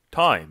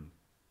 Time.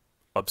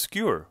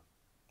 Obscure.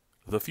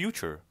 The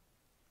future.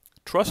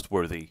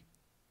 Trustworthy.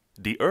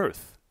 The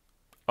earth.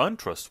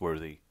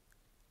 Untrustworthy.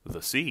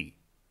 The sea.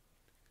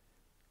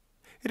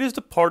 It is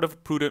the part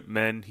of prudent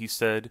men, he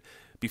said,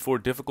 before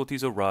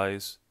difficulties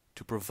arise,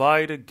 to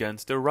provide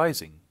against their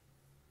rising,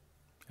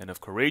 and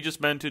of courageous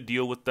men to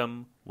deal with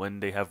them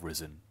when they have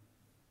risen.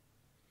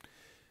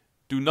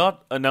 Do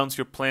not announce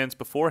your plans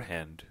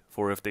beforehand,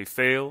 for if they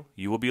fail,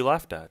 you will be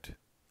laughed at.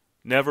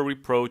 Never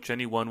reproach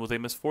anyone with a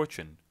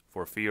misfortune,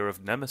 for fear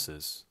of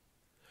nemesis.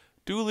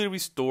 Duly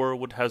restore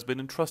what has been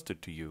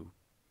entrusted to you.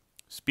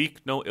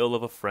 Speak no ill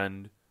of a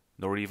friend,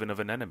 nor even of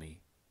an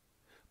enemy.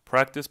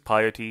 Practice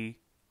piety,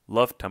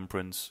 love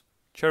temperance,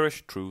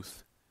 cherish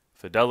truth,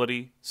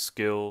 fidelity,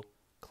 skill,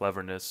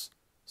 cleverness,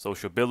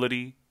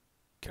 sociability,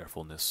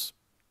 carefulness.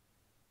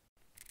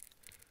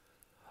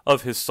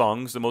 Of his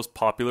songs, the most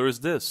popular is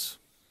this.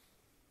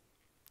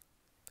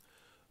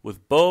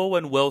 With bow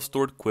and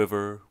well-stored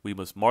quiver, we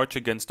must march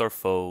against our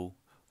foe.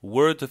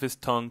 Words of his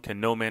tongue can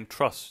no man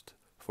trust,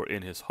 for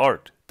in his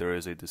heart there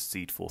is a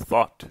deceitful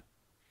thought.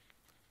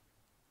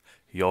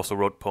 He also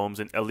wrote poems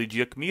in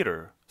elegiac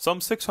meter,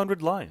 some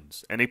 600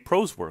 lines, and a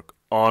prose work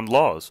on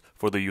laws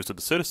for the use of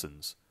the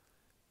citizens.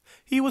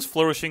 He was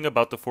flourishing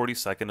about the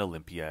 42nd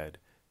Olympiad.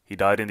 He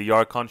died in the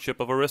archonship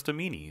of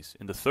Aristomenes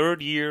in the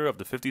 3rd year of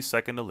the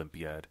 52nd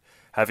Olympiad,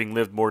 having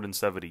lived more than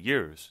 70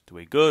 years, to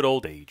a good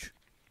old age.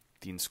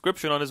 The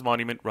inscription on his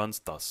monument runs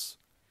thus: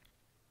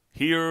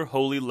 "Here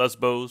holy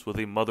Lesbos with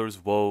a mother's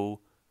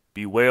woe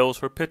bewails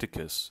her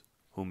Pittacus,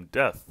 whom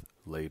death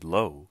laid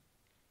low."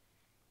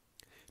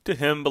 To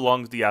him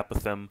belongs the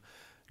apothegm,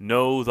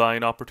 "Know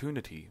thine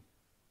opportunity."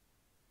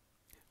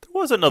 There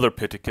was another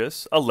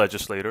Pittacus, a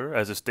legislator,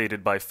 as is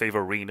stated by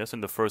Favorinus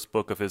in the first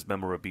book of his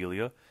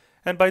Memorabilia,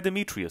 and by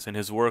Demetrius in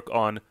his work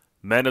on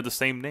Men of the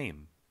Same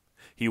Name.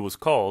 He was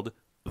called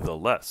the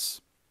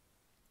Less.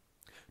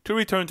 To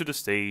return to the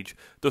stage,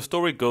 the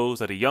story goes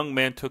that a young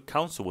man took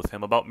counsel with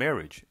him about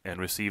marriage, and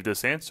received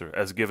this answer,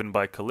 as given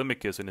by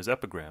Callimachus in his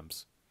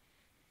epigrams.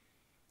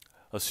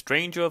 A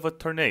stranger of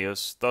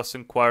Atarneus thus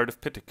inquired of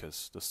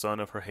Pittacus, the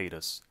son of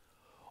Herhatus,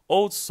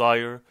 "Old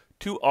sire,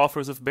 2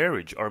 offers of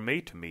marriage are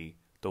made to me.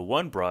 The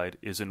one bride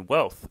is in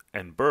wealth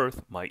and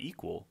birth my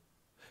equal.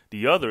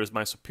 The other is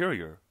my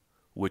superior.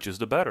 Which is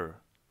the better?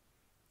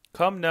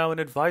 Come now and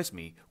advise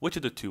me which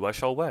of the 2 I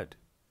shall wed."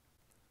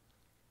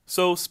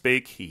 So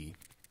spake he.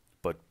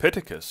 But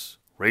Pittacus,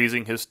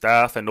 raising his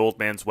staff and old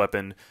man's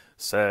weapon,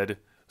 said,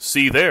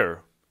 "See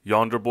there,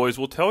 yonder boys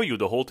will tell you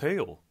the whole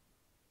tale."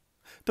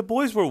 The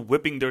boys were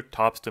whipping their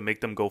tops to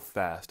make them go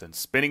fast, and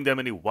spinning them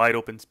in a wide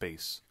open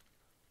space.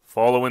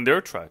 "Follow in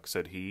their track,"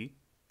 said he.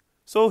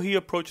 So he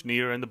approached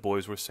near, and the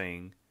boys were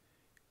saying,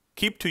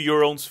 "Keep to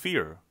your own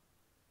sphere."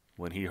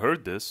 When he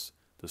heard this,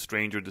 the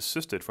stranger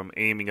desisted from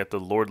aiming at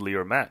the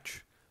lordlier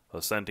match,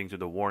 assenting to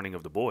the warning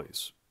of the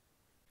boys.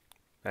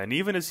 And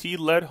even as he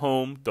led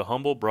home the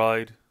humble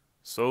bride,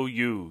 so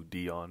you,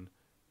 Dion,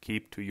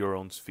 keep to your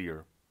own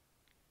sphere.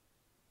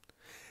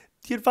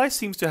 The advice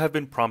seems to have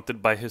been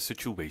prompted by his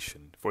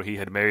situation, for he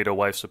had married a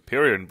wife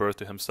superior in birth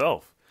to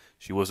himself.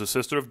 She was the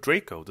sister of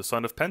Draco, the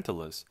son of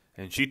Pentalus,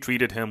 and she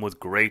treated him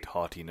with great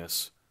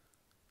haughtiness.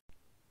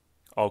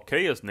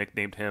 Alcaeus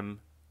nicknamed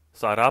him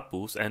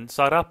Sarapus and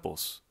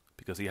Sarapos,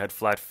 because he had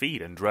flat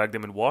feet and dragged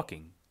them in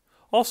walking.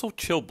 Also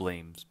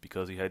Chilblains,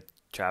 because he had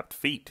chapped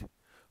feet,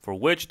 for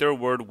which their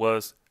word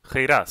was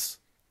Cheiras,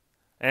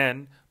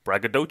 and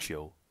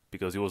Braggadocio,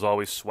 because he was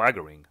always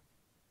swaggering.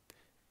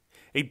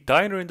 A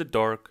diner in the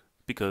dark,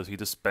 because he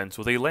dispensed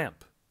with a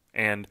lamp,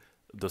 and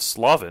the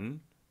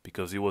Sloven,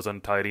 because he was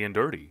untidy and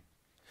dirty.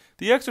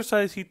 The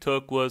exercise he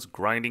took was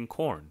grinding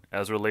corn,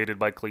 as related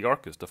by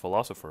Clearchus the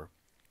philosopher.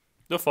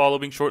 The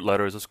following short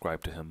letter is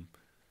ascribed to him.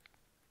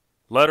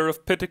 Letter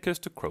of Pittacus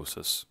to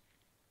Croesus.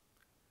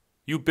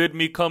 You bid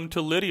me come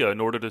to Lydia in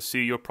order to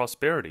see your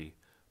prosperity,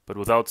 but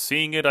without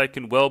seeing it I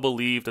can well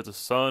believe that the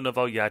son of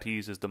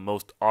Alyattes is the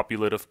most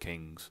opulent of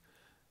kings.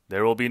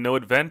 There will be no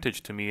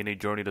advantage to me in a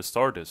journey to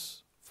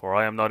Sardis, for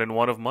I am not in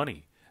want of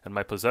money, and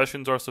my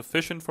possessions are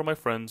sufficient for my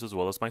friends as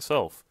well as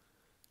myself.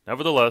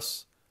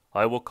 Nevertheless,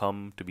 I will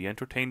come to be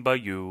entertained by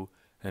you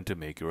and to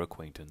make your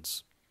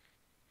acquaintance.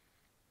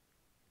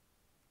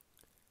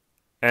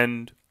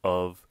 End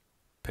of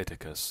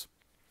Pittacus.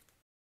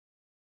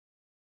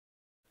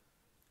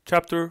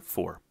 Chapter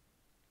 4.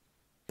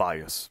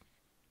 Bias.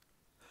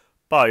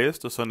 Bias,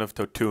 the son of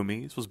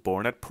Tautumes, was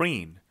born at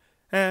Priene,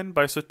 and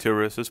by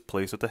Satyrus is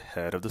placed at the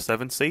head of the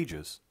 7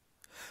 sages.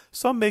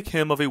 Some make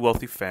him of a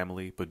wealthy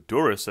family, but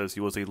Durus says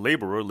he was a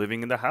laborer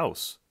living in the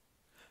house.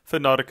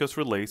 Pherecydes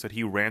relates that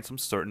he ransomed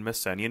certain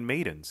Messenian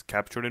maidens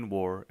captured in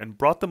war and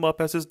brought them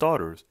up as his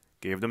daughters,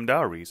 gave them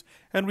dowries,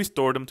 and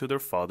restored them to their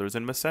fathers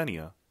in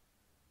Messenia.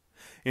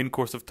 In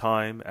course of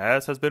time,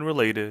 as has been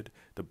related,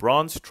 the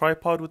bronze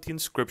tripod with the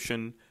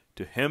inscription,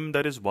 "To him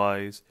that is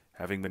wise,"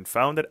 having been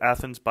found at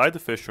Athens by the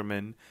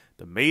fishermen,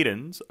 the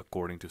maidens,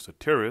 according to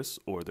Satyrus,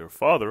 or their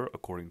father,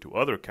 according to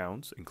other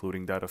accounts,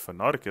 including that of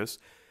Pherecydes,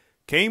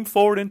 came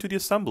forward into the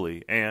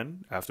assembly,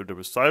 and, after the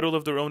recital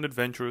of their own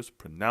adventures,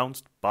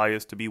 pronounced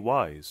Bias to be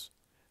wise,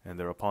 and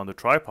thereupon the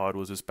tripod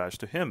was dispatched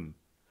to him.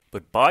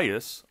 But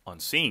Bias, on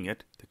seeing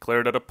it,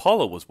 declared that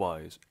Apollo was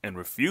wise, and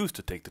refused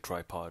to take the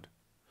tripod.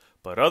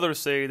 But others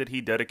say that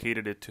he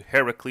dedicated it to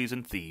Heracles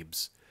in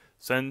Thebes,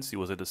 since he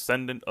was a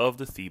descendant of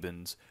the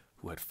Thebans,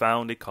 who had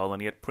found a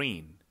colony at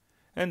Priene,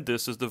 and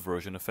this is the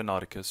version of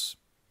Pherecydes.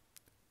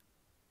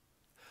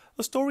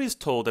 A story is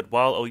told that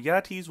while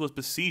Alyattes was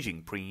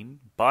besieging Priene,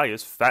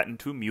 Bias fattened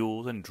 2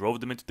 mules and drove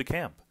them into the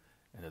camp,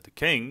 and that the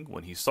king,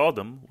 when he saw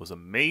them, was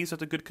amazed at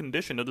the good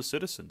condition of the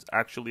citizens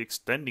actually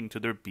extending to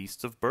their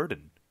beasts of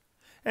burden,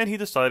 and he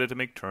decided to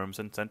make terms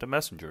and sent a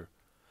messenger.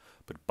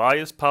 But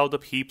Bias piled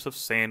up heaps of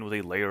sand with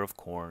a layer of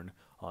corn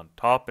on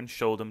top and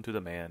showed them to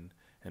the man,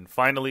 and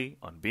finally,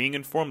 on being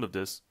informed of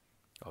this,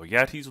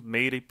 Alyattes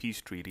made a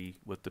peace treaty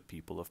with the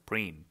people of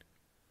Priene.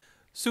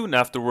 Soon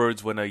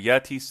afterwards, when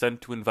Alyattes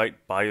sent to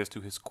invite Bias to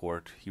his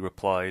court, he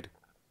replied,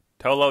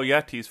 "Tell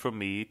Alyattes from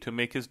me to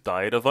make his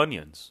diet of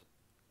onions,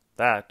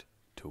 that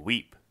to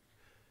weep."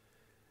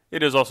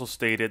 It is also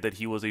stated that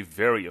he was a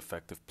very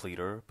effective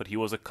pleader, but he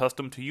was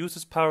accustomed to use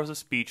his powers of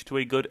speech to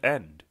a good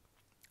end.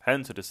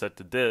 Hence it is said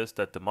to this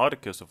that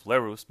Demodocus of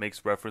Lerus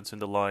makes reference in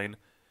the line,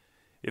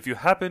 "If you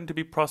happen to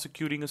be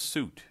prosecuting a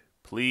suit,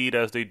 plead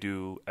as they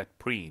do at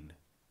Priene."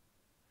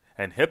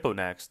 And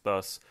Hipponax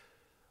thus,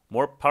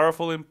 "more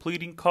powerful in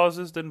pleading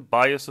causes than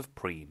Bias of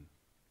Priene."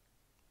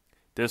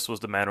 This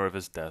was the manner of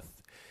his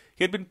death.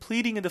 He had been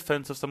pleading in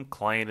defense of some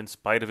client in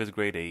spite of his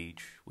great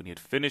age. When he had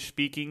finished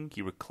speaking,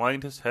 he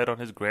reclined his head on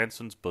his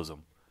grandson's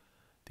bosom.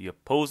 The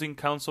opposing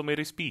counsel made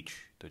a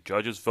speech. The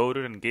judges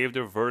voted and gave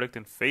their verdict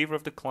in favor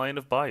of the client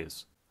of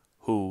Bias,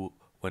 who,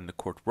 when the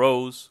court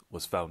rose,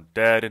 was found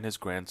dead in his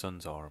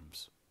grandson's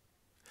arms.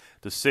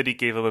 The city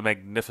gave him a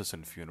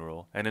magnificent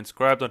funeral, and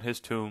inscribed on his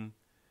tomb,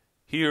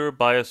 "Here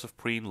Bias of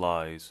Priene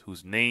lies,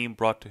 whose name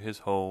brought to his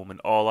home in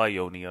all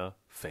Ionia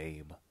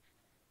fame."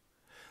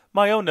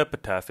 My own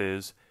epitaph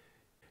is,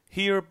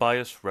 "Here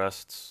Bias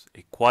rests,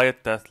 a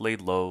quiet death laid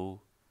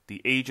low,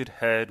 the aged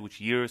head which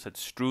years had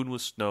strewn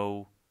with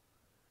snow.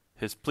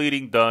 His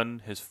pleading done,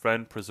 his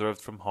friend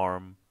preserved from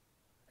harm,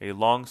 a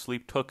long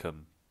sleep took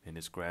him in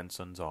his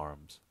grandson's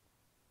arms."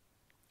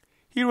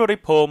 He wrote a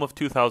poem of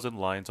 2,000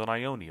 lines on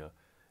Ionia,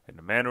 and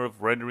a manner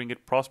of rendering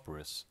it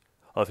prosperous.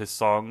 Of his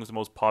songs the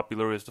most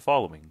popular is the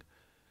following: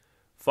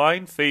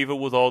 "Find favor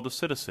with all the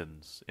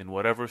citizens, in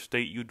whatever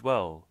state you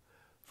dwell,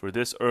 for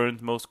this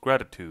earns most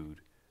gratitude.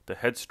 The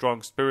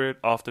headstrong spirit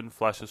often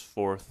flashes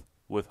forth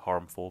with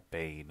harmful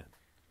bane."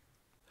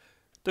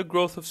 The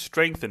growth of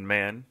strength in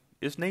man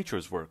is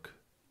nature's work,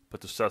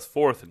 but to set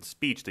forth in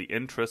speech the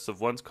interests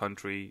of one's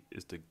country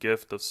is the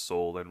gift of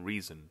soul and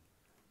reason.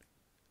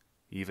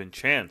 Even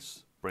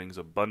chance brings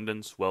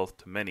abundance wealth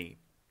to many.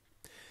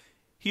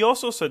 He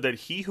also said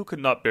that he who could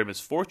not bear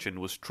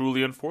misfortune was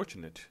truly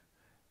unfortunate,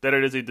 that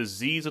it is a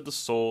disease of the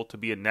soul to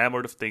be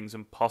enamored of things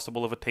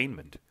impossible of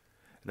attainment,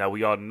 and that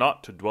we ought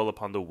not to dwell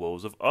upon the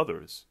woes of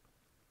others.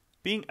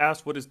 Being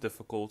asked what is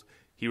difficult,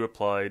 he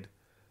replied,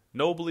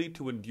 "Nobly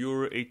to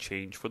endure a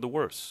change for the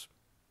worse."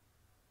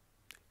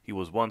 He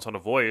was once on a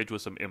voyage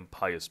with some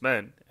impious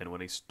men, and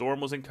when a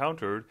storm was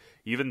encountered,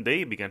 even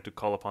they began to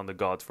call upon the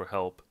gods for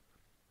help.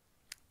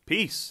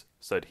 "Peace,"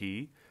 said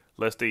he,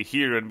 "lest they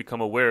hear and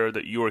become aware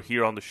that you are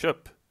here on the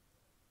ship."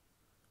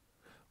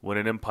 When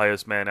an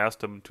impious man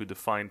asked him to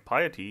define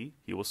piety,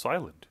 he was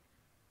silent.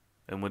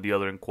 And when the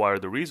other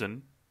inquired the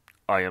reason,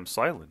 "I am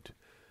silent,"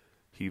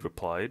 he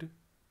replied,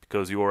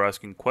 "because you are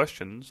asking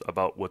questions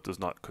about what does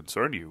not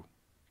concern you."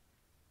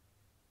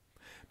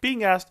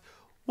 Being asked,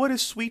 "What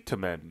is sweet to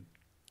men?"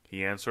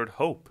 he answered,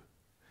 "Hope."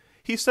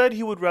 He said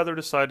he would rather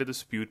decide a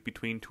dispute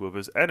between two of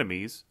his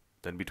enemies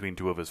than between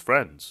two of his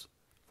friends,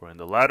 for in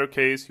the latter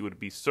case he would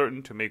be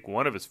certain to make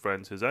one of his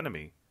friends his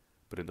enemy,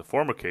 but in the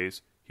former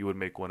case he would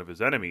make one of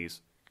his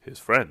enemies his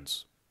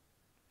friends.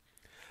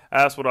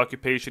 Asked what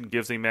occupation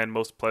gives a man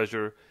most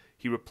pleasure,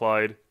 he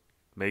replied,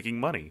 "Making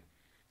money."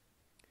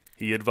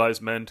 He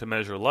advised men to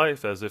measure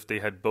life as if they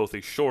had both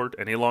a short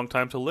and a long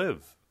time to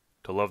live,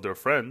 to love their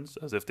friends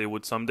as if they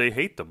would some day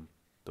hate them,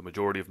 the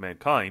majority of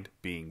mankind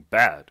being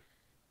bad.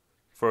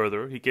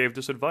 Further, he gave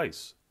this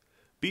advice: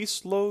 be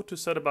slow to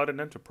set about an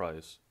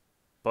enterprise,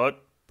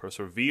 but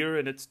persevere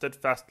in it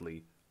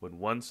steadfastly when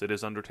once it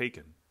is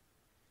undertaken.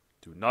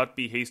 Do not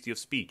be hasty of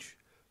speech,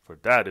 for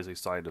that is a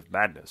sign of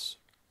madness.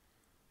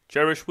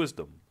 Cherish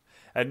wisdom.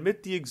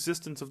 Admit the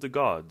existence of the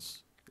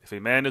gods. If a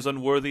man is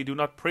unworthy, do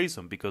not praise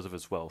him because of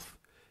his wealth.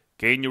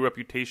 Gain your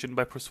reputation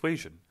by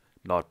persuasion,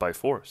 not by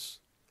force.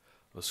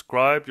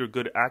 Ascribe your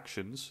good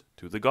actions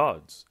to the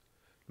gods.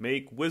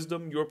 Make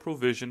wisdom your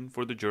provision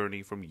for the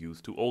journey from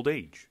youth to old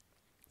age,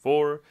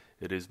 for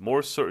it is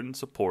more certain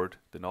support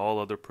than all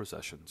other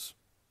possessions.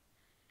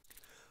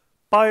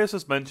 Bias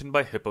is mentioned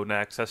by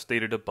Hipponax as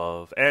stated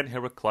above, and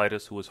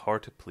Heraclitus, who is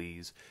hard to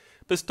please,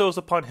 bestows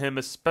upon him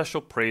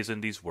especial praise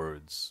in these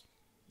words: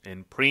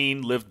 "In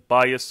Priene lived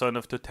Bias son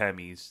of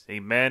Totames, a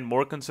man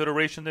more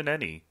consideration than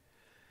any.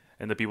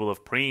 And the people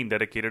of Priene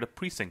dedicated a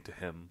precinct to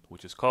him,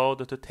 which is called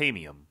the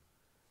Totamium.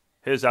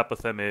 His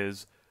apothegm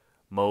is,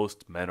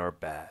 most men are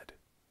bad."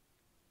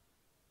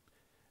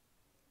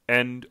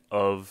 End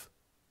of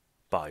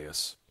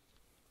Bias.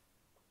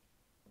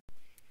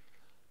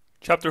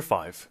 Chapter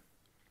 5.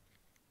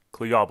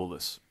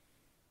 Cleobulus.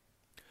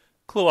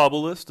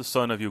 Cleobulus, the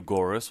son of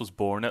Eugoras, was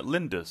born at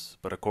Lindus,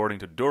 but according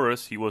to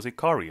Durus he was a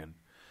Carian.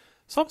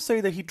 Some say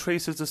that he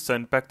traced his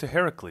descent back to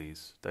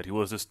Heracles, that he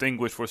was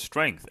distinguished for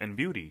strength and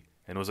beauty,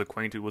 and was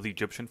acquainted with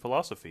Egyptian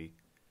philosophy.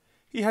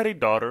 He had a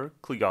daughter,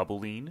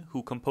 Cleobuline,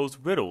 who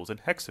composed riddles and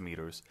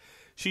hexameters.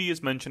 She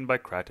is mentioned by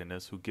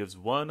Cratinus, who gives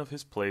one of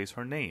his plays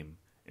her name,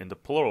 in the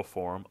plural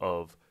form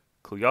of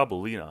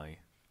Cleobulinae.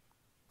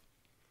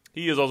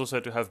 He is also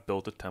said to have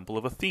built the temple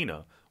of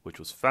Athena, which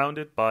was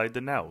founded by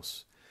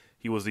Danaus.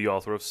 He was the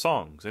author of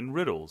songs and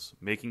riddles,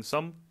 making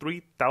some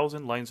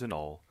 3,000 lines in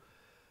all.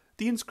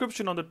 The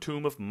inscription on the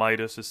tomb of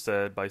Midas is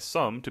said by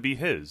some to be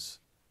his.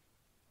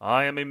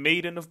 "I am a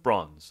maiden of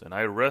bronze, and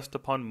I rest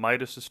upon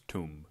Midas's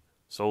tomb.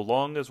 So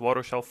long as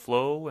water shall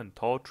flow, and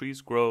tall trees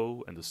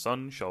grow, and the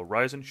sun shall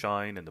rise and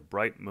shine, and the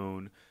bright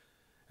moon,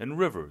 and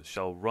rivers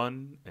shall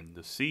run, and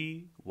the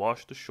sea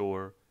wash the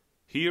shore,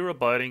 here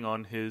abiding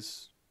on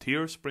his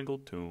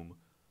tear-sprinkled tomb,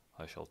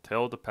 I shall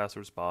tell the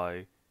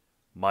passers-by,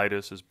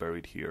 Midas is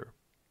buried here."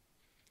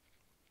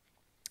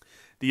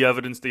 The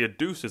evidence they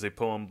adduce is a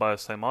poem by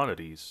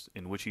Simonides,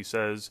 in which he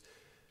says,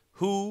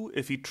 "Who,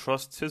 if he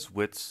trusts his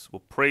wits, will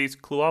praise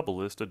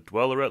Cleobulus, the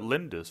dweller at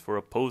Lindus, for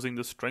opposing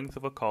the strength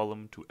of a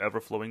column to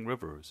ever-flowing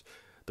rivers,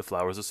 the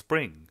flowers of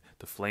spring,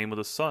 the flame of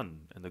the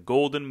sun, and the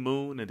golden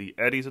moon, and the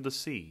eddies of the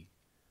sea?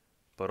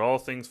 But all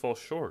things fall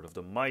short of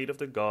the might of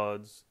the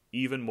gods,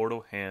 even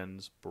mortal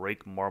hands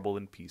break marble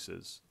in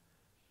pieces.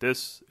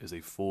 This is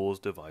a fool's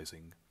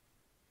devising."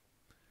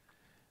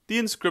 The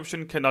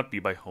inscription cannot be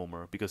by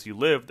Homer, because he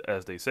lived,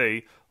 as they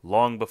say,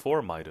 long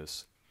before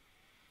Midas.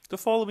 The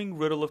following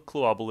riddle of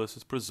Cleobulus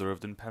is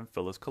preserved in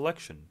Pamphila's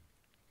collection.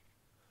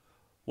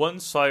 "One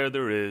sire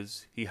there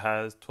is, he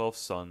has 12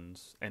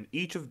 sons, and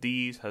each of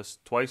these has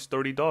twice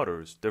 30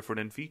 daughters, different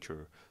in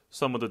feature.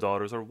 Some of the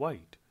daughters are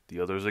white, the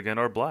others again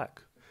are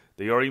black.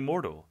 They are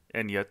immortal,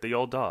 and yet they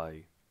all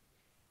die."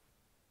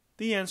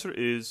 The answer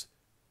is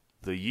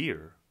the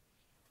year.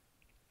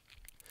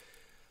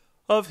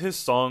 Of his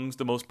songs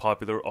the most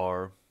popular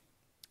are,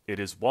 "It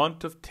is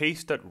want of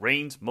taste that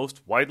reigns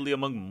most widely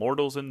among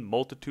mortals in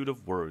multitude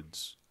of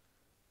words,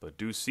 but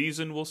due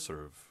season will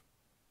serve.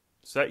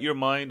 Set your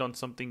mind on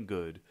something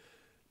good.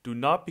 Do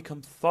not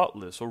become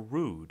thoughtless or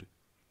rude.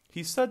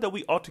 He said that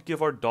we ought to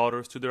give our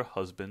daughters to their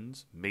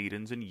husbands,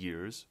 maidens in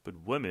years,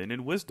 but women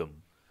in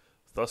wisdom,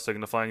 thus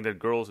signifying that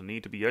girls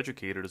need to be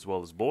educated as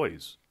well as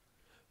boys.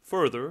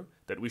 Further,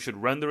 that we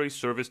should render a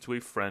service to a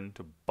friend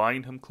to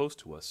bind him close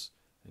to us,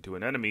 and to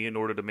an enemy in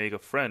order to make a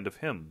friend of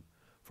him,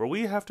 for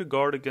we have to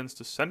guard against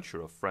the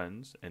censure of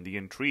friends and the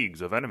intrigues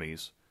of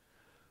enemies.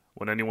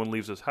 When anyone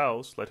leaves his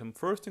house, let him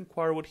first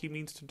inquire what he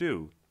means to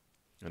do,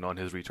 and on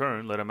his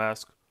return let him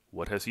ask,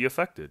 what has he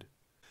effected?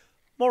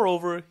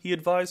 Moreover, he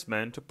advised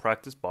men to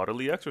practice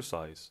bodily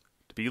exercise,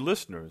 to be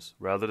listeners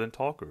rather than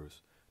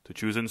talkers, to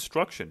choose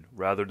instruction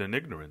rather than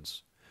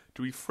ignorance,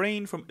 to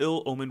refrain from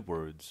ill-omened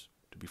words,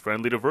 to be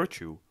friendly to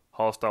virtue,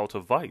 hostile to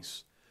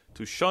vice,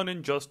 to shun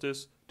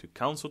injustice, to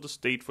counsel the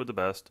state for the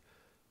best,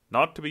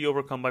 not to be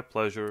overcome by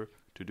pleasure,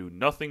 to do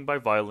nothing by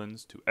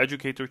violence, to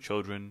educate their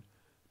children,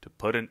 to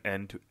put an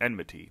end to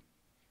enmity.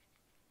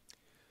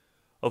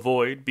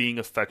 Avoid being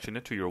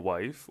affectionate to your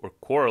wife, or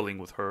quarreling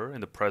with her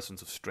in the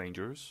presence of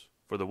strangers,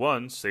 for the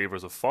one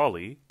savors of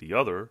folly, the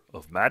other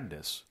of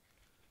madness.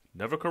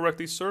 Never correct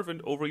a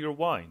servant over your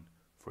wine,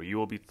 for you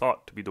will be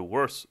thought to be the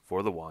worse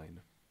for the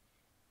wine.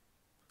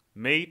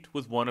 Mate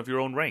with one of your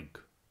own rank,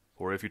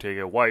 for if you take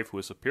a wife who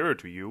is superior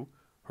to you,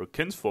 her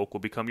kinsfolk will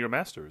become your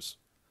masters.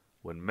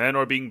 When men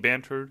are being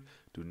bantered,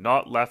 do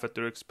not laugh at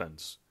their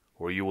expense,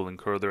 or you will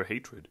incur their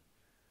hatred.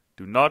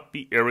 Do not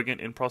be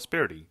arrogant in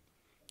prosperity.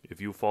 If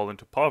you fall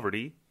into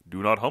poverty,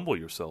 do not humble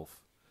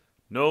yourself.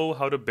 Know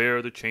how to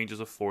bear the changes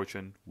of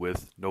fortune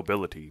with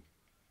nobility.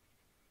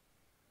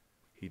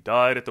 He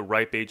died at the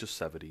ripe age of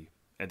 70,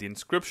 and the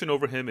inscription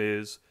over him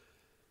is,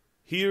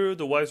 "Here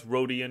the wise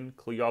Rhodian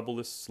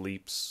Cleobulus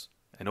sleeps,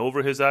 and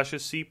over his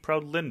ashes seat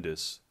proud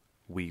Lindus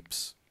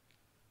weeps."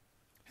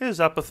 His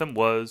epithet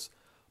was,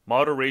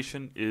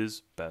 "Moderation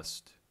is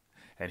best,"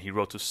 and he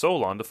wrote to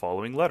Solon the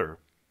following letter.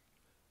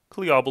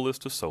 Cleobulus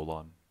to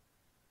Solon.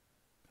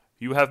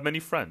 You have many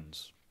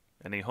friends,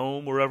 and a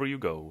home wherever you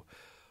go,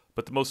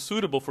 but the most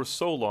suitable for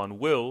Solon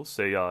will,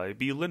 say I,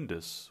 be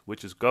Lindus,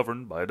 which is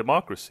governed by a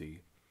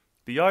democracy.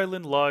 The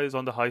island lies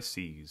on the high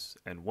seas,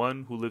 and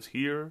one who lives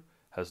here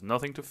has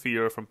nothing to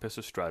fear from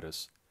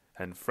Pisistratus,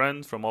 and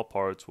friends from all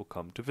parts will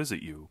come to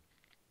visit you.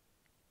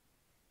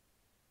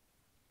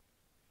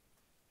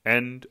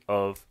 End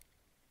of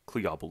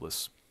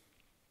Cleobulus.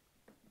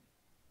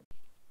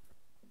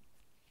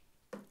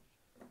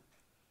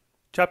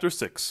 Chapter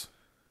 6.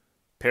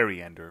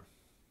 Periander.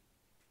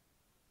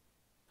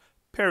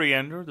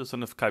 Periander, the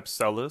son of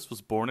Cleobulus,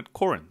 was born at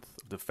Corinth,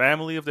 of the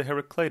family of the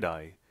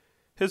Heraclidae.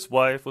 His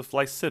wife was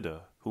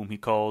Lycida, whom he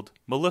called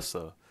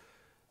Melissa.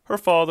 Her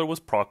father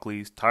was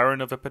Procles,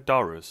 tyrant of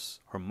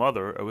Epidaurus, her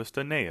mother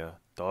Aristonaea,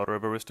 daughter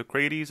of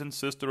Aristocrates and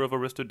sister of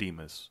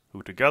Aristodemus,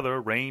 who together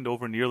reigned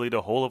over nearly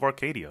the whole of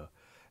Arcadia,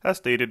 as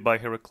stated by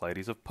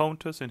Heraclides of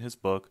Pontus in his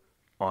book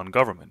On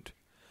Government.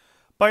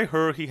 By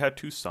her he had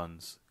 2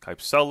 sons,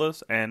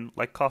 Cleobulus and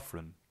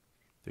Lycophron.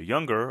 The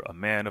younger, a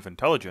man of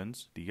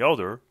intelligence, the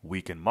elder,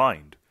 weak in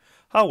mind.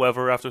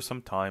 However, after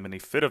some time, in a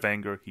fit of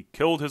anger, he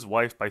killed his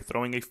wife by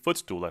throwing a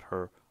footstool at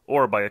her,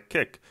 or by a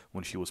kick,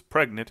 when she was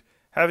pregnant,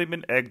 having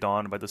been egged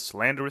on by the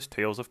slanderous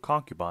tales of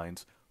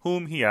concubines,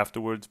 whom he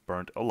afterwards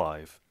burnt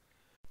alive.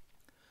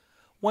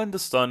 When the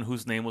son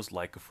whose name was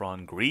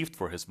Lycophron grieved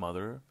for his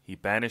mother, he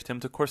banished him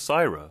to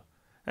Corcyra,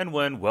 and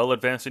when well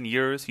advanced in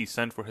years, he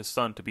sent for his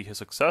son to be his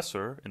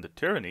successor in the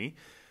tyranny,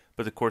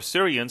 but the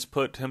Corcyrians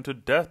put him to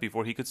death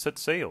before he could set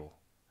sail.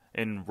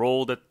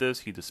 Enrolled at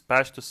this, he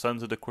dispatched the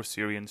sons of the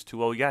Corcyrians to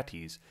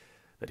Oyates,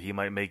 that he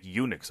might make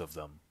eunuchs of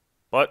them.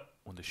 But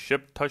when the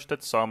ship touched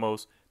at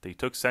Samos, they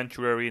took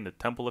sanctuary in the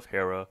temple of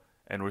Hera,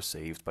 and were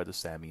saved by the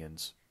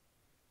Samians.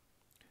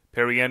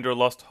 Periander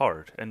lost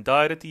heart, and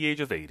died at the age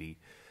of 80.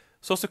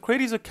 So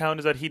Socrates' account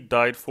is that he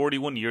died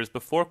 41 years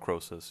before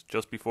Croesus,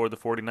 just before the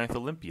 49th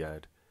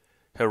Olympiad.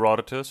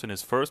 Herodotus in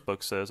his first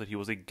book says that he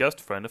was a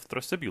guest friend of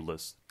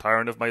Thrasybulus,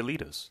 tyrant of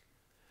Miletus.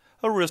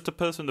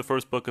 Aristippus, in the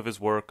first book of his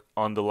work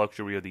On the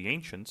Luxury of the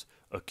Ancients,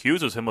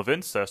 accuses him of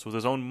incest with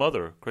his own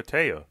mother,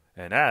 Cretea,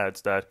 and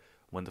adds that,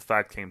 when the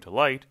fact came to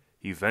light,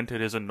 he vented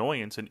his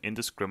annoyance in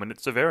indiscriminate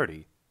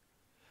severity.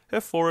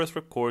 Ephorus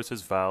records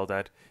his vow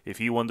that, if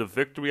he won the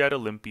victory at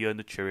Olympia in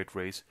the chariot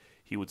race,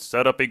 he would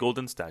set up a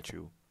golden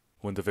statue.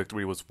 When the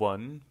victory was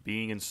won,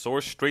 being in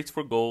sore straits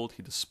for gold,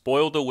 he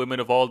despoiled the women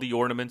of all the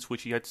ornaments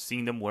which he had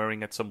seen them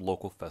wearing at some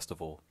local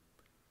festival.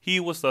 He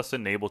was thus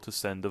enabled to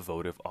send the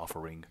votive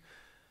offering.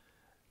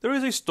 There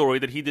is a story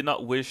that he did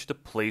not wish the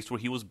place where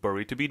he was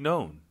buried to be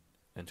known,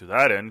 and to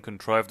that end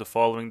contrived the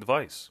following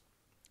device.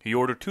 He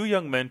ordered 2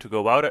 young men to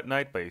go out at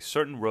night by a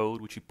certain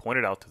road which he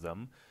pointed out to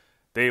them.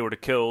 They were to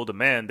kill the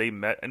man they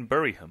met and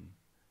bury him.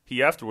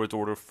 He afterwards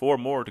ordered 4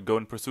 more to go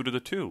in pursuit of the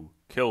 2,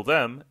 kill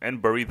them,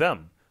 and bury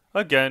them.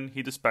 Again,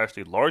 he dispatched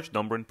a large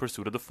number in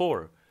pursuit of the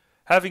 4.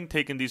 Having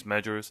taken these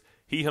measures,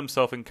 he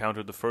himself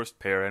encountered the first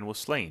pair and was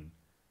slain.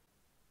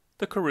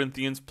 The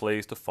Corinthians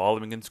placed the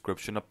following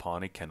inscription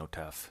upon a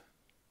cenotaph.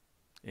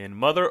 In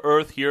Mother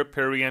Earth here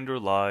Periander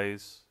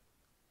lies,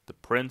 the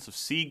prince of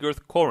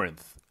sea-girt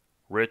Corinth,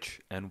 rich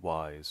and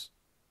wise.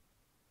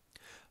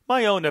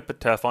 My own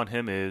epitaph on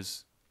him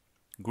is,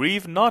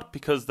 Grieve not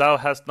because thou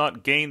hast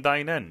not gained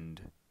thine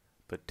end,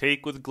 but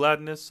take with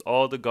gladness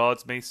all the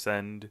gods may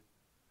send.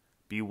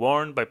 Be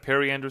warned by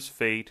Periander's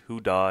fate, who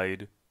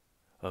died,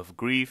 of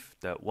grief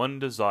that one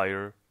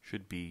desire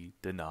should be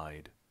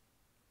denied.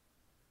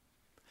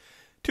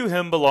 To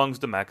him belongs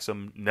the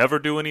maxim, never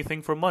do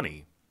anything for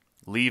money.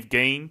 Leave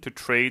gain to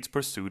trades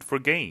pursued for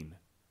gain.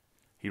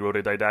 He wrote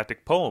a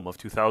didactic poem of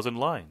 2,000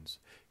 lines.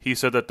 He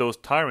said that those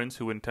tyrants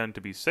who intend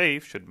to be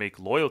safe should make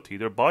loyalty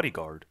their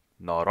bodyguard,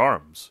 not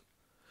arms.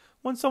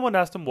 When someone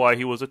asked him why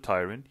he was a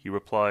tyrant, he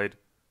replied,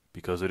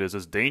 because it is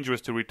as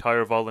dangerous to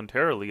retire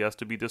voluntarily as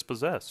to be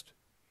dispossessed.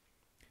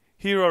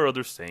 Here are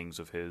other sayings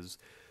of his.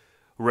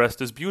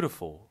 Rest is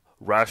beautiful,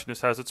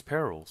 rashness has its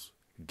perils,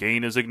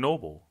 gain is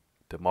ignoble,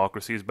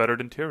 democracy is better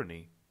than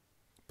tyranny,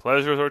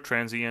 pleasures are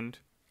transient,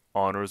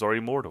 honors are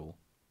immortal.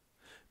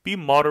 Be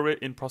moderate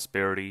in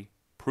prosperity,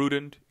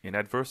 prudent in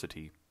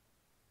adversity.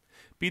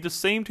 Be the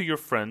same to your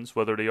friends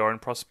whether they are in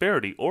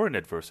prosperity or in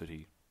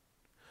adversity.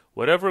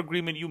 Whatever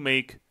agreement you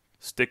make,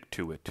 stick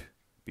to it.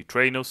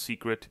 Betray no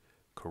secret,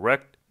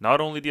 correct not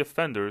only the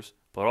offenders,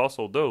 but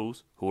also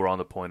those who are on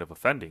the point of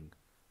offending.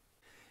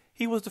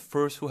 He was the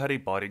first who had a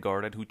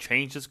bodyguard and who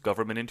changed his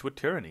government into a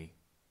tyranny,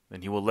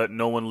 and he will let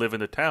no one live in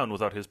the town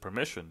without his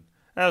permission,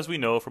 as we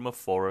know from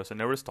Ephorus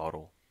and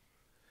Aristotle.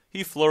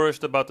 He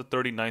flourished about the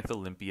 39th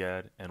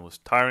Olympiad, and was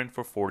tyrant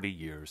for 40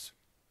 years.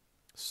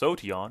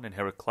 Sotion and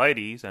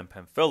Heraclides and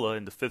Pamphila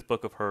in the 5th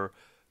book of her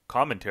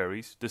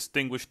Commentaries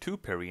distinguish two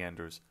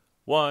Perianders,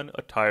 one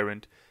a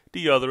tyrant,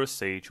 the other a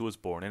sage who was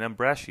born in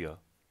Ambracia.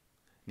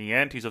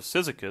 Neanthes of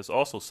Cyzicus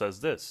also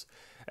says this,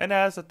 and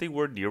adds that they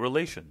were near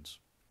relations,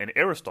 and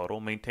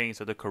Aristotle maintains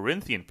that the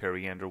Corinthian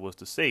Periander was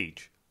the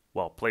sage,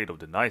 while Plato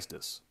denies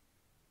this.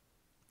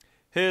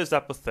 His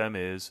apothegm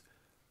is,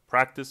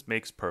 "Practice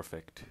makes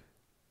perfect."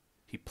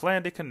 He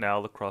planned a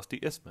canal across the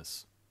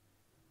isthmus.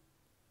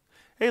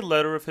 A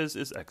letter of his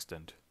is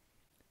extant.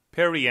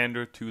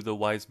 Periander to the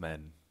wise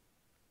men.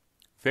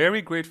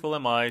 Very grateful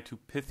am I to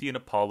Pythian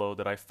Apollo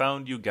that I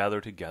found you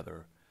gathered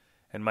together,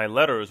 and my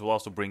letters will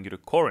also bring you to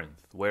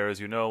Corinth, where, as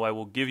you know, I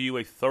will give you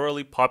a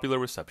thoroughly popular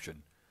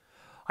reception.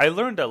 I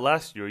learned that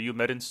last year you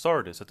met in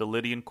Sardis at the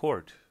Lydian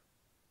court.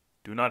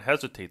 Do not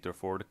hesitate,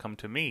 therefore, to come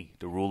to me,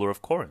 the ruler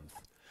of Corinth.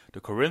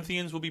 The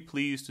Corinthians will be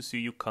pleased to see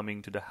you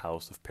coming to the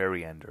house of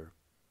Periander.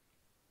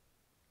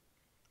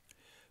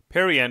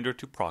 Periander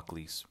to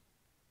Procles.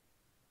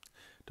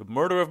 The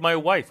murder of my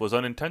wife was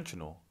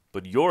unintentional,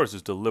 but yours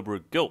is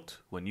deliberate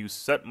guilt when you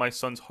set my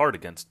son's heart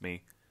against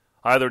me.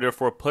 Either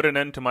therefore put an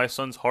end to my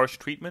son's harsh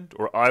treatment,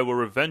 or I will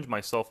revenge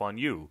myself on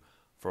you,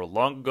 for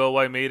long ago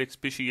I made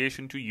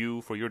expiation to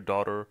you for your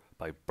daughter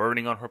by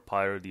burning on her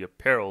pyre the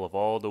apparel of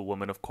all the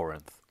women of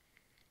Corinth.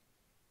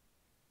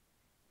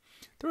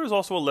 There is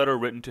also a letter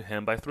written to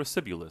him by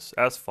Thrasybulus,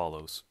 as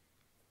follows.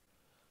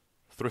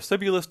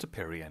 Thrasybulus to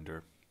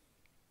Periander.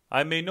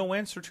 I made no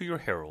answer to your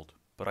herald,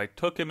 but I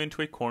took him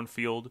into a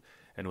cornfield,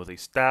 and with a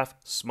staff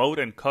smote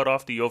and cut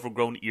off the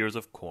overgrown ears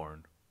of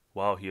corn,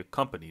 while he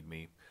accompanied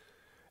me.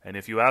 And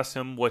if you ask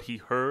him what he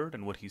heard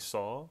and what he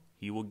saw,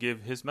 he will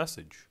give his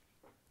message.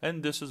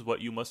 And this is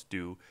what you must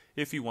do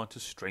if you want to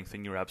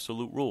strengthen your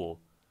absolute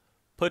rule.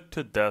 Put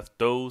to death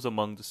those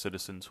among the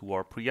citizens who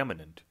are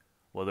preeminent,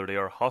 whether they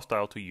are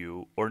hostile to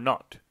you or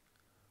not.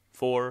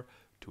 For,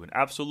 to an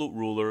absolute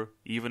ruler,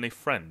 even a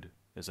friend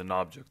is an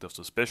object of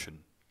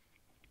suspicion.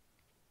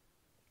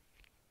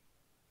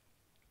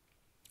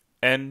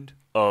 End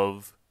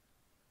of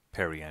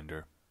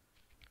Periander.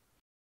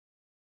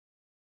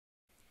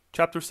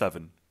 Chapter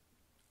 7.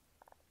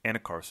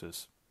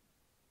 Anacharsis.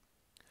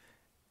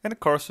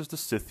 Anacharsis the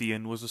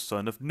Scythian was the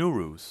son of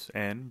Neurus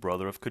and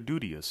brother of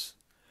Cadudius,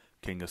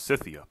 king of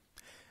Scythia.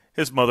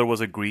 His mother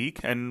was a Greek,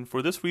 and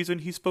for this reason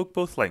he spoke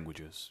both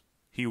languages.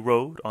 He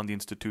wrote on the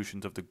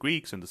institutions of the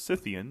Greeks and the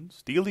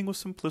Scythians, dealing with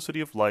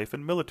simplicity of life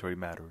and military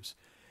matters,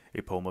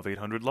 a poem of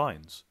 800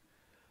 lines.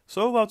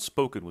 So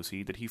outspoken was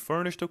he that he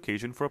furnished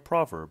occasion for a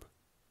proverb,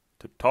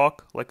 to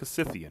talk like a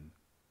Scythian.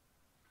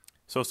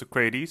 So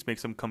Socrates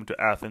makes him come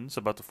to Athens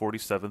about the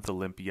 47th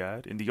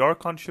Olympiad in the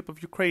archonship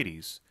of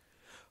Eucrates.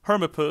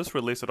 Hermippus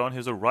relates that on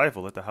his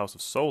arrival at the house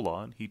of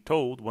Solon, he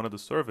told one of the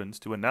servants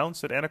to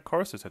announce that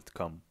Anacharsis had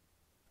come,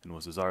 and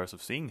was desirous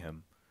of seeing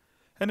him,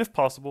 and if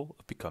possible,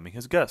 of becoming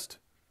his guest.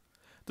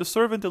 The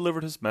servant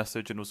delivered his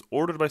message and was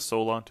ordered by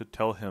Solon to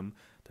tell him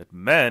that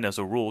men, as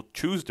a rule,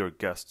 choose their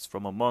guests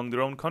from among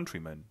their own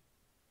countrymen.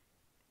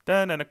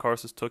 Then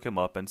Anacharsis took him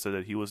up and said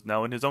that he was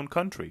now in his own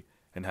country,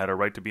 and had a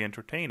right to be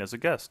entertained as a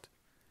guest.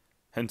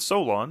 And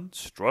Solon,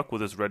 struck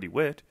with his ready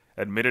wit,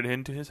 admitted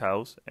him to his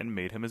house, and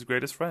made him his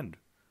greatest friend.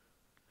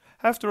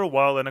 After a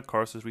while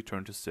Anacharsis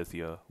returned to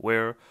Scythia,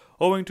 where,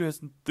 owing to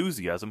his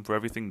enthusiasm for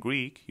everything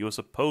Greek, he was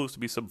supposed to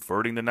be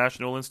subverting the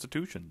national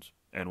institutions,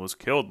 and was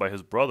killed by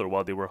his brother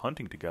while they were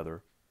hunting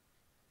together.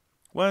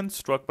 When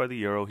struck by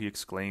the arrow, he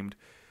exclaimed,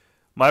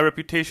 "My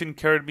reputation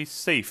carried me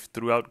safe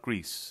throughout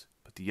Greece,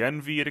 but the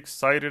envy it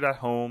excited at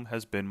home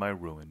has been my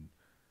ruin."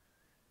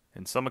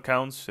 In some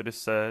accounts it is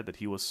said that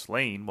he was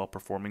slain while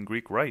performing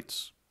Greek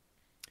rites.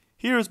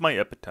 Here is my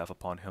epitaph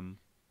upon him.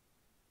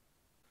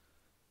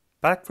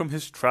 Back from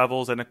his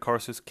travels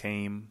Anacharsis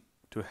came,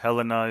 to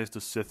Hellenize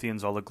the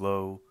Scythians all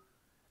aglow.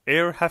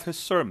 Ere half his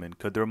sermon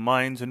could their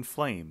minds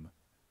inflame,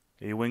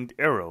 a winged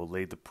arrow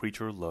laid the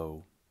preacher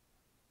low.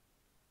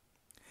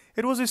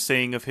 It was a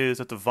saying of his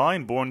that the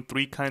vine bore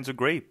 3 kinds of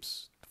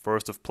grapes, the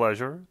first of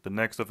pleasure, the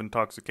next of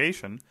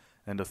intoxication,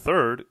 and the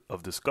third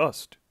of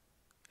disgust.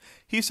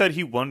 He said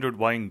he wondered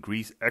why in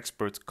Greece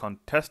experts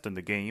contest in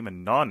the game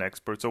and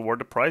non-experts award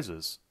the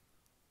prizes.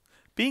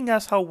 Being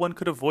asked how one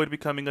could avoid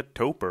becoming a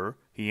toper,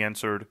 he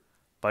answered,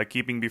 by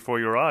keeping before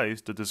your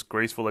eyes the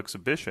disgraceful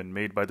exhibition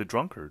made by the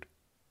drunkard.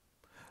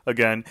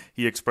 Again,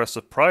 he expressed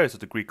surprise that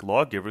the Greek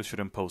lawgivers should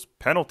impose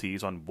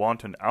penalties on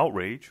wanton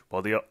outrage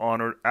while they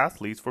honored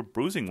athletes for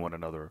bruising one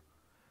another.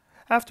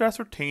 After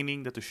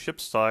ascertaining that the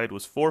ship's side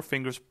was 4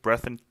 fingers'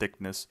 breadth in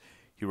thickness,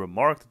 he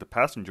remarked that the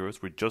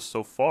passengers were just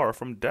so far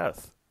from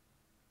death.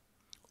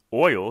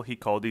 Oil he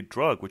called a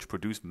drug which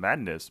produced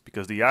madness,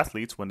 because the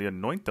athletes, when they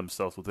anoint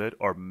themselves with it,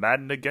 are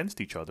maddened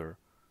against each other.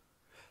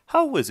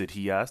 How is it,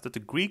 he asked, that the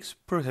Greeks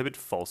prohibit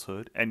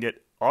falsehood, and yet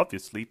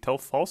obviously tell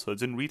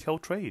falsehoods in retail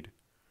trade?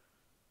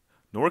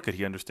 Nor could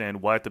he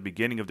understand why at the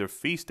beginning of their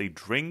feast they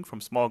drink from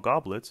small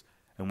goblets,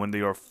 and when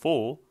they are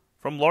full,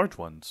 from large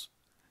ones.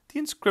 The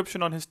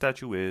inscription on his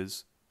statue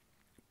is,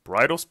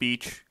 "Bridle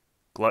speech,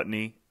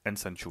 gluttony, and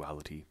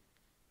sensuality."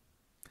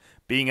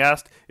 Being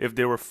asked if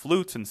there were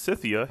flutes in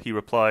Scythia, he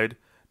replied,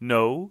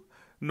 "No,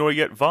 nor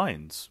yet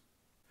vines."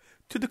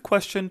 To the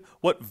question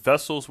what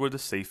vessels were the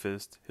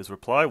safest, his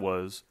reply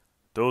was,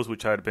 those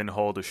which had been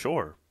hauled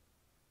ashore.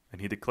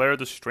 And he declared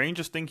the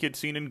strangest thing he had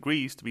seen in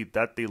Greece to be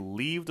that they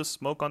leave the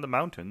smoke on the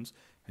mountains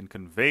and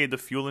convey the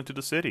fuel into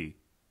the city.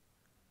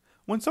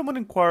 When someone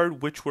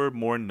inquired which were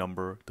more in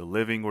number, the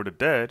living or the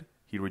dead,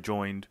 he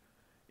rejoined,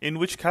 "In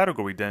which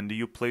category, then, do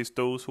you place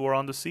those who are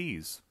on the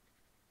seas?"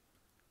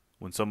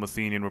 When some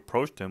Athenian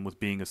reproached him with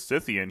being a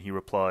Scythian, he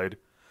replied,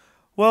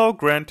 "Well,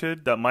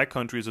 granted that my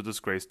country is a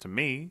disgrace to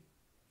me,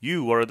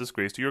 you are a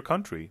disgrace to your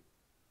country."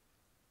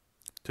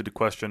 To the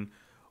question,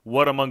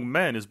 what among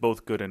men is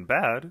both good and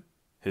bad,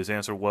 his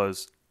answer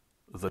was,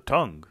 "The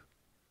tongue."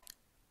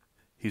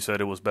 He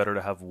said it was better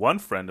to have one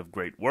friend of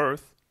great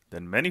worth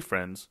than many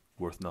friends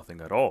worth nothing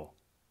at all.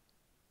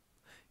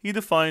 He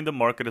defined the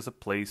market as a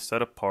place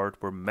set apart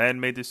where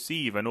men may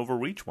deceive and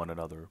overreach one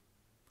another.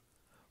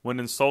 When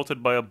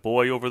insulted by a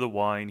boy over the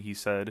wine, he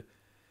said,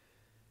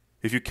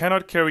 "If you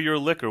cannot carry your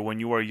liquor when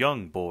you are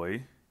young,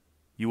 boy,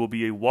 you will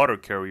be a water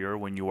carrier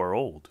when you are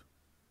old."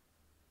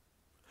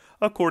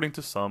 According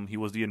to some, he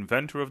was the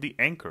inventor of the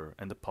anchor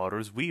and the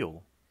potter's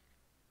wheel.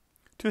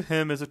 To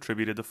him is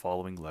attributed the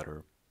following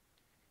letter.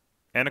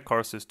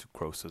 Anacharsis to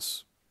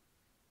Croesus.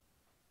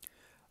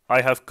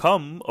 I have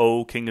come,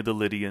 O king of the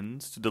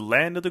Lydians, to the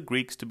land of the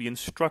Greeks to be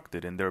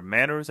instructed in their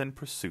manners and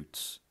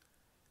pursuits.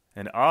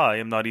 And I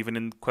am not even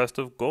in quest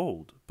of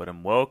gold, but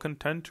am well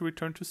content to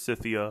return to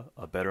Scythia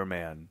a better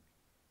man.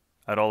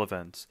 At all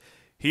events,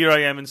 here I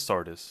am in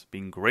Sardis,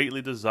 being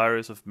greatly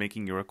desirous of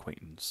making your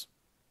acquaintance.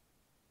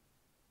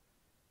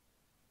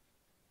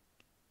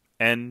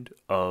 End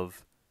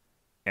of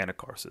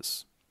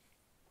Anacharsis.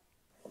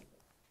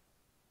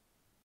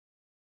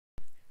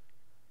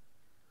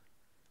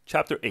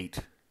 Chapter 8.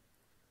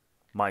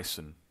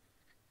 Myson.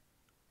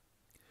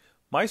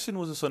 Myson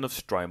was the son of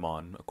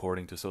Strymon,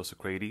 according to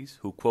Socrates,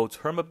 who quotes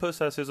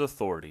Hermippus as his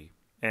authority,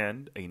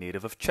 and a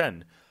native of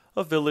Chen,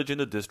 a village in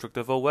the district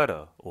of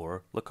Oeta,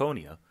 or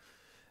Laconia,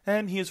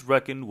 and he is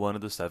reckoned one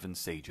of the 7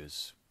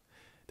 sages.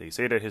 They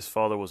say that his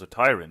father was a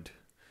tyrant.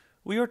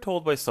 We are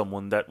told by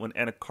someone that when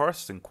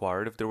Anacharsis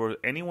inquired if there were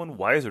anyone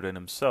wiser than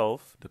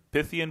himself, the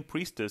Pythian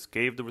priestess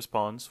gave the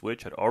response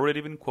which had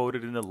already been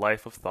quoted in the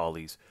life of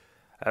Thales,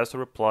 as a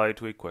reply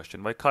to a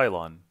question by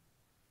Chilon.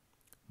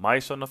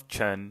 Myson of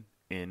Chen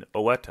in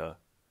Oeta,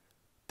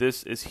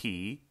 this is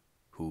he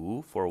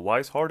who for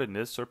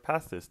wise-heartedness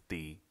surpasseth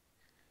thee.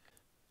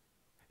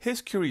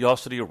 His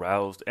curiosity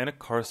aroused,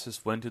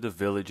 Anacharsis went to the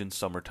village in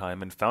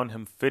summertime and found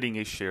him fitting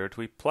a share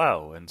to a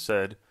plough, and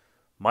said,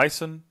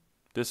 "Myson,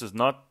 this is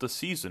not the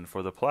season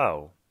for the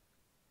plough."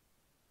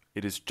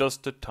 "It is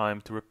just the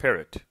time to repair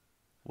it,"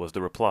 was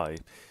the reply.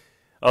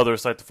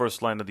 Others cite the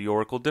first line of the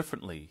oracle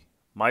differently,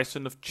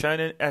 Myson of Chen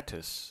and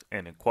Etis,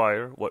 and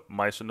inquire what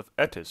Myson of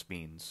Etis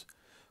means.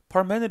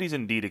 Parmenides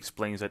indeed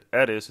explains that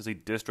Etis is a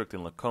district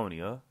in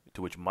Laconia,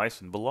 to which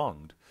Myson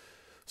belonged.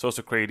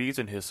 Socrates,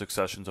 in his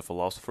Successions of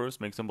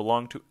Philosophers, makes him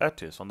belong to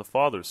Etis on the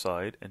father's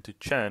side, and to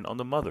Chen on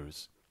the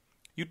mother's.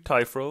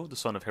 Euthyphro, the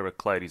son of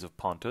Heraclides of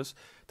Pontus,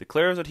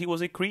 declares that he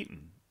was a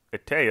Cretan,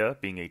 Achaea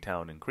being a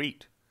town in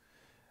Crete.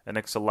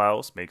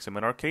 Anaxilaus makes him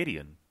an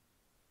Arcadian.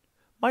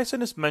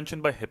 Myson is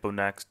mentioned by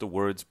Hipponax, the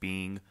words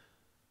being,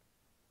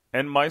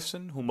 "And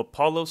Myson, whom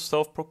Apollo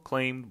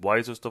self-proclaimed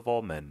wisest of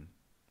all men."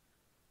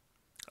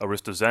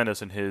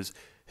 Aristoxenus in his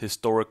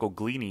Historical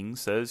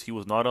Gleanings says he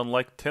was not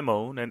unlike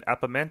Timon and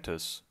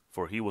Epimentus,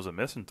 for he was a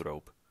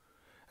misanthrope.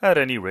 At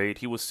any rate,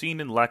 he was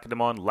seen in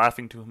Lacedaemon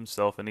laughing to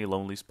himself in a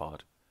lonely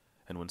spot,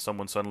 and when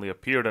someone suddenly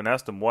appeared and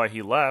asked him why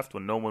he laughed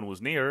when no one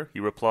was near, he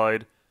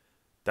replied,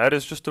 "That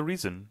is just the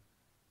reason."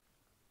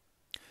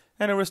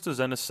 And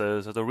Aristoxenus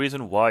says that the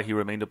reason why he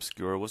remained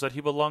obscure was that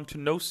he belonged to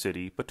no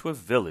city but to a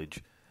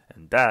village,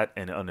 and that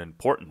an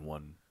unimportant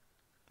one.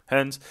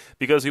 Hence,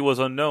 because he was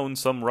unknown,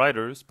 some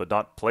writers, but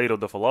not Plato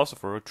the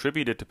philosopher,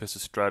 attributed to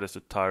Pisistratus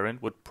the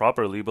tyrant would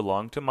properly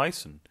belong to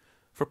Myson,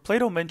 for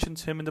Plato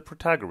mentions him in the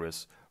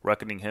Protagoras,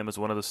 reckoning him as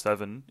one of the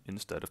 7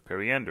 instead of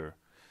Periander.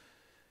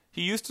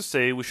 He used to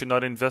say we should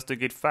not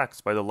investigate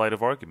facts by the light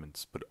of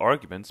arguments, but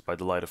arguments by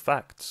the light of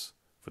facts,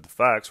 for the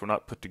facts were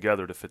not put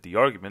together to fit the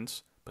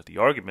arguments, but the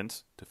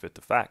arguments to fit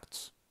the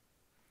facts.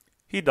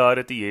 He died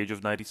at the age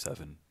of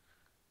 97.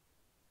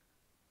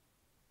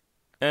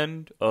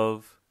 End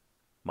of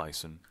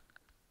Myson.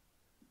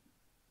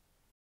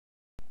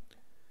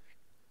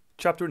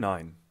 Chapter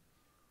 9.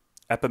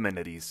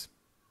 Epimenides.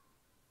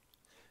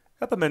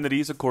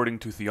 Epimenides, according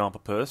to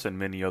Theopompus and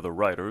many other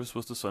writers,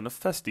 was the son of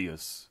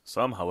Phestius.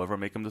 Some, however,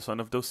 make him the son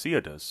of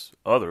Dosiadas,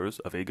 others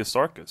of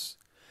Agasarchus.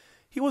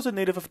 He was a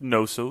native of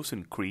Knossos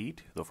in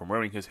Crete, though from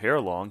wearing his hair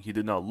long he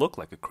did not look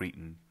like a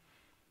Cretan.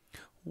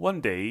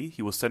 One day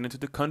he was sent into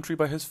the country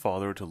by his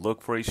father to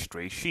look for a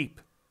stray sheep,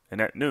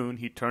 and at noon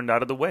he turned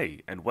out of the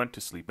way and went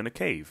to sleep in a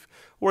cave,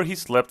 where he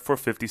slept for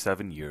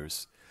 57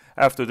 years.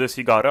 After this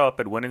he got up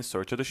and went in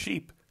search of the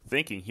sheep,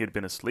 thinking he had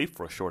been asleep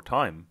for a short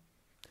time.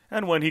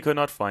 And when he could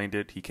not find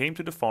it, he came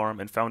to the farm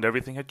and found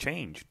everything had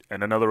changed,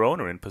 and another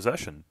owner in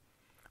possession.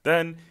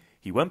 Then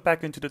he went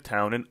back into the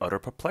town in utter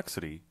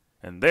perplexity,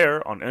 and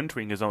there, on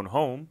entering his own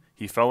home,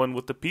 he fell in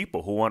with the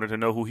people who wanted to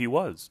know who he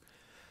was.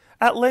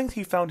 At length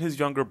he found his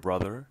younger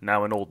brother,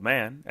 now an old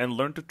man, and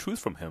learned the truth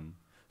from him.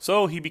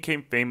 So he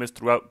became famous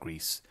throughout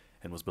Greece,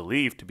 and was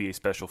believed to be a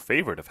special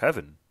favorite of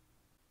heaven.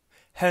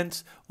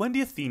 Hence, when the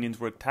Athenians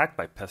were attacked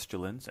by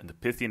pestilence, and the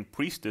Pythian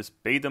priestess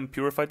bade them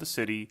purify the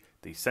city,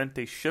 they sent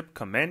a ship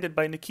commanded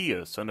by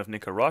Nicias, son of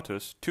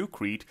Niceratus, to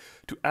Crete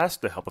to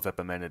ask the help of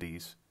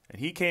Epimenides. And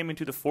he came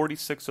into the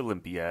 46th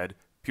Olympiad,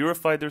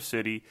 purified their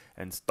city,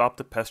 and stopped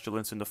the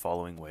pestilence in the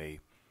following way.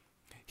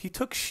 He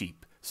took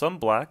sheep, some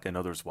black and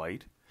others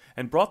white,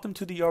 and brought them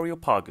to the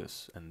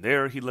Areopagus, and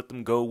there he let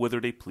them go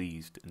whither they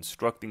pleased,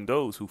 instructing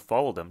those who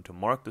followed them to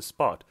mark the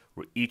spot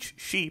where each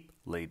sheep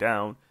lay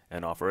down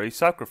and offer a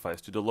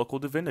sacrifice to the local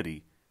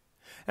divinity.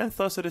 And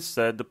thus it is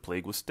said the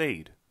plague was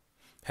stayed.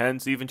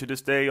 Hence even to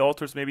this day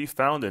altars may be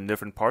found in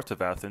different parts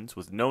of Athens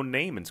with no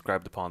name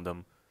inscribed upon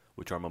them,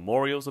 which are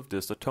memorials of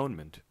this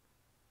atonement.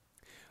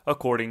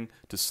 According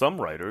to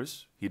some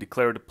writers, he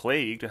declared the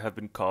plague to have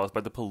been caused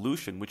by the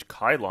pollution which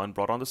Chilon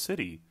brought on the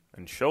city,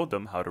 and showed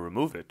them how to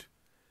remove it.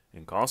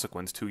 In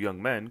consequence, 2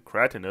 young men,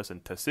 Cratinus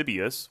and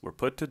Ctesibius, were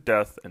put to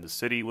death, and the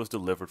city was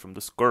delivered from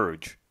the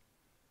scourge.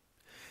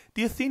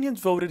 The Athenians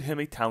voted him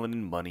a talent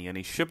in money and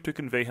a ship to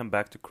convey him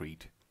back to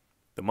Crete.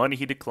 The money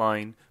he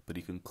declined, but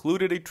he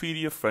concluded a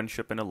treaty of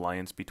friendship and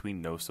alliance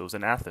between Knossos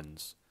and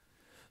Athens.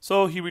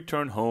 So he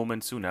returned home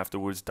and soon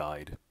afterwards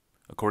died.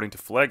 According to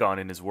Phlegon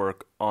in his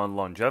work On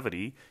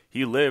Longevity,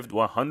 he lived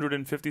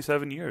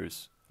 157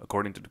 years.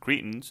 According to the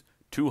Cretans,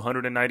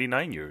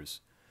 299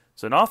 years.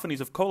 Xenophanes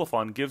of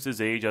Colophon gives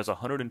his age as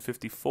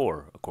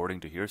 154, according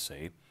to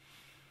hearsay.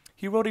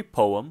 He wrote a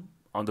poem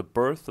on the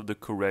birth of the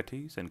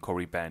Curetes and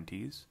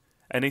Corybantes,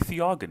 and a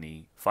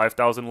theogony,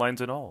 5,000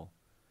 lines in all.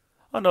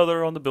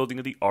 Another on the building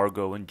of the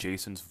Argo and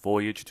Jason's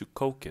voyage to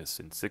Colchis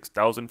in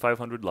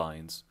 6,500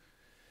 lines.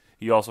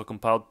 He also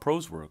compiled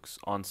prose works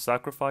on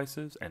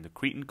sacrifices and the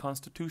Cretan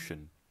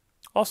constitution,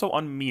 also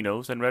on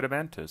Minos and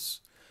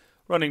Rhadamanthus,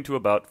 running to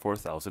about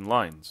 4,000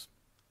 lines.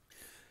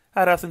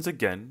 At Athens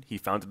again, he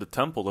founded the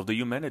temple of the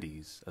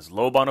Eumenides, as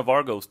Lobon of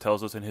Argos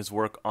tells us in his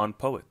work On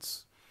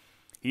Poets.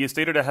 He is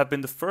stated to have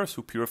been the first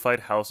who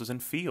purified houses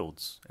and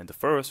fields, and the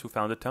first who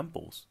founded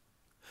temples.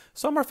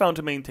 Some are found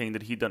to maintain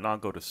that he did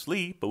not go to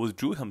sleep, but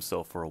withdrew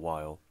himself for a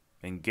while,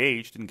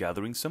 engaged in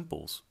gathering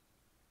simples.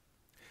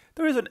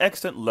 There is an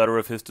extant letter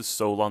of his to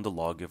Solon the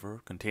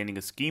lawgiver, containing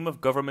a scheme of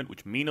government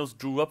which Minos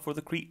drew up for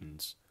the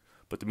Cretans.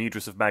 But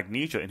Demetrius of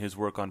Magnesia, in his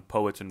work on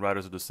poets and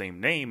writers of the same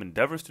name,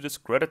 endeavors to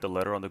discredit the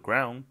letter on the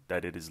ground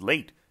that it is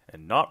late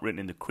and not written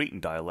in the Cretan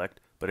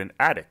dialect, but in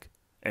Attic,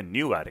 and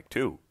New Attic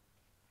too.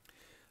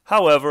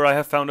 However, I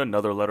have found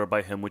another letter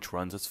by him which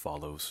runs as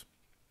follows.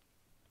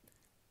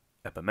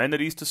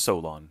 Epimenides to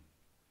Solon.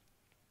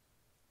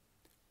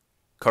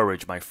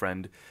 Courage, my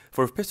friend,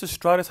 for if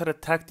Pisistratus had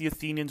attacked the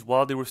Athenians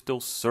while they were still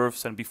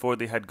serfs and before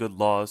they had good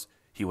laws,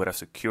 he would have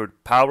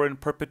secured power in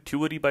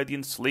perpetuity by the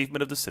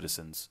enslavement of the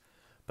citizens.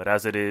 But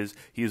as it is,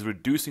 he is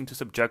reducing to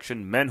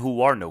subjection men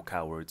who are no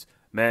cowards,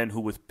 men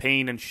who with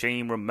pain and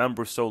shame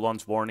remember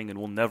Solon's warning and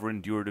will never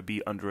endure to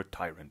be under a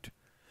tyrant.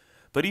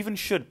 But even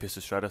should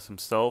Pisistratus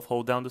himself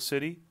hold down the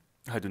city,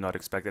 I do not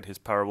expect that his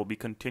power will be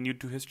continued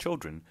to his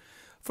children,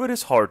 for it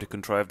is hard to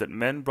contrive that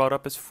men brought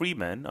up as free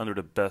men under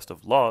the best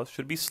of laws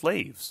should be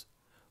slaves.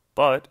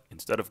 But,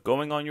 instead of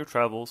going on your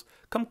travels,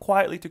 come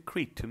quietly to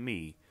Crete to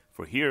me,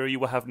 for here you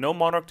will have no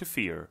monarch to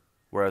fear,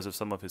 whereas if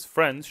some of his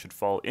friends should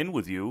fall in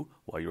with you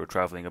while you are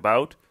traveling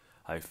about,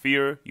 I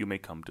fear you may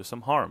come to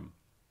some harm.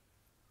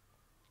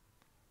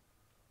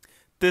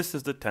 This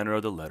is the tenor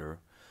of the letter,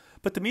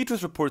 but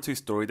Demetrius reports a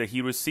story that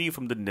he received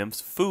from the nymphs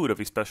food of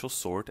a special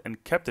sort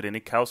and kept it in a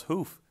cow's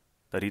hoof,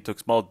 that he took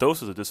small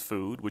doses of this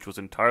food, which was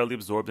entirely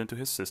absorbed into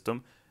his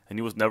system, and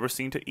he was never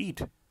seen to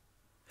eat.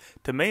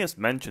 Timaeus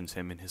mentions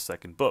him in his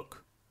second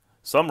book.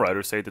 Some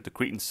writers say that the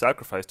Cretans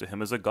sacrificed to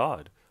him as a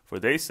god, for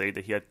they say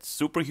that he had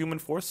superhuman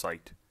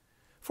foresight.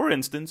 For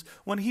instance,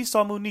 when he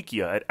saw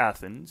Munichia at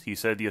Athens, he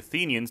said the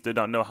Athenians did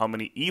not know how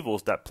many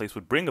evils that place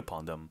would bring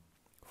upon them,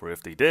 for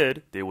if they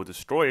did, they would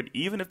destroy it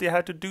even if they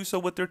had to do so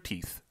with their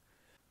teeth.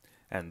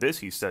 And this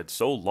he said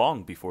so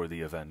long before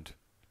the event.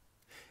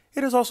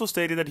 It is also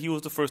stated that he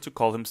was the first to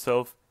call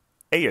himself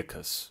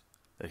Aeacus,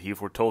 that he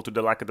foretold to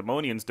the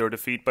Lacedaemonians their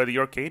defeat by the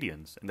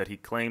Arcadians, and that he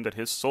claimed that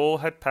his soul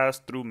had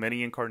passed through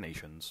many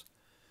incarnations.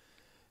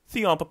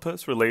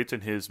 Theopompus relates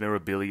in his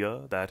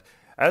Mirabilia that,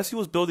 as he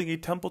was building a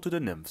temple to the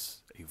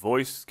nymphs, a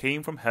voice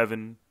came from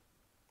heaven,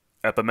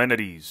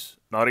 "Epimenides,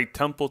 not a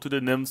temple to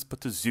the nymphs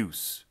but to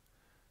Zeus,"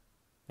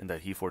 and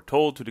that he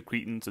foretold to the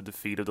Cretans the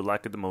defeat of the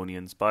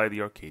Lacedaemonians by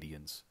the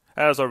Arcadians,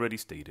 as already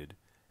stated,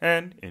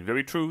 and, in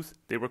very truth,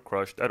 they were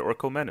crushed at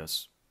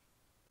Orchomenus.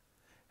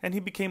 And he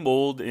became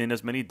old in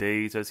as many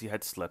days as he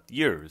had slept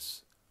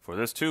years, for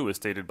this too is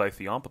stated by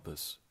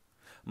Theopompus.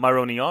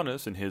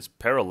 Myronianus, in his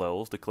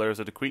Parallels, declares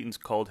that the Cretans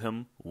called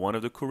him one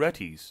of the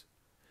Curetes.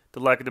 The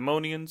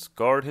Lacedaemonians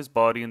guard his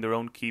body in their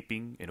own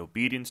keeping in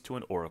obedience to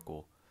an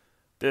oracle.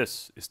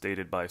 This is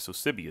stated by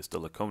Sosibius the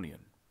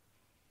Laconian.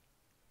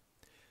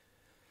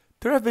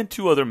 There have been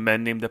two other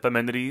men named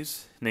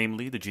Epimenides,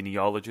 namely the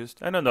genealogist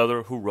and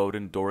another who wrote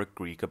in Doric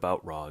Greek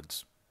about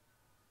rods.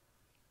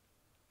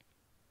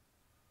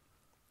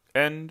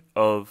 End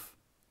of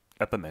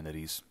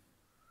Epimenides.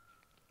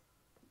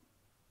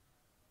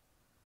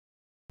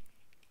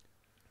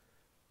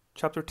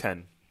 Chapter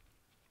 10.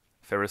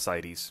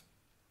 Pherecydes.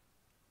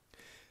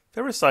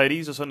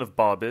 Pherecydes, the son of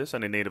Babis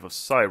and a native of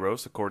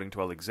Syros, according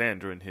to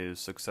Alexander in his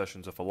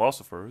Successions of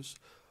Philosophers,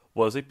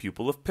 was a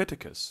pupil of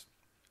Pittacus.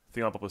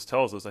 Theopompus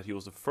tells us that he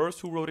was the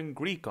first who wrote in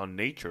Greek on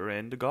nature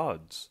and the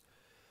gods.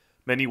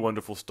 Many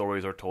wonderful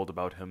stories are told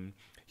about him.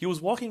 He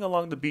was walking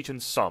along the beach in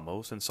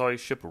Samos and saw a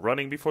ship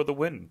running before the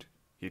wind.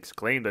 He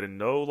exclaimed that in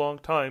no long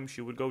time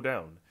she would go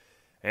down,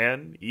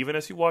 and, even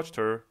as he watched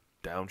her,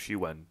 down she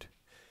went.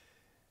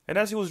 And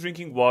as he was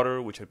drinking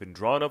water which had been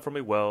drawn up from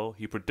a well,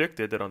 he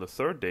predicted that on the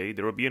third day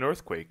there would be an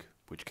earthquake,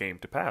 which came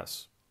to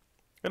pass.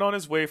 And on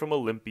his way from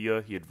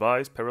Olympia he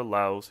advised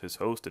Perilaus, his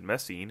host in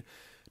Messene,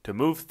 to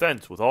move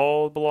thence with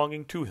all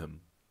belonging to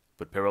him.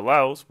 But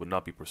Perilaus would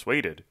not be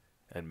persuaded,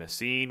 and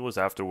Messene was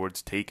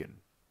afterwards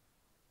taken.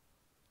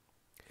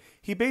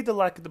 He bade the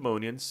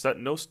Lacedaemonians set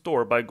no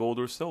store by gold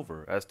or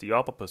silver, as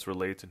Theopompus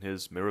relates in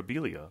his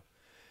Mirabilia.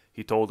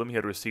 He told them he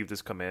had received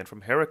this command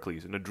from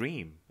Heracles in a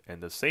dream,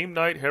 and the same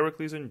night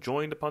Heracles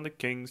enjoined upon the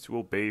kings to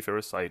obey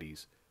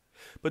Pherecydes.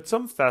 But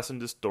some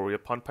fastened this story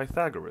upon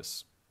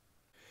Pythagoras.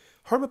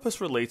 Hermippus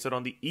relates that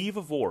on the eve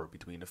of war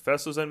between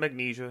Ephesus and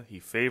Magnesia he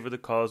favored the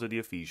cause of the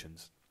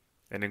Ephesians,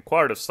 and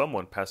inquired of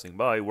someone passing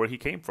by where he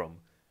came from,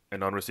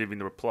 and on receiving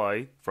the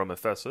reply, from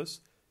Ephesus,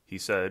 he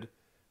said,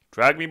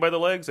 "Drag me by the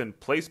legs and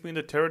place me in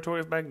the territory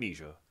of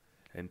Magnesia,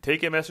 and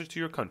take a message to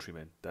your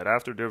countrymen, that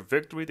after their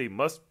victory they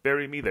must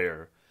bury me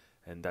there,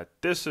 and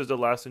that this is the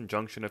last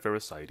injunction of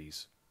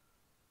Pherecydes."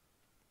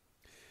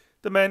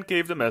 The man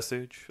gave the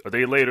message. A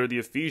day later the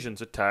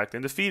Ephesians attacked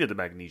and defeated the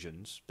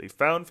Magnesians. They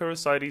found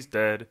Pherecydes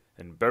dead,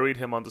 and buried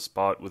him on the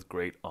spot with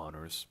great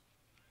honors.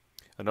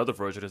 Another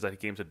version is that he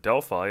came to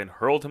Delphi and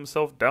hurled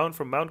himself down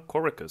from Mount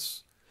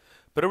Coricus.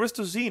 But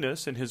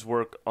Aristoxenus, in his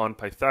work on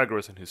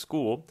Pythagoras and his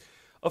school,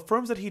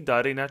 affirms that he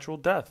died a natural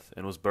death,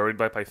 and was buried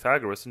by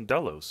Pythagoras in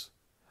Delos.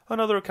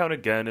 Another account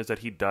again is that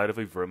he died of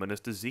a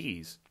verminous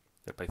disease,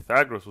 that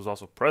Pythagoras was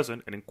also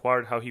present and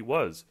inquired how he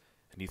was,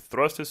 and he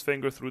thrust his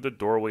finger through the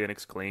doorway and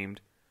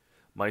exclaimed,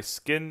 "My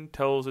skin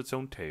tells its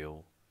own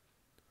tale,"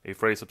 a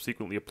phrase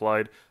subsequently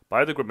applied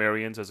by the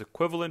grammarians as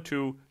equivalent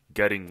to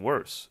 "getting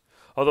worse,"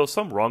 although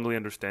some wrongly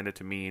understand it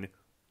to mean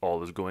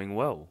 "all is going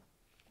well."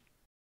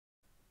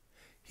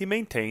 He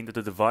maintained that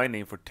the divine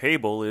name for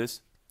table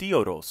is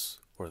Diodos,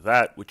 or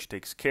that which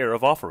takes care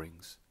of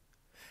offerings.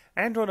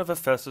 Andron of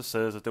Ephesus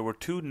says that there were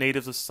two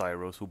natives of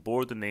Syros who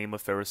bore the name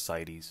of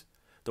Pherecydes.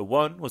 The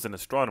one was an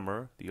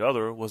astronomer, the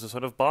other was the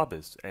son of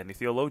Babis, and a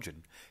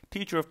theologian,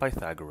 teacher of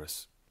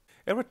Pythagoras.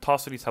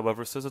 Eratosthenes,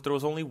 however, says that there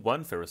was only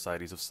one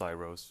Pherecydes of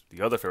Syros,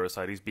 the other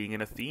Pherecydes being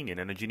an Athenian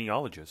and a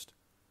genealogist.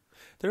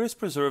 There is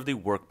preserved a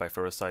work by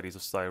Pherecydes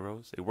of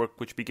Syros, a work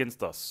which begins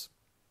thus: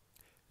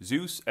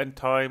 "Zeus and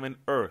time and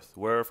earth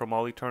were from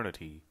all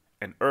eternity,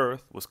 and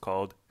earth was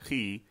called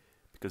Chi,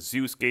 because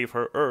Zeus gave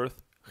her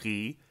earth,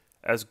 Chi,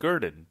 as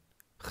guerdon,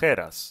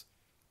 Cheras."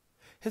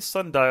 His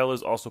sundial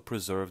is also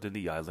preserved in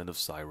the island of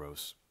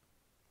Syros.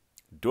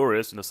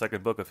 Duris, in the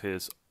second book of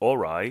his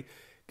Orai,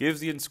 gives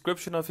the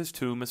inscription of his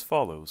tomb as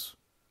follows: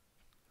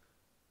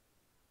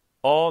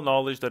 "All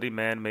knowledge that a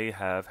man may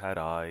have had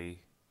I,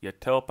 yet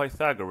tell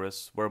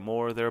Pythagoras were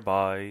more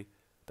thereby,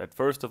 that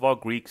first of all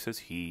Greeks is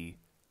he,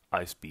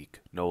 I speak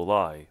no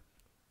lie."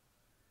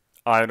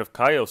 Ion of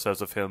Chios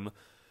says of him,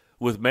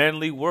 "With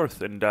manly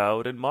worth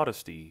endowed and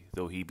modesty,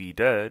 though he be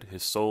dead,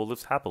 his soul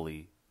lives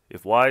happily,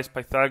 if wise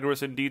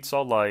Pythagoras indeed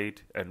saw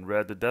light, and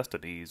read the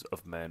destinies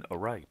of men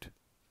aright."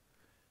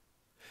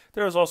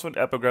 There is also an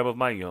epigram of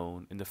my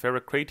own in the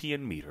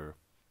Pherecratian meter: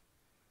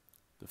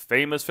 "The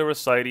famous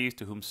Pherecydes,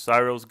 to whom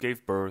Syros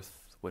gave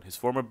birth, when his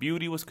former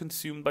beauty was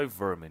consumed by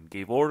vermin,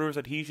 gave orders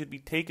that he should be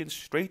taken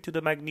straight to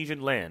the Magnesian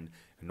land,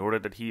 in order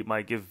that he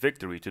might give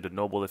victory to the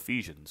noble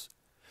Ephesians.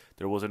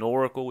 There was an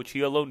oracle which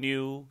he alone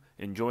knew,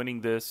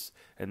 enjoining this,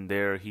 and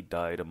there he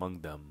died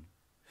among them.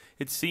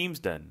 It seems,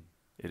 then,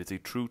 it is a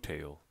true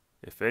tale,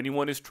 If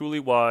anyone is truly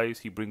wise,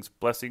 he brings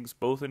blessings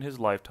both in his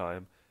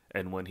lifetime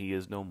and when he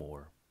is no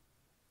more.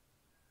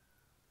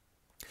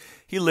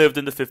 He lived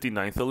in the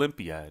 59th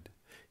Olympiad.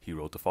 He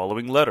wrote the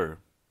following letter.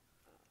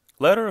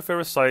 Letter of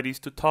Pherecydes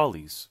to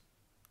Thales.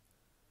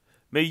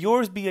 May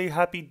yours be a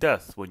happy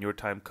death when your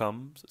time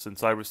comes.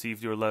 Since I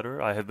received your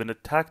letter, I have been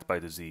attacked by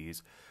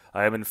disease.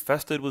 I am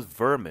infested with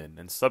vermin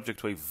and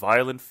subject to a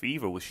violent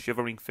fever with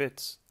shivering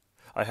fits.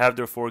 I have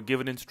therefore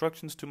given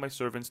instructions to my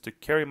servants to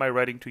carry my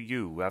writing to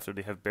you after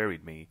they have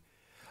buried me.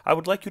 I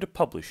would like you to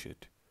publish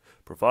it,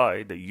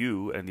 provide that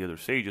you and the other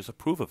sages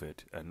approve of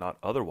it, and not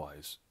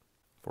otherwise.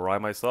 For I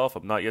myself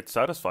am not yet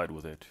satisfied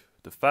with it.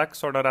 The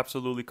facts are not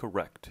absolutely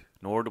correct,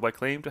 nor do I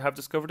claim to have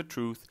discovered the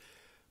truth,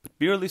 but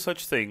merely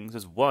such things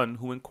as one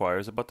who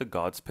inquires about the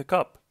gods pick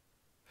up.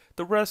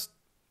 The rest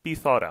be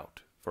thought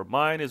out, for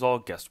mine is all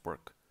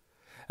guesswork.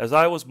 As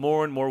I was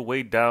more and more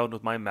weighed down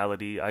with my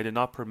malady, I did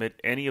not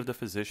permit any of the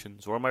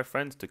physicians or my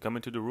friends to come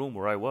into the room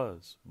where I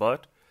was,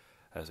 but,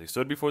 as they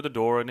stood before the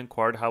door and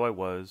inquired how I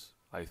was,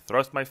 I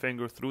thrust my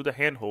finger through the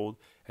handhold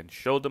and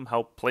showed them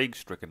how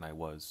plague-stricken I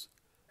was,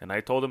 and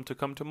I told them to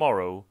come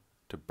tomorrow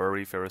to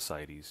bury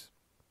Pherecydes.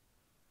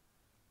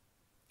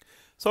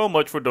 So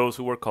much for those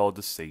who were called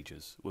the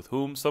sages, with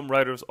whom some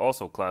writers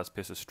also class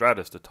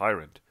Pisistratus the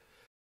tyrant.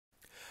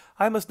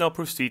 I must now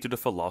proceed to the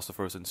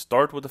philosophers and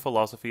start with the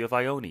philosophy of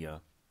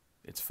Ionia.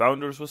 Its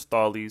founders was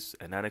Thales,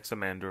 and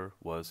Anaximander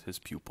was his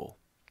pupil.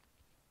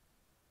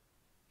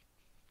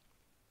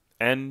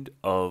 End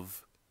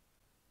of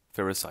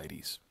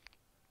Pherecydes.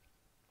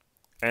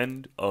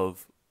 End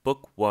of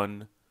Book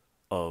 1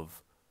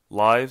 of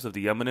Lives of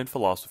the Eminent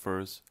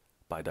Philosophers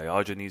by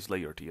Diogenes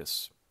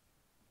Laertius.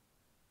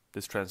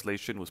 This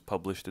translation was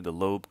published in the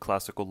Loeb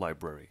Classical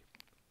Library.